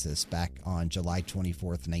Genesis back on July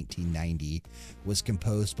 24th, 1990. Was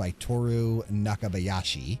composed by Toru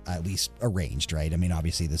Nakabayashi, at least arranged, right? I mean,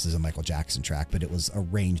 obviously this is a Michael Jackson track, but it was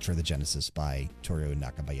arranged for the Genesis by Toru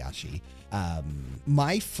Nakabayashi.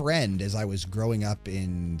 My friend, as I was growing up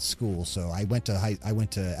in school, so I went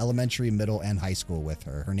to elementary, middle, and high school with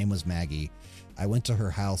her. Her name was Maggie. I went to her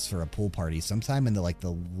house for a pool party sometime in the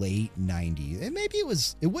late 90s. And maybe it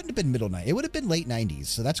wouldn't have been middle 90s. It would have been late 90s.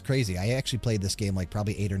 So that's crazy. I actually played this game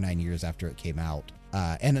probably 8 or 9 years after it came out.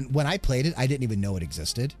 And when I played it, I didn't even know it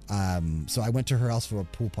existed. So I went to her house for a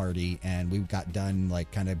pool party and we got done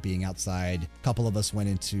kind of being outside. A couple of us went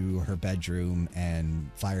into her bedroom and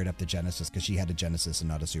fired up the Genesis because she had a Genesis and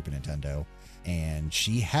not a Super Nintendo. And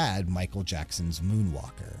she had Michael Jackson's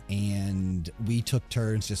Moonwalker. And we took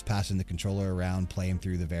turns just passing the controller around, playing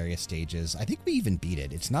through the various stages. I think we even beat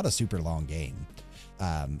it. It's not a super long game.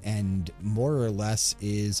 And more or less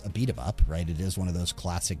is a beat 'em up, right? It is one of those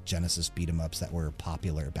classic Genesis beat 'em ups that were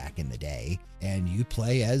popular back in the day. And you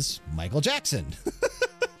play as Michael Jackson.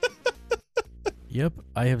 Yep,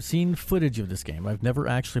 I have seen footage of this game. I've never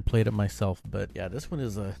actually played it myself, but yeah, this one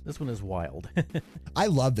is wild. I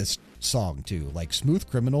love this song too. Smooth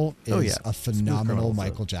Criminal is a phenomenal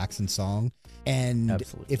Michael Jackson song. And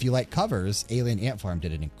Absolutely. If you like covers, Alien Ant Farm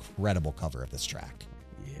did an incredible cover of this track.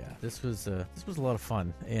 Yeah, this was a lot of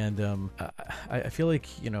fun, and I feel like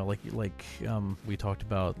we talked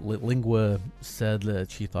about. Lingua said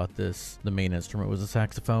that she thought the main instrument was a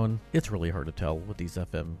saxophone. It's really hard to tell with these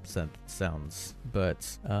FM sounds,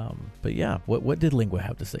 but yeah, what did Lingua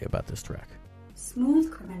have to say about this track?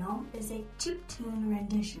 Smooth Criminal is a chiptune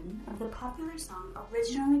rendition of the popular song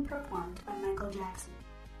originally performed by Michael Jackson.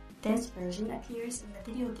 This version appears in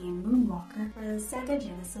the video game Moonwalker for the Sega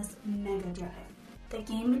Genesis Mega Drive. The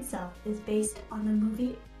game itself is based on the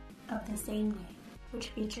movie of the same name, which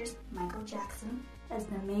features Michael Jackson as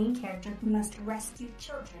the main character who must rescue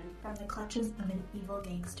children from the clutches of an evil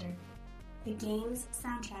gangster. The game's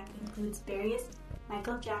soundtrack includes various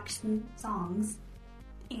Michael Jackson songs,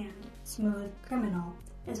 and Smooth Criminal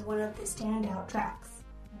is one of the standout tracks.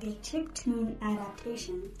 The chiptune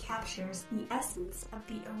adaptation captures the essence of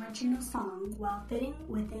the original song while fitting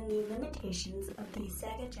within the limitations of the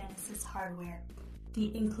Sega Genesis hardware.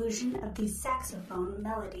 The inclusion of the saxophone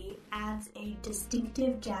melody adds a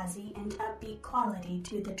distinctive jazzy and upbeat quality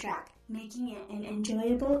to the track, making it an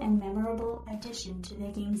enjoyable and memorable addition to the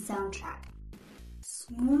game's soundtrack.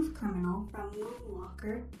 Smooth Criminal from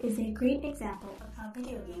Moonwalker is a great example of how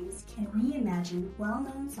video games can reimagine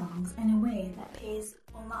well-known songs in a way that pays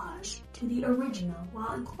homage to the original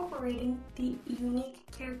while incorporating the unique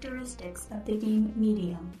characteristics of the game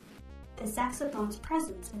medium. The saxophone's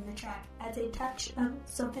presence in the track adds a touch of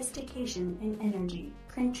sophistication and energy,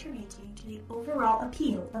 contributing to the overall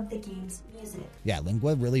appeal of the game's music. Yeah,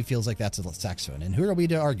 Lingua really feels like that's a saxophone, and who are we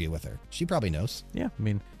to argue with her? She probably knows. Yeah, I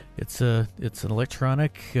mean, it's an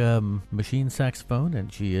electronic machine saxophone,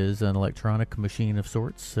 and she is an electronic machine of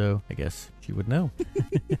sorts, so I guess she would know.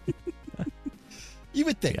 You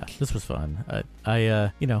would think. Yeah, this was fun.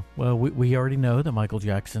 We already know that Michael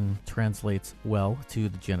Jackson translates well to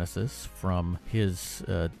the Genesis from his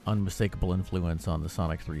unmistakable influence on the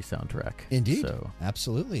Sonic 3 soundtrack. Indeed. So.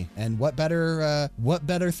 Absolutely. And what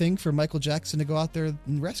better thing for Michael Jackson to go out there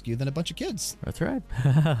and rescue than a bunch of kids? That's right.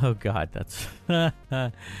 Oh, God, that's...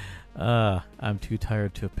 I'm too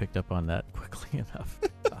tired to have picked up on that quickly enough.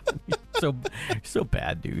 So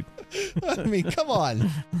bad, dude. I mean, come on.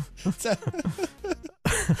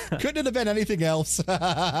 Couldn't it have been anything else?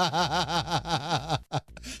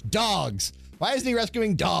 Dogs. Why isn't he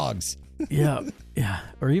rescuing dogs? Yeah.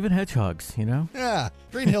 Or even hedgehogs, you know? Yeah.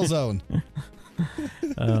 Green Hill Zone.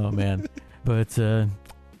 Oh, man. But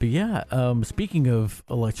yeah, speaking of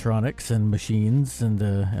electronics and machines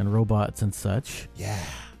and robots and such. Yeah.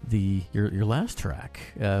 Your last track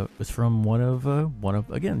was from one of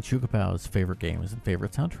again Chukapau's favorite games and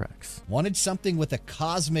favorite soundtracks. Wanted something with a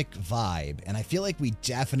cosmic vibe, and I feel like we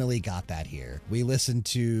definitely got that here. We listened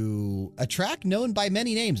to a track known by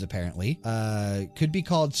many names, apparently. Could be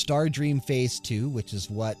called Star Dream Phase 2, which is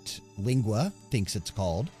what Lingua thinks it's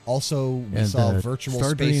called. Also, we saw Virtual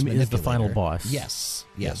Star Space Dream Manipulator. Is the final boss. Yes,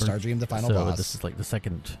 Star Dream, the final boss. So this is like the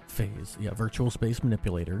second phase. Yeah, Virtual Space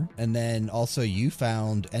Manipulator. And then also you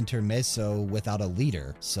found Intermezzo Without a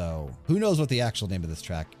Leader. So who knows what the actual name of this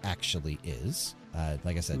track actually is.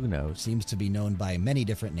 Like I said, who knows? Seems to be known by many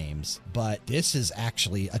different names, but this is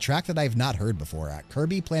actually a track that I've not heard before.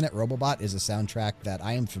 Kirby Planet Robobot is a soundtrack that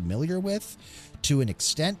I am familiar with to an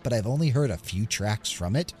extent, but I've only heard a few tracks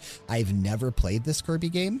from it. I've never played this Kirby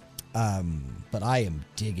game, but I am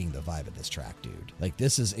digging the vibe of this track, dude. Like,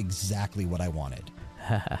 this is exactly what I wanted.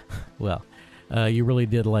 Well, you really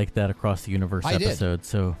did like that Across the Universe episode,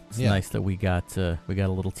 so it's nice that we got a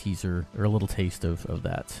little teaser or a little taste of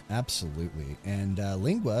that. Absolutely. And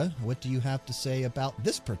Lingua, what do you have to say about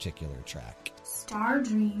this particular track? Star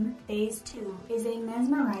Dream Phase 2 is a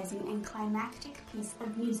mesmerizing and climactic piece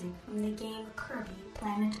of music from the game Kirby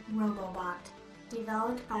Planet Robobot,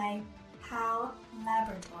 developed by HAL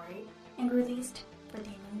Laboratory and released for the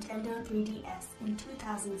Nintendo 3DS in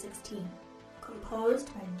 2016.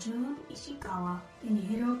 Composed by Jun Ishikawa and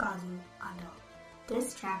Hirokazu Ando.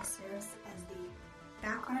 This track serves as the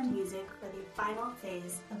background music for the final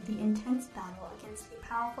phase of the intense battle against the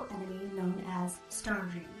powerful enemy known as Star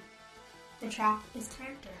Dream. The track is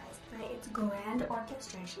characterized by its grand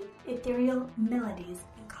orchestration, ethereal melodies,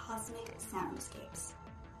 and cosmic soundscapes.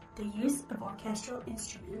 The use of orchestral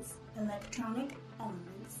instruments, electronic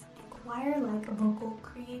elements, and choir-like vocal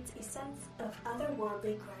creates a sense of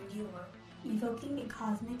otherworldly grandeur, evoking a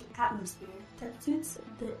cosmic atmosphere that suits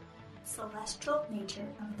the celestial nature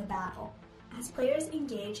of the battle. As players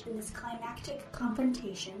engage in this climactic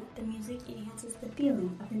confrontation, the music enhances the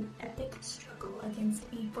feeling of an epic struggle against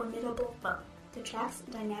a formidable foe. The track's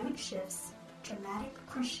dynamic shifts, dramatic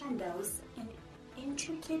crescendos, and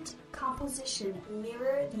intricate composition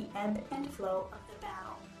mirror the ebb and flow of the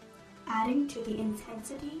battle. adding to the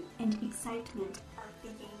intensity and excitement of the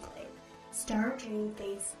gameplay. Star Dream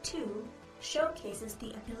Phase 2 showcases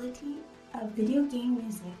the ability of video game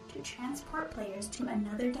music to transport players to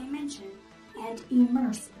another dimension and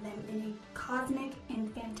immerse them in a cosmic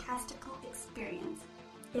and fantastical experience.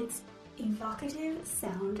 Its evocative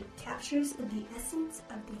sound captures the essence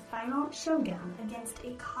of the final showdown against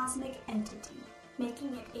a cosmic entity,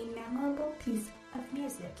 making it a memorable piece of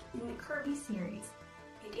music in the Kirby series,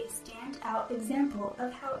 and a standout example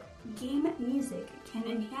of how game music can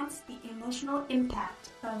enhance the emotional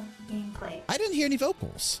impact of gameplay. I didn't hear any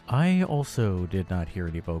vocals. I also did not hear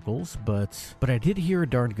any vocals, but I did hear a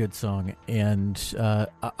darn good song, and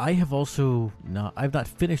I have also I've not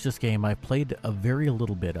finished this game. I've played a very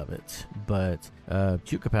little bit of it, but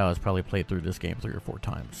Chukapow has probably played through this game 3 or 4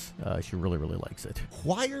 times. She really, really likes it.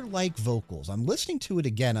 Choir-like vocals. I'm listening to it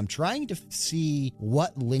again. I'm trying to see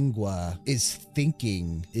what Lingua is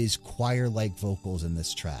thinking is choir-like vocals in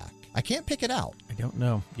this track. I can't pick it out. I don't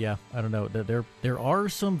know. Yeah, I don't know. There are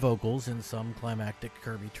some vocals in some climactic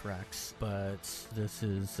Kirby tracks, but this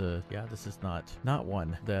is this is not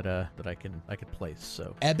one that I can place.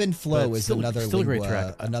 So Ebb and Flow but is still another a Lingua, great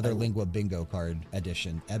track. another Lingua bingo card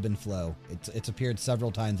edition. Ebb and Flow. It's appeared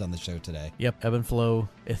several times on the show today. Yep, Ebb and Flow,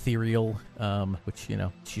 Ethereal, which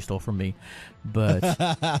she stole from me, but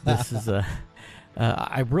this is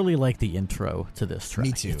I really like the intro to this track.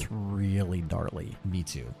 Me too. It's really gnarly. Me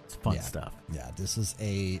too. It's fun stuff. Yeah, this is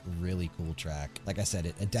a really cool track. Like I said,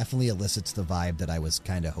 it definitely elicits the vibe that I was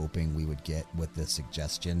kind of hoping we would get with this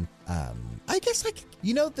suggestion. I guess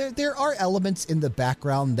there are elements in the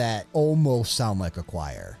background that almost sound like a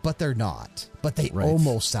choir, but they're not. But they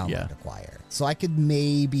almost sound like a choir. So I could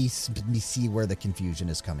maybe see where the confusion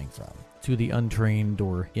is coming from. To the untrained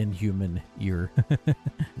or inhuman ear.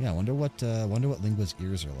 Yeah, I wonder what Lingua's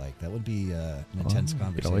ears are like. That would be an intense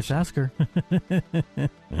conversation. You could always ask her.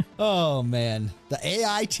 Oh man, the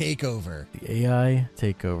AI Takeover. The AI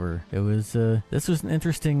Takeover. It was this was an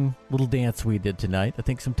interesting little dance we did tonight. I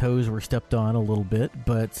think some toes were stepped on a little bit,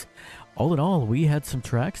 but all in all, we had some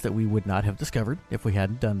tracks that we would not have discovered if we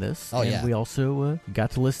hadn't done this. And we also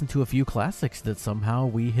got to listen to a few classics that somehow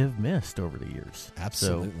we have missed over the years.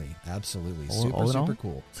 Absolutely. Absolutely. Super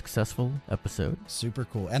cool. Successful episode. Super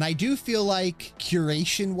cool. And I do feel like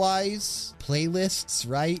curation-wise, playlists,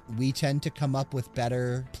 right? We tend to come up with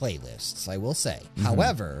better playlists, I will say. Mm-hmm.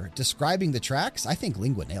 However, describing the tracks, I think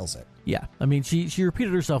Lingua nails it. Yeah. I mean, she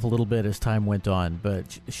repeated herself a little bit as time went on,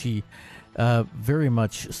 but she... very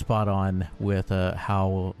much spot on with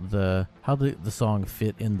how the song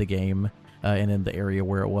fit in the game and in the area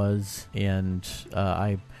where it was, and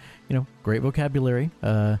great vocabulary.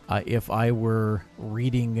 If I were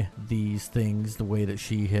reading these things the way that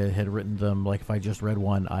she had written them, like if I just read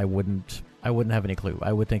one, I wouldn't have any clue.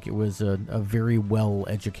 I would think it was a very well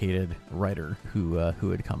educated writer who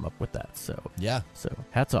had come up with that. So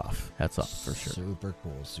hats off for sure. Super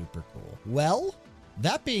cool. Well,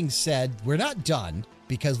 that being said, we're not done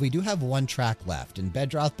because we do have one track left. And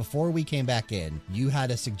Bedroth, before we came back in, you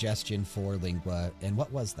had a suggestion for Lingua. And what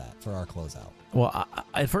was that for our closeout? Well,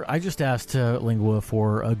 I just asked Lingua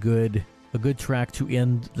for a good track to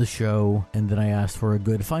end the show. And then I asked for a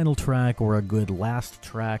good final track or a good last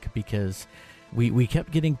track because we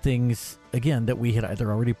kept getting things, again, that we had either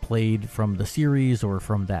already played from the series or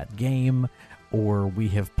from that game, or we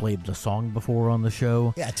have played the song before on the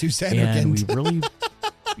show. Yeah, To Xanarkand. And we really...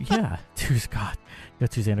 yeah, To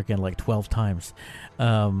Xanarkand like 12 times.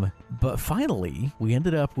 But finally, we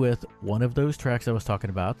ended up with one of those tracks I was talking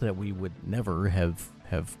about that we would never have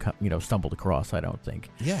stumbled across, I don't think.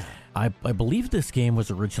 Yeah. I believe this game was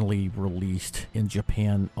originally released in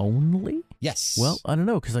Japan only? Yes. Well, I don't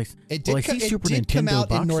know, because I see Super Nintendo come out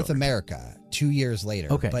box in North art. America 2 years later,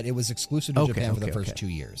 but it was exclusive to Japan for the first 2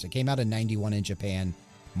 years. It came out in 91 in Japan,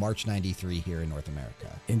 March 93 here in North America.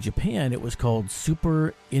 In Japan, it was called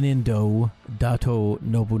Super Inindo Dato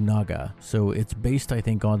Nobunaga. So it's based, I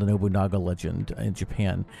think, on the Nobunaga legend in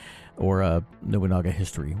Japan, or Nobunaga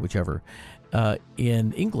history, whichever.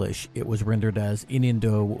 In English, it was rendered as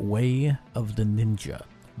Inindo Way of the Ninja.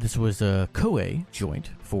 This was a Koei joint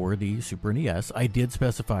for the Super NES. I did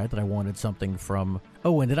specify that I wanted something from...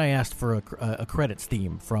 Oh, and then I asked for a credits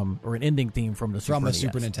theme or an ending theme from the Super NES.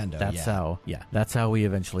 Super Nintendo, That's how we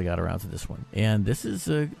eventually got around to this one. And this is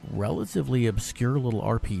a relatively obscure little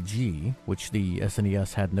RPG, which the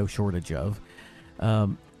SNES had no shortage of.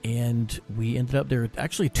 And we ended up, there are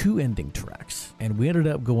actually 2 ending tracks, and we ended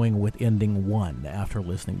up going with ending 1 after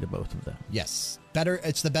listening to both of them. Yes. Better.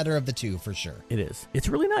 It's the better of the 2 for sure. It is. It's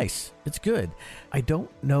really nice. It's good. I don't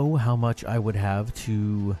know how much I would have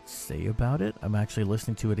to say about it. I'm actually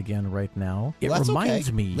listening to it again right now. It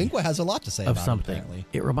reminds me. Lingua has a lot to say of about something. it, apparently.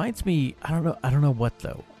 It reminds me, I don't know what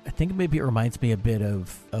though. I think maybe it reminds me a bit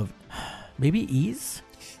of maybe Ease.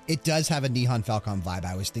 It does have a Nihon Falcom vibe.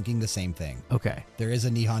 I was thinking the same thing. Okay. There is a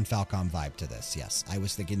Nihon Falcom vibe to this. Yes. I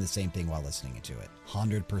was thinking the same thing while listening to it.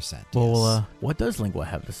 100%. Well, yes. What does Lingua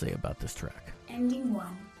have to say about this track? Ending 1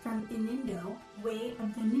 from Inindo, Way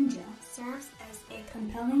of the Ninja, serves as a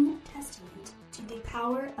compelling testament to the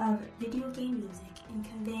power of video game music in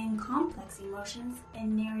conveying complex emotions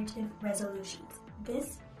and narrative resolutions.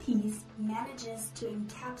 This piece manages to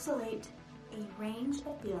encapsulate a range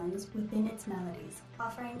of feelings within its melodies,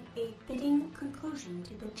 offering a fitting conclusion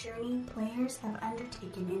to the journey players have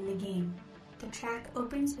undertaken in the game. The track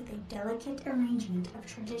opens with a delicate arrangement of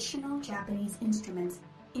traditional Japanese instruments,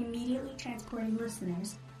 immediately transporting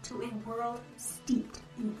listeners to a world steeped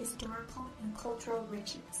in historical and cultural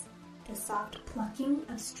richness. The soft plucking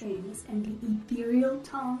of strings and the ethereal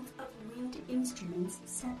tones of wind instruments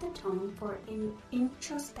set the tone for an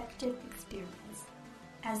introspective experience.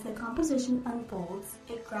 As the composition unfolds,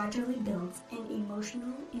 it gradually builds in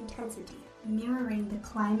emotional intensity, mirroring the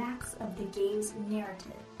climax of the game's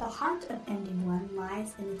narrative. The heart of Ending 1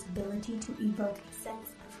 lies in its ability to evoke a sense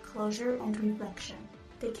of closure and reflection.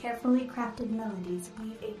 The carefully crafted melodies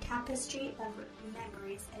weave a tapestry of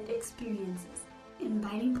memories and experiences,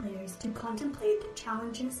 inviting players to contemplate the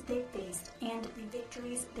challenges they've faced and the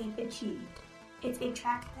victories they've achieved. It's a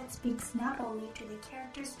track that speaks not only to the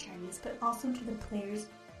characters' journeys, but also to the player's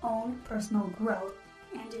own personal growth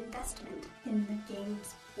and investment in the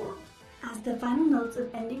game's world. As the final notes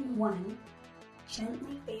of Ending 1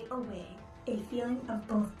 gently fade away, a feeling of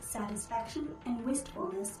both satisfaction and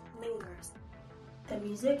wistfulness lingers. The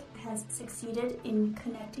music has succeeded in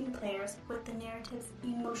connecting players with the narrative's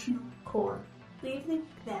emotional core, leaving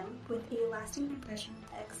them with a lasting impression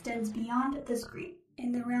that extends beyond the screen.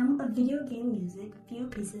 In the realm of video game music, few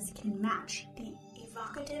pieces can match the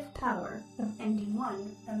evocative power of Ending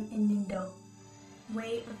 1 from Inindo,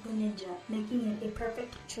 Way of the Ninja, making it a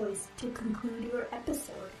perfect choice to conclude your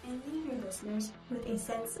episode and leave your listeners with a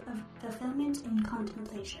sense of fulfillment and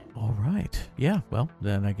contemplation. All right. Yeah, well,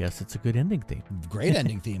 then I guess it's a good ending theme. Great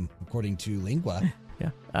ending theme, according to Lingua. Yeah,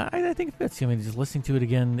 I think it fits. I mean, just listening to it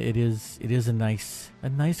again, it is a nice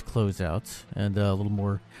closeout and a little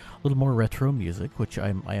more retro music, which I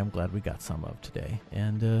am glad we got some of today.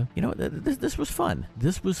 And this was fun.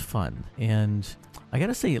 This was fun, and I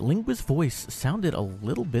gotta say, Lingua's voice sounded a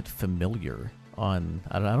little bit familiar. I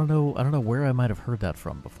don't know where I might have heard that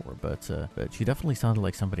from before, but she definitely sounded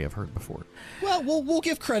like somebody I've heard before. Well, we'll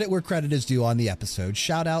give credit where credit is due on the episode.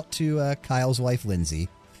 Shout out to Kyle's wife, Lindsay,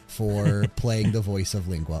 for playing the voice of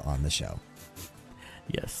Lingua on the show.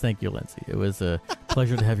 Yes, thank you, Lindsay. It was a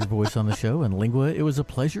pleasure to have your voice on the show, and Lingua, it was a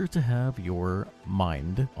pleasure to have your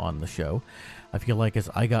mind on the show. I feel like as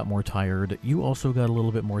I got more tired, you also got a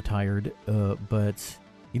little bit more tired, but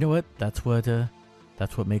you know what? That's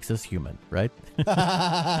what makes us human, right?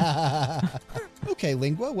 Okay,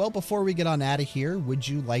 Lingua. Well, before we get on out of here, would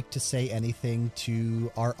you like to say anything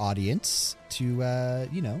to our audience to,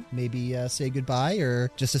 maybe say goodbye or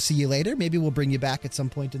just to see you later? Maybe we'll bring you back at some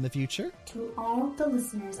point in the future. To all the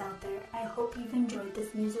listeners out there, I hope you've enjoyed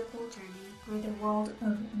this musical journey through the world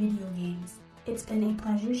of video games. It's been a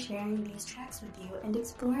pleasure sharing these tracks with you and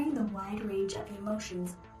exploring the wide range of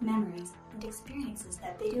emotions, memories, and experiences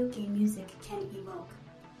that video game music can evoke.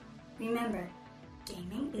 Remember,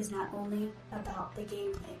 gaming is not only about the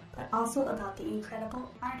gameplay, but also about the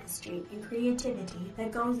incredible artistry and creativity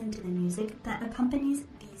that goes into the music that accompanies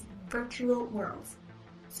these virtual worlds.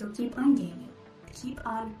 So keep on gaming, keep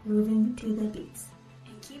on moving to the beats,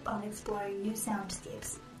 and keep on exploring new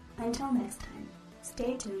soundscapes. Until next time,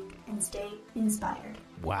 stay tuned and stay inspired.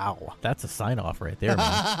 Wow, that's a sign-off right there,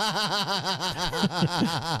 man.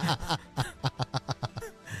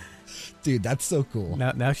 Dude, that's so cool.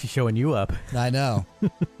 Now she's showing you up. I know.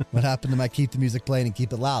 What happened to my keep the music playing and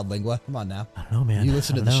keep it loud, Lingua? Come on now. I don't know, man. You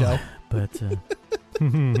listen to the show. But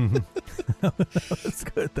that's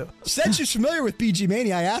good, though. She said she's familiar with BG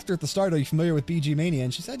Mania. I asked her at the start, are you familiar with BG Mania?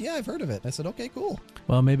 And she said, yeah, I've heard of it. I said, okay, cool.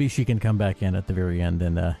 Well, maybe she can come back in at the very end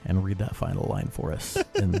and read that final line for us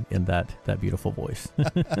in that beautiful voice.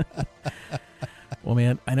 Well,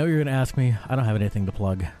 man, I know you're going to ask me. I don't have anything to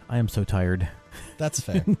plug. I am so tired. That's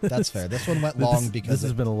fair. That's fair. This one went long because this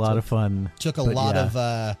has been a lot of fun. Took a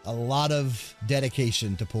lot of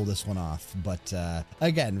dedication to pull this one off. But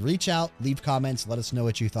again, reach out, leave comments, let us know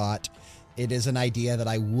what you thought. It is an idea that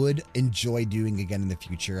I would enjoy doing again in the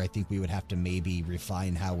future. I think we would have to maybe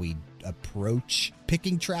refine how we approach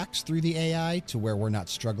picking tracks through the AI to where we're not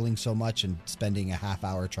struggling so much and spending a half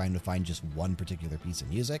hour trying to find just one particular piece of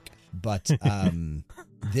music. But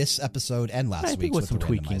this episode and last week's with the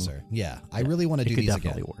randomizer. Yeah, I really want to do these again. It could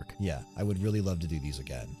definitely work. Yeah, I would really love to do these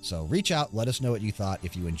again. So reach out, let us know what you thought.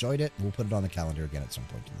 If you enjoyed it, we'll put it on the calendar again at some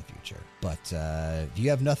point in the future. But if you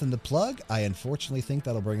have nothing to plug, I unfortunately think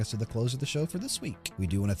that'll bring us to the close of the show for this week. We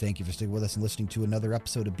do want to thank you for sticking with us and listening to another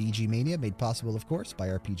episode of BG Mania, made possible, of course, by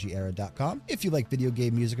RPGera.com. If you like video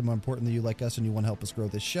game music, and more importantly, you like us and you want to help us grow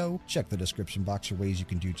this show, check the description box for ways you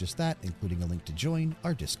can do just that, including a link to join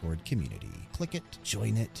our Discord community. Click it,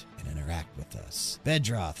 join it, and interact with us.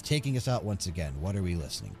 Bedroth, taking us out once again. What are we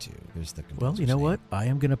listening to? Here's the Well, you know what? I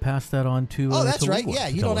am going to pass that on to Oh, that's to right. Lingua Yeah,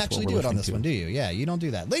 you don't actually do it on this one, do you? Yeah, you don't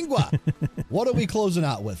do that. Lingua, what are we closing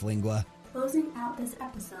out with, Lingua? Closing out this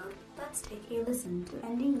episode, let's take a listen to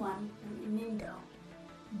Ending 1 from Nindo,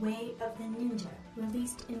 Way of the Ninja,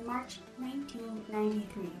 released in March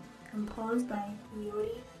 1993, composed by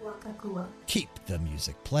Yori Wakakua. Keep the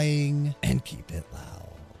music playing and keep it loud.